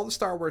 all the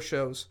Star Wars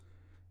shows,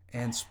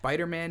 and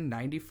Spider-Man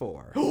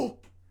 94.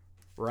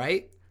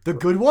 Right? The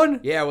good one?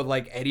 Yeah, with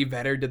like Eddie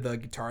Vedder did the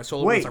guitar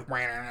solo. Wait. It's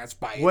like,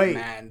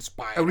 Spider-Man,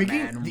 Spider-Man. Are we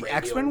getting the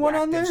X-Men one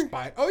on there?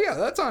 Oh, yeah,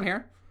 that's on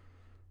here.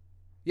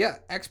 Yeah,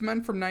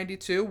 X-Men from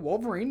 92,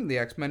 Wolverine and the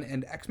X-Men,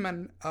 and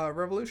X-Men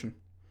Revolution.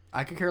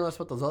 I could care less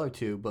about those other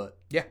two, but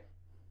Yeah,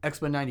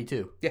 X-Men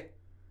 92. yeah,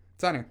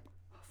 it's on here.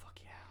 Oh, fuck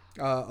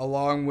yeah.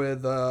 Along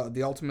with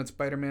the Ultimate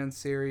Spider-Man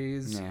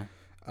series. Yeah.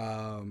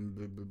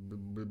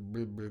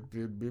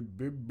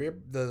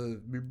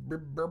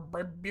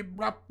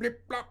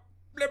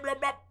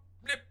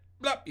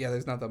 Yeah,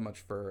 there's not that much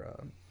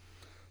for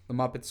the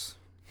Muppets.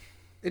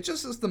 It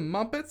just is the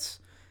Muppets.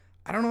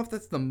 I don't know if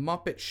that's the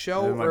Muppet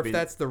Show That might or if be-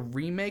 that's the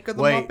remake of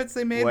the Wait, Muppets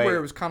they made, wait. where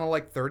it was kind of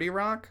like 30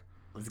 Rock.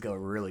 Let's go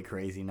really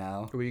crazy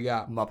now. Who you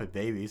got? Muppet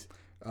Babies.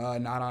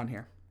 Not on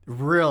here.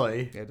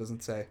 Really? Yeah, it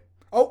doesn't say.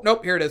 Oh,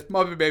 nope, here it is.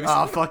 Muppet Babies.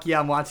 Oh, fuck yeah.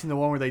 I'm watching the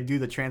one where they do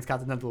the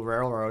Transcontinental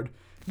Railroad.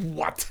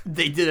 What?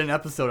 They did an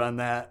episode on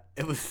that.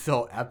 It was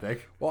so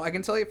epic. Well, I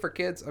can tell you for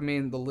kids, I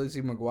mean, the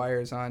Lizzie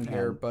McGuire's on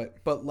here,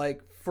 but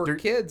like for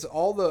kids,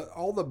 all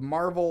the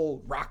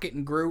Marvel Rocket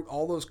and Groot,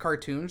 all those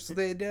cartoons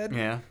they did,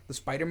 Yeah. the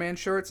Spider-Man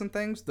shorts and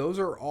things, those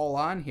are all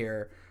on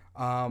here.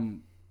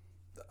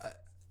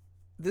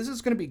 This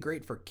is going to be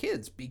great for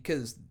kids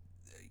because,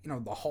 you know,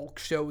 the Hulk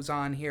show's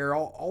on here,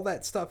 all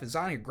that stuff is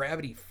on here.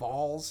 Gravity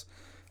Falls,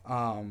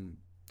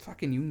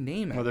 fucking you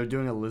name it. Well, they're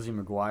doing a Lizzie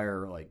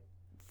McGuire like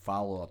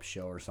follow-up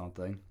show or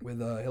something. With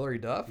Hilary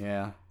Duff.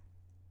 Yeah.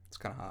 It's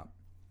kind of hot.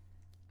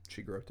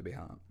 She grew up to be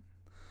hot.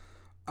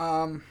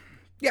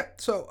 Yeah,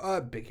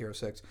 so Big Hero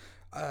 6.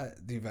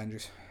 The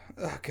Avengers.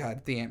 Oh,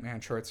 God. The Ant-Man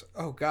shorts.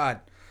 Oh,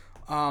 God.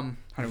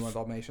 101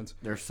 Dalmatians.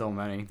 There's so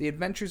many. The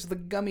Adventures of the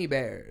Gummy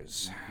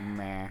Bears.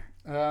 Meh.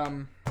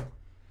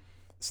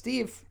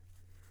 Steve.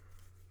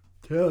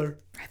 Taylor.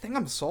 I think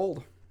I'm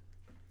sold.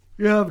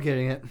 Yeah, I'm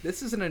getting it.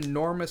 This is an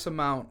enormous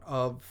amount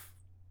of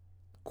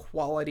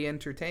quality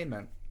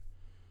entertainment.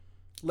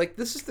 Like,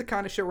 this is the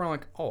kind of shit where I'm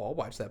like, oh, I'll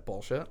watch that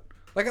bullshit.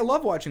 Like, I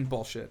love watching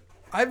bullshit.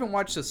 I haven't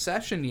watched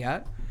Succession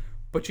yet,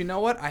 but you know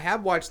what? I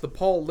have watched the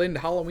Paul Lynde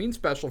Halloween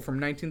special from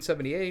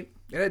 1978.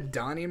 It had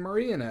Donnie and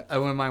Marie in it. I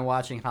wouldn't mind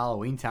watching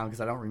Halloween Town because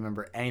I don't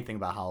remember anything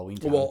about Halloween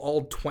Town. Well,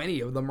 all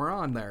 20 of them are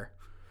on there.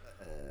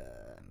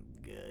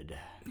 Good.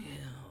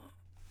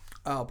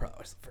 I'll probably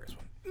watch the first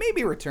one.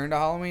 Maybe Return to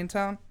Halloween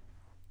Town.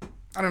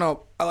 I don't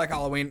know. I like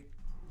Halloween.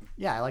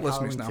 Yeah, I like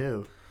Listeners Halloween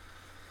know. too.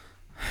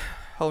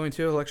 Halloween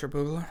 2, Electric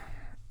Boogaloo.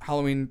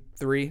 Halloween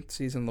 3,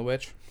 Season of the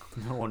Witch.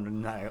 No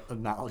one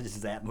acknowledges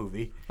that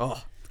movie.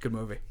 Oh, it's a good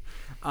movie.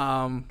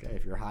 Okay,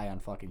 if you're high on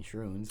fucking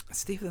shrooms.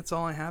 Steve, that's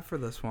all I have for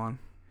this one.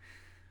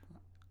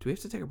 Do we have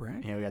to take a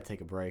break? Yeah, we gotta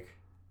take a break.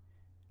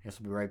 Guess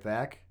we'll be right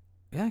back.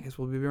 Yeah, I guess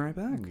we'll be right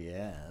back.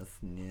 Yes.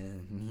 Yeah.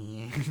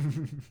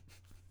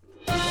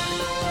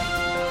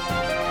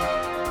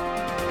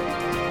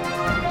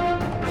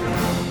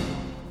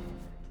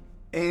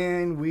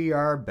 And we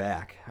are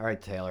back. All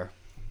right, Taylor.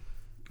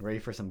 Ready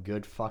for some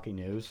good fucking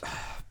news?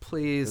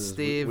 Please,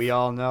 Steve. We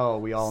all know.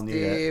 We all need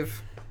it.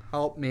 Steve,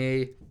 help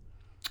me.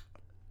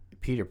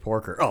 Peter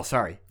Parker. Oh,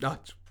 sorry. Oh,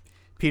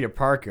 Peter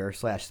Parker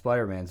 /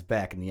 Spider-Man's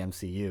back in the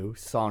MCU.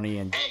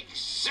 Sony and...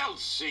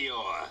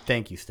 Excelsior!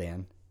 Thank you,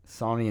 Stan.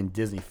 Sony and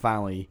Disney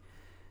finally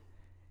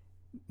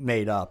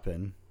made up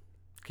and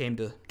came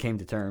to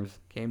terms.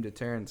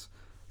 turns.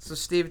 So,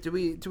 Steve, do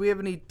we have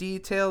any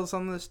details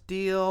on this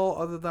deal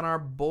other than our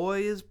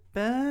boy is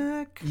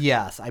back?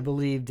 Yes, I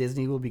believe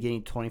Disney will be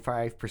getting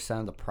 25%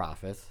 of the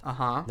profits.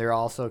 Uh-huh. They're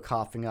also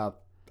coughing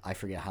up, I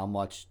forget how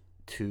much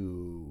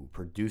to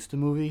produce the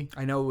movie.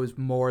 I know it was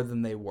more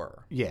than they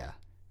were. Yeah.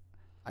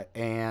 I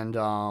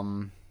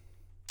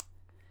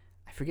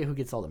forget who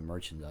gets all the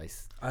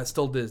merchandise.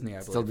 Still Disney,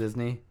 I believe. Still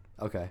Disney?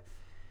 Okay.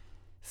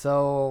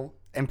 So,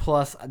 and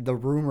plus, the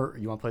rumor...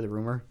 You want to play the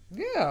rumor?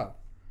 Yeah.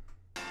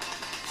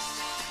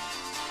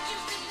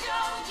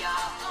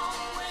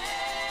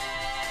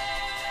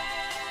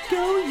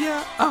 Go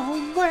your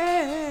own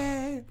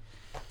way.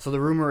 So the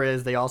rumor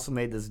is they also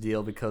made this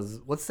deal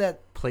because... What's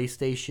that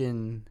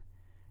PlayStation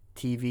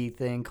TV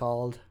thing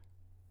called?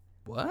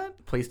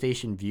 What?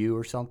 PlayStation View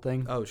or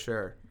something? Oh,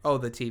 sure. Oh,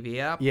 the TV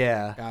app?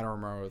 Yeah. I don't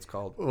remember what it's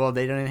called. Well,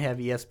 they didn't have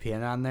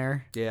ESPN on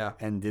there. Yeah.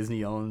 And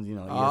Disney owns,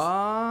 ESPN.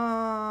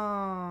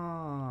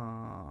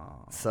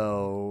 Oh.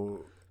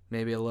 So...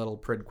 Maybe a little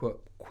quid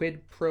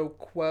pro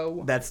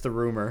quo. That's the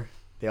rumor.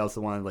 They also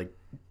wanted, like,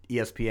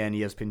 ESPN,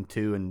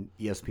 ESPN2, and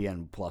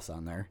ESPN Plus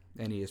on there.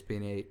 And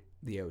ESPN 8,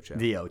 the Ocho.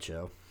 The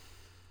Ocho.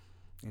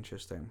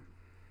 Interesting.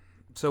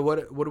 So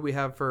what do we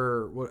have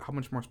for... how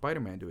much more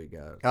Spider-Man do we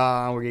got?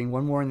 We're getting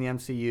one more in the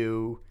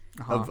MCU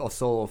of a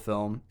solo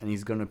film, and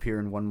he's going to appear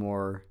in one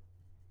more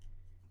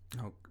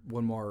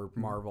One more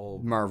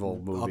Marvel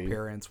movie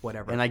appearance,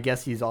 whatever. And I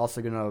guess he's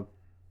also going to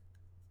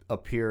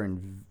appear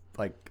in,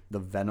 like, the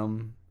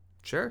Venom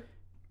sure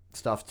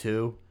stuff,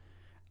 too.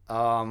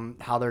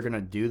 How they're going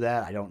to do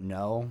that, I don't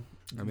know.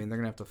 I mean, they're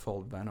going to have to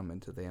fold Venom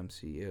into the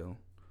MCU.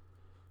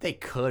 They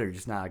could or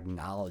just not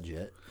acknowledge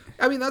it.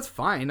 I mean, that's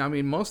fine. I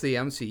mean, most of the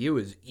MCU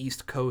is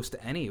East Coast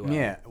anyway.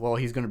 Yeah, well,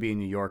 he's going to be in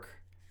New York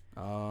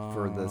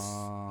for this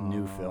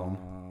new film,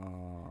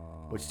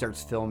 which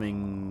starts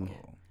filming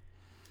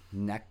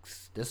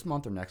this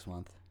month or next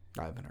month?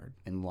 I haven't heard.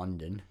 In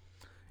London.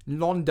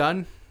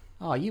 London.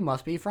 Oh, you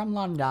must be from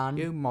London.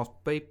 You must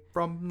be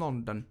from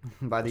London.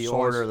 By the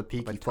Source order of the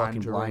Peaky by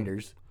fucking Tangerine.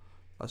 Blinders.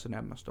 Listen,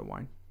 that Mr.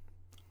 Wine.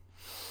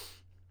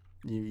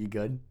 You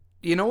good?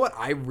 You know what?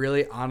 I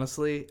really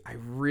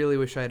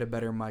wish I had a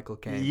better Michael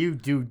Caine. You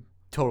do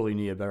totally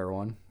need a better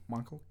one.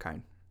 Michael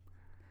Caine.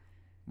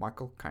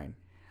 Michael Caine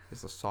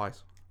is the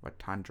size of a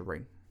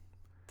tangerine.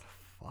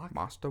 Fuck.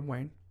 Master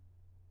Wayne.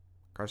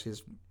 Because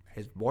his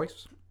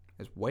voice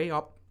is way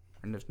up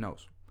in his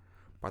nose.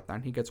 But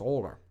then he gets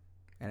older.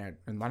 And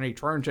then he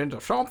turns into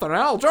something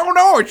else. Oh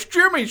no, it's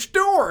Jimmy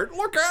Stewart.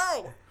 Look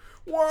out.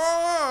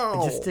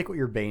 Wow. Just stick with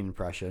your Bane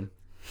impression.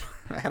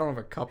 I don't have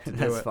a cup to do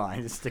That's it.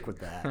 fine. Just stick with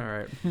that. All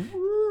right.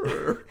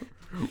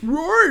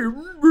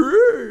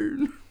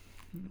 Right.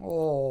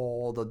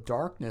 Oh, the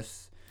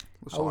darkness.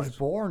 The I was size.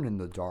 born in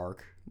the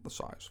dark. The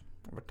size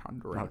of a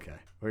tangerine. Okay.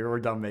 We're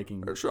done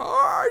making... The size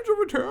of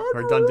a tangerine.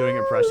 We're done doing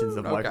impressions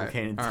of Michael Okay,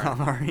 Caine and all right. Tom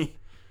Hardy.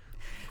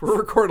 We're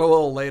recording a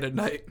little late at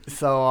night.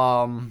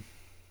 So,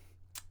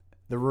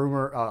 the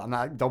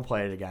rumor... don't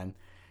play it again.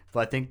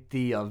 But I think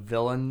the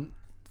villain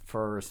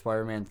for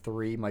Spider-Man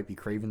 3 might be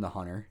Kraven the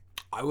Hunter.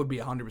 I would be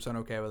 100%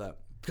 okay with that.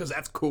 Because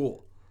that's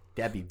cool.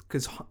 That'd be...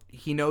 Because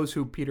he knows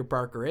who Peter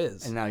Parker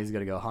is. And now he's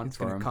going to go hunt He's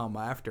for going him. to come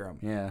after him.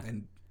 Yeah.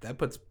 And that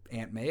puts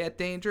Aunt May at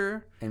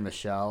danger. And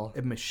Michelle.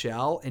 And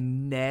Michelle.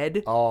 And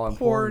Ned. Oh, and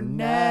poor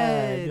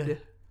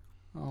Ned.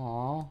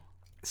 Aw.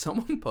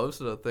 Someone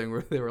posted a thing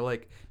where they were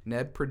like,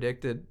 Ned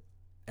predicted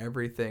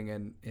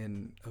everything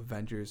in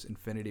Avengers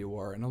Infinity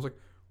War. And I was like,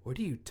 what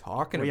are you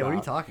talking about? Yeah, what are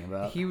you talking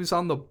about? He was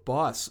on the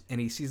bus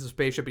and he sees a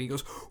spaceship and he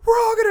goes, we're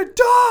all going to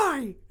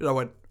die. And I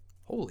went,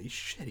 holy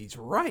shit, he's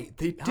right.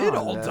 They did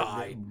all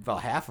die.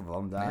 About half of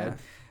them died. Yeah.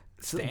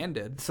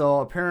 Standard. So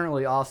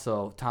apparently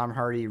also, Tom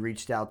Hardy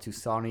reached out to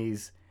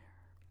Sony's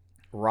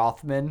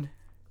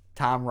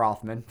Tom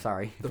Rothman,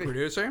 sorry. The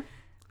producer?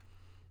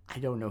 I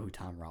don't know who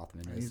Tom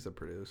Rothman is. He's the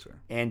producer.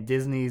 And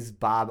Disney's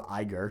Bob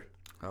Iger.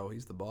 Oh,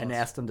 he's the boss. And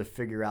asked him to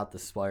figure out the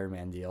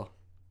Spider-Man deal.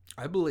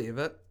 I believe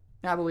it.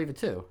 I believe it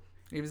too.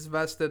 He was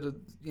invested,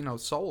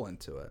 soul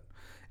into it.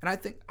 And I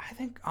think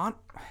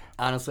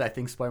honestly, I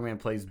think Spider-Man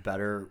plays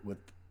better with...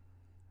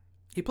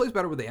 He plays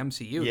better with the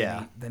MCU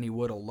Yeah. than he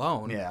would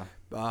alone. Yeah.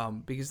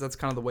 Because that's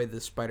kind of the way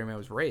this Spider-Man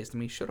was raised. I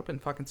mean, he showed up in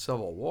fucking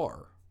Civil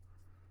War.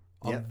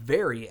 A Yep.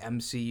 very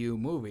MCU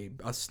movie.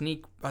 A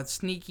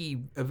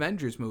sneaky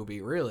Avengers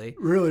movie, really.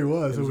 Really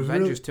was. It was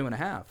Avengers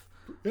 2.5.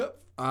 Yep.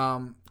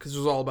 Because it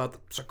was all about the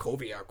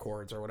Sokovia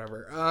Accords or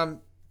whatever.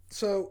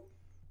 So,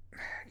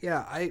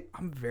 yeah,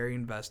 I'm very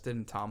invested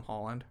in Tom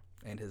Holland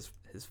and his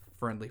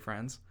friendly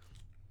friends.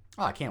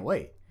 Oh, I can't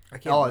wait.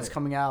 It's wait.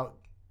 coming out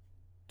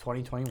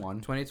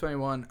 2021.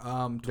 2021.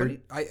 I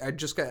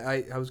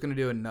was gonna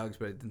do it in nugs,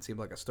 but it didn't seem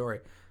like a story.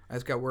 I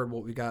just got word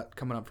what we got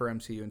coming up for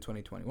MCU in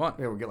 2021.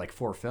 Yeah, we'll get like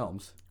 4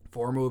 films.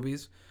 4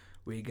 movies.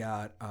 We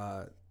got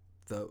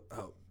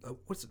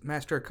what's it?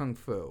 Master of Kung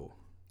Fu,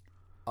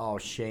 Oh,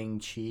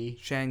 Shang-Chi.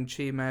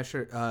 Shang-Chi,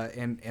 Master,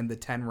 and the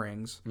 10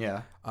 Rings.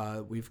 Yeah.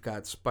 We've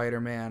got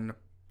Spider-Man,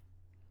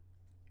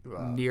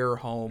 Uh, Near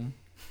Home,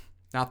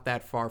 not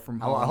that far from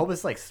home. I hope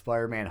it's like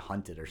Spider-Man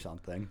Hunted or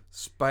something.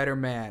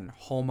 Spider-Man,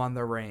 Home on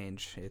the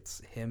Range.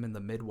 It's him in the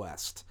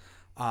Midwest.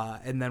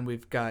 And then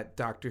we've got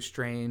Doctor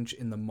Strange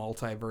in the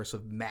Multiverse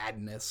of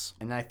Madness.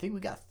 And I think we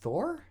got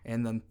Thor?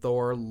 And then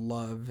Thor,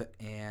 Love,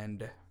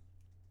 and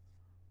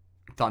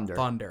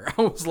Thunder.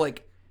 I was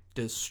like,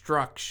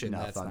 destruction. No,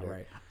 That's Thunder. not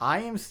right. I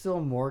am still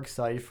more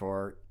excited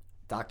for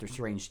Doctor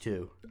Strange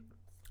 2.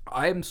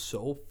 I am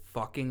so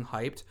fucking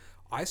hyped.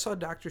 I saw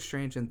Doctor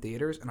Strange in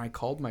theaters, and I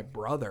called my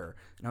brother,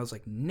 and I was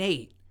like,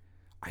 Nate,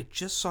 I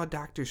just saw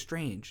Doctor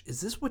Strange.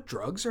 Is this what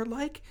drugs are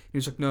like? He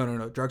was like,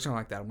 no, drugs aren't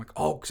like that. I'm like,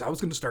 oh, because I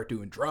was going to start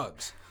doing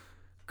drugs.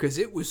 Because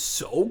it was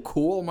so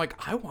cool. I'm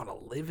like, I want to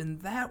live in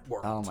that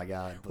world. Oh my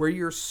god. Where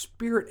your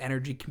spirit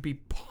energy can be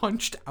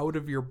punched out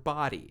of your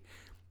body.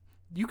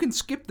 You can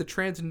skip the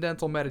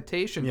transcendental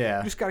meditation. Yeah.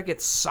 You just got to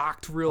get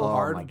socked real Oh my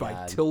hard by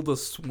God. Tilda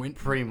Swinton.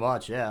 Pretty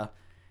much, yeah.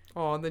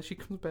 Oh, and then she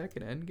comes back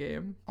in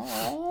Endgame.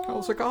 Oh. I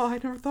was like, oh, I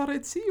never thought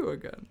I'd see you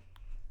again.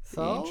 The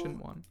So?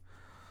 ancient one.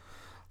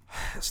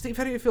 Steve,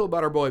 how do you feel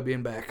about our boy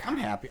being back? I'm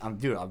happy.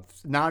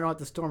 Now I don't have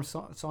to storm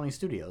Sony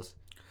Studios.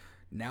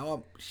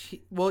 Now,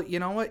 well, you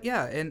know what?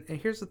 Yeah, and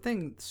here's the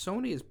thing: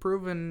 Sony has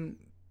proven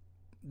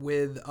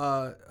with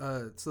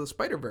so the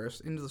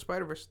Spider-Verse, Into the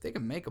Spider-Verse, they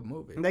can make a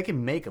movie. They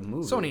can make a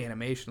movie. Sony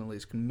Animation at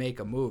least can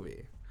make a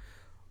movie.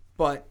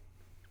 But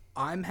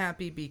I'm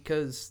happy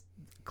because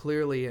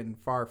clearly in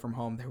Far From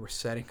Home they were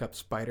setting up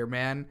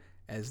Spider-Man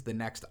as the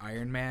next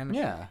Iron Man.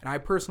 Yeah. And I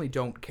personally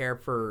don't care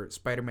for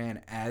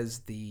Spider-Man as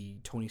the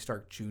Tony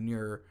Stark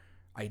Jr.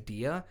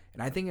 idea.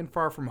 And I think in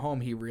Far From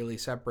Home he really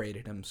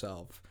separated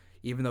himself.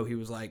 Even though he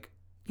was like,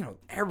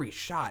 every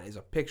shot is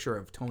a picture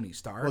of Tony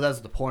Stark. Well, that's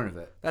the point of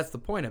it. That's the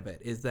point of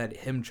it, is that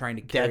him trying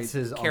to carry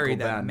Uncle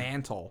that Ben.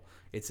 mantle.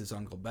 It's his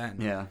Uncle Ben.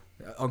 Yeah.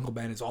 Uncle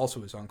Ben is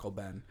also his Uncle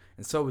Ben.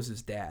 And so is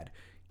his dad.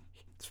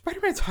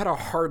 Spider-Man's had a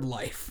hard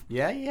life.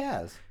 Yeah, he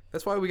has.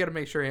 That's why we got to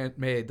make sure Aunt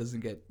May doesn't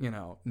get,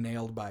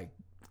 nailed by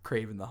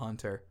Kraven the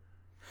Hunter.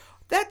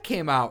 That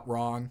came out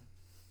wrong.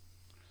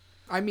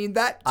 I mean,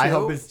 that too. I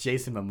hope it's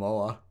Jason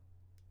Momoa.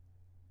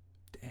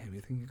 Damn,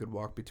 you think you could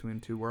walk between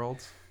 2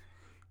 worlds?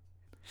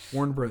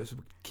 Warner Brothers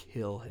would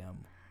kill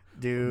him.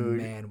 Dude.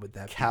 Man, would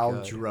that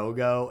Khal be good.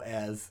 Drogo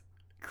as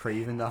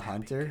Kraven the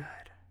Hunter.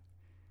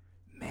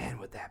 Man,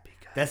 would that be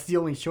good. That's the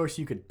only choice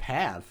you could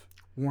have.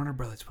 Warner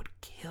Brothers would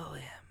kill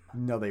him.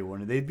 No, they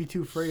wouldn't. They'd be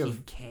too afraid He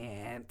of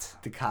can't.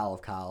 the Khal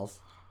of Khals.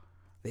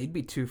 They'd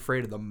be too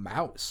afraid of the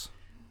mouse.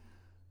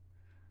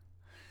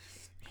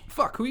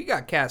 Fuck, who you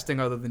got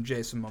casting other than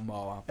Jason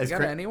Momoa? You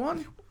got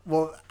anyone?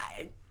 Well,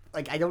 I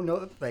don't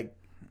know. Like,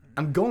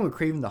 I'm going with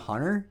Kraven the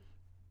Hunter.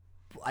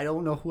 I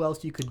don't know who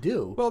else you could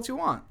do. Who else you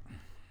want?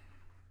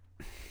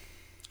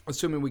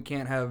 Assuming we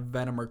can't have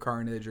Venom or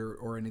Carnage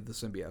or any of the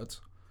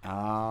symbiotes.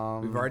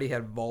 We've already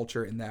had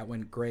Vulture, and that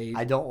went great.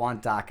 I don't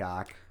want Doc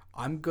Ock.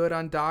 I'm good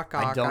on Doc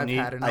Ock. I've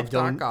had enough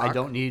Doc Ock. I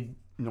don't need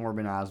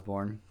Norman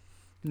Osborn.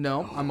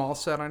 No, I'm all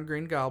set on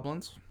Green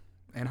Goblins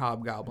and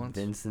Hobgoblins.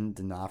 Vincent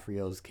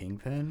D'Onofrio's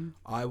Kingpin.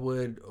 I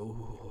would.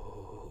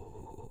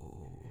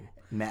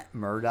 Matt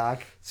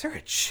Murdock Is there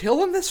a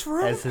chill in this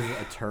room? as his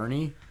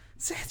attorney.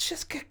 Does it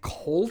just get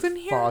cold in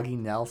here? Foggy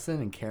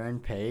Nelson and Karen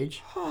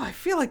Page. Oh, I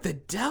feel like the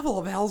devil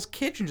of Hell's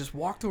Kitchen just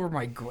walked over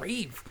my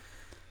grave.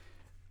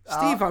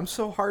 Steve, I'm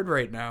so hard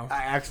right now.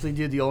 I actually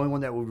do. The only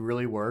one that would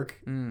really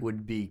work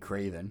would be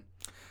Craven.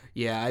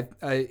 Yeah,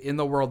 in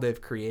the world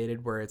they've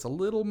created where it's a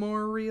little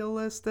more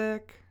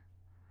realistic.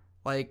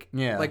 Like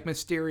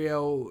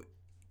Mysterio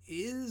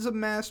is a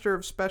master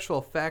of special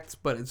effects,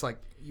 but it's like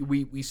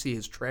we see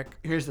his trick.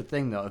 Here's the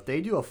thing, though. If they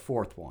do a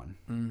fourth one,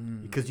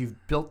 because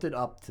you've built it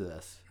up to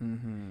this,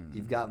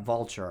 you've got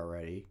Vulture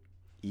already.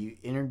 You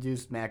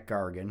introduced Matt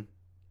Gargan.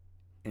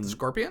 The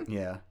Scorpion?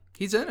 Yeah.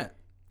 He's in it.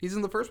 He's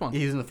in the first one.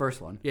 He's in the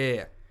first one.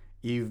 Yeah.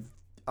 You've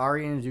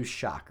already introduced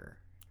Shocker.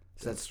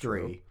 So that's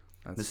true. 3.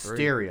 That's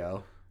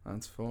Mysterio. 3.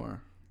 That's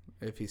 4.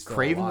 If he's still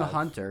Craven alive. the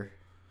Hunter.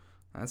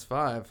 That's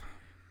 5.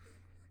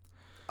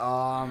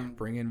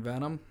 Bring in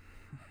Venom.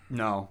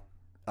 No.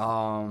 You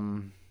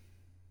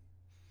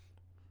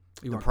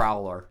The want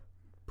Prowler.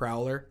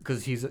 Prowler?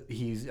 Because he's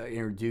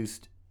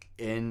introduced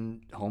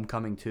in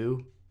Homecoming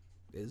 2.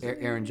 Is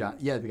Aaron John.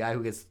 Yeah, the guy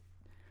who gets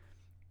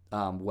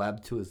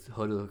webbed to his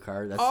hood of the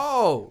car. That's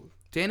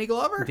Danny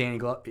Glover? Danny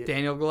Glover.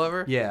 Daniel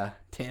Glover? Yeah.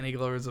 Danny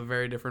Glover's a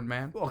very different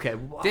man. Okay.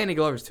 Well, Danny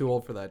Glover's too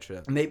old for that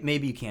shit.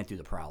 maybe you can't do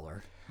the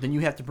Prowler. Then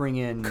you have to bring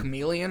in.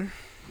 Chameleon?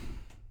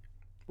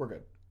 We're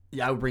good.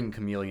 Yeah, I would bring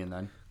Chameleon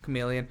then.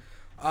 Chameleon.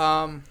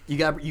 You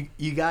got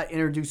to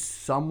introduce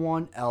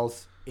someone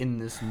else in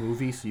this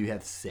movie, so you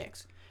have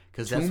 6.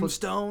 Because that's what.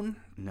 Tombstone?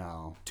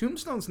 No.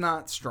 Tombstone's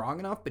not strong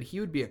enough, but he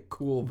would be a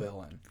cool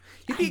villain.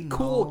 He'd be a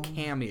cool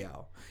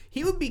cameo.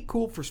 He would be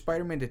cool for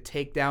Spider-Man to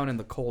take down in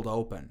the cold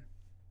open.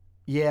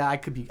 Yeah, I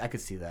could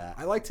see that.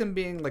 I liked him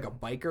being like a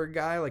biker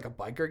guy, like a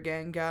biker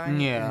gang guy.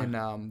 Yeah. In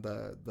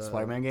the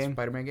Spider-Man game?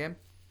 Spider-Man game.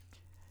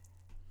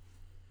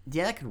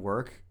 Yeah, that could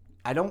work.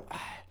 I don't.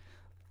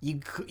 You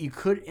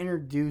could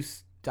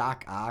introduce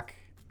Doc Ock,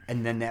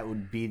 and then that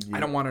would be.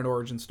 I don't want an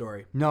origin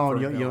story. No, for a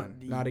you villain.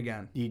 don't. Not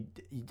again. You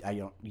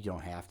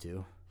don't have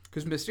to.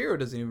 Because Mysterio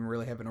doesn't even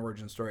really have an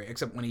origin story,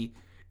 except when he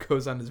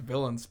goes on his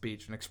villain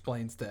speech and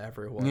explains to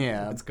everyone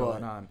what's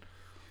going on.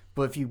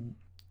 But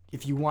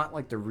if you want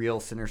like the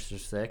real Sinister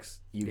Six,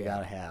 you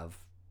gotta have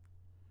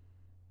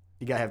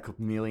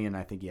Chameleon.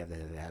 I think you have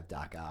to have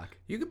Doc Ock.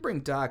 You could bring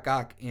Doc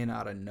Ock in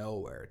out of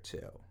nowhere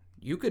too.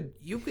 You could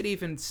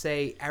even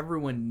say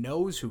everyone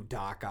knows who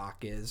Doc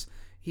Ock is.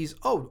 He's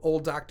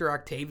old Dr.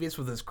 Octavius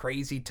with his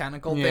crazy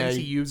tentacle things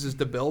he uses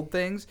to build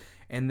things,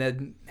 and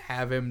then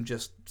have him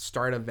just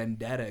start a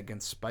vendetta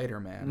against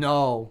Spider-Man.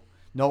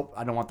 Nope,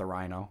 I don't want the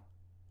Rhino.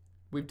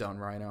 We've done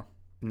Rhino.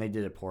 And they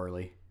did it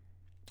poorly.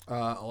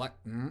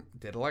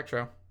 Did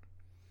Electro.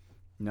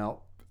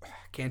 Nope.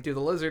 Can't do the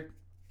Lizard.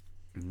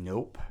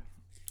 Nope.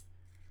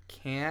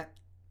 Can't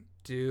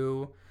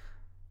do...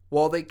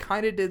 Well, they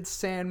kind of did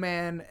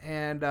Sandman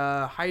and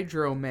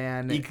Hydro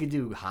Man. You could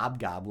do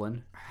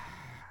Hobgoblin.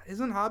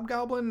 Isn't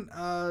Hobgoblin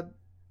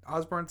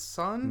Osborn's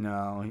son?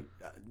 No.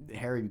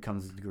 Harry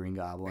becomes the Green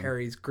Goblin.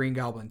 Harry's Green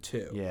Goblin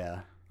too.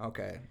 Yeah.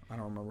 Okay, I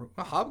don't remember.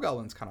 Well,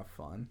 Hobgoblin's kind of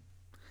fun.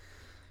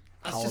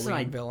 That's just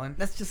an villain.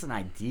 That's just an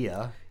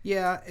idea.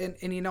 Yeah,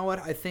 and you know what?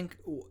 I think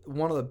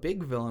one of the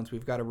big villains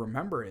we've got to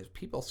remember is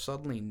people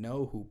suddenly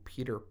know who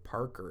Peter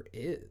Parker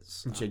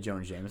is. J.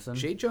 Jonah Jameson.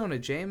 J. Jonah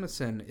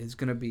Jameson is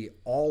going to be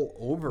all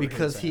over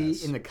because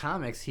his ass. In the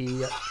comics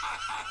he.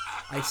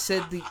 I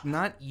said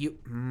not you.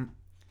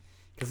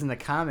 Because in the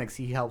comics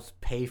he helps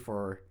pay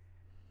for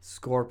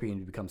Scorpion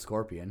to become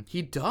Scorpion.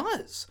 He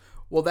does.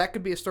 Well, that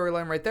could be a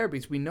storyline right there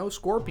because we know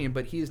Scorpion,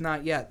 but he is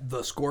not yet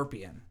the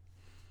Scorpion.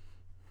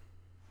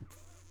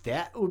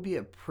 That would be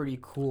a pretty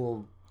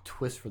cool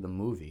twist for the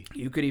movie.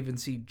 You could even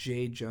see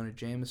J. Jonah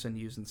Jameson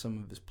using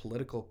some of his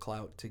political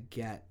clout to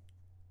get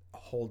a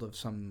hold of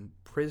some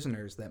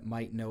prisoners that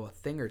might know a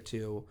thing or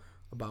two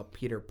about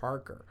Peter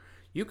Parker.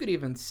 You could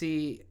even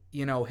see,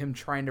 him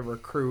trying to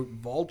recruit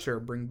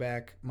Vulture, bring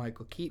back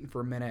Michael Keaton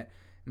for a minute.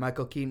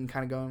 Michael Keaton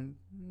kind of going,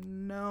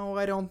 no,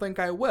 I don't think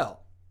I will.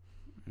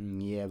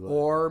 Yeah, but...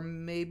 Or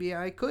maybe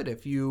I could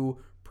if you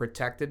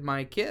protected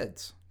my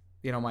kids.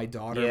 My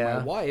daughter and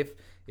my wife.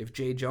 If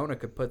J. Jonah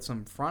could put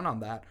some front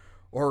on that,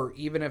 or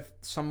even if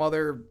some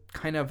other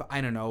kind of,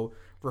 I don't know,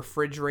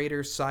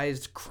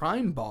 refrigerator-sized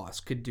crime boss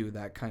could do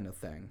that kind of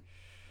thing.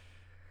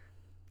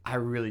 I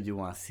really do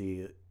want to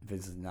see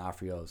Vincent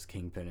D'Onofrio's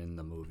Kingpin in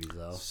the movies,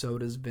 though. So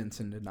does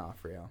Vincent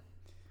D'Onofrio.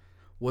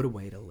 What a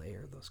way to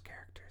layer those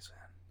characters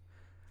in.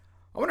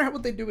 I wonder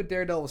what they do with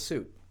Daredevil's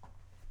suit.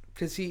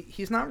 Because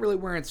he's not really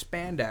wearing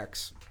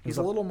spandex. He's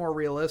a little more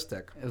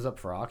realistic. It was up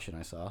for auction,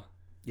 I saw.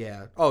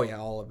 Yeah. Oh, yeah,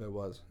 all of it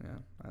was.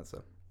 Yeah,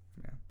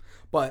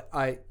 But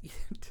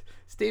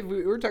Steve,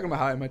 we were talking about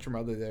How I Met Your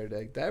Mother the other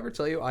day. Did I ever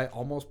tell you I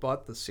almost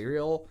bought the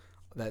cereal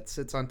that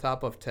sits on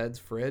top of Ted's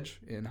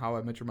fridge in How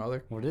I Met Your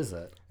Mother? What is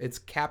it? It's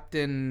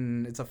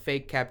a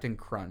fake Captain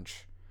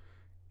Crunch,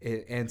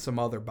 and some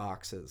other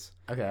boxes.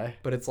 Okay.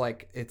 But it's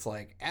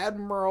like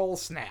Admiral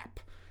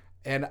Snap,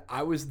 and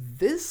I was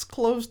this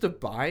close to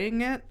buying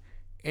it,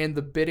 and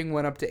the bidding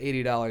went up to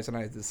 $80, and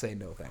I had to say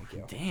no, thank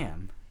you.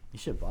 Damn. You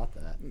should have bought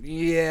that.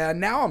 Yeah,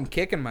 now I'm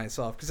kicking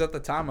myself because at the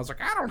time I was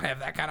like, I don't have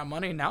that kind of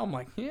money. Now I'm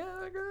like, yeah,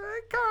 I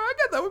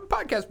got that.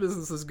 Podcast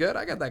business is good.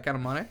 I got that kind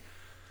of money.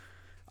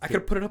 I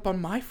could put it up on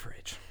my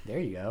fridge. There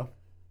you go.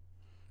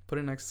 Put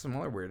it next to some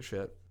other weird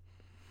shit.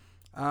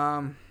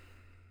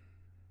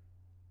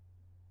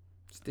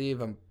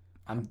 Steve,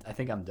 I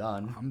think I'm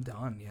done. I'm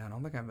done. Yeah, I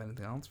don't think I have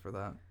anything else for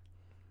that.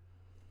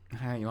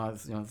 All right, you want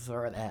to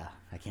start? Yeah,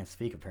 I can't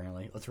speak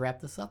apparently. Let's wrap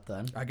this up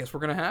then. I guess we're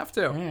gonna have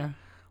to. Yeah.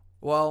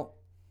 Well,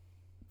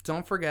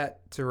 don't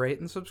forget to rate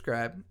and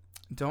subscribe.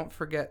 Don't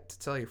forget to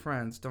tell your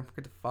friends. Don't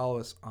forget to follow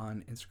us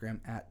on Instagram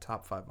at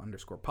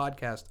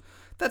top5_podcast.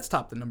 That's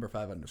top the number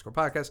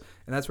 5_podcast,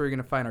 and that's where you're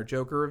gonna find our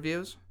Joker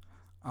reviews.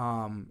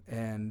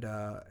 And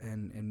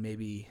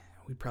maybe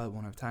we probably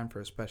won't have time for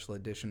a special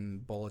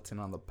edition bulletin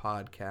on the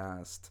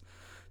podcast.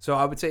 So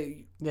I would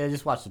say, yeah,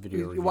 just watch the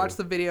video. You watch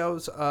the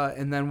videos,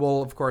 and then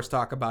we'll of course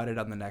talk about it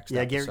on the next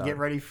episode. Yeah, get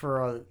ready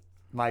for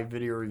my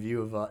video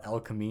review of El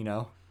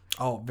Camino.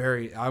 Oh,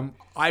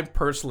 I'm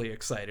personally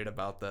excited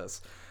about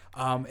this.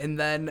 And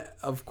then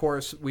of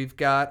course we've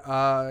got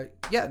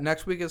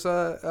next week is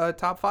a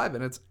top 5,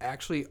 and it's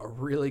actually a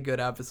really good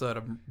episode.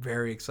 I'm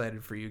very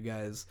excited for you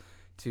guys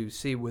to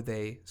see with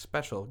a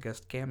special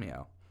guest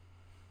cameo.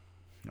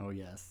 Oh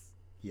yes,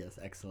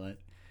 excellent.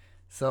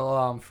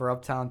 So for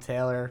Uptown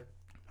Taylor,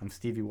 I'm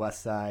Stevie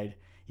Westside.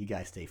 You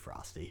guys stay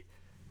frosty.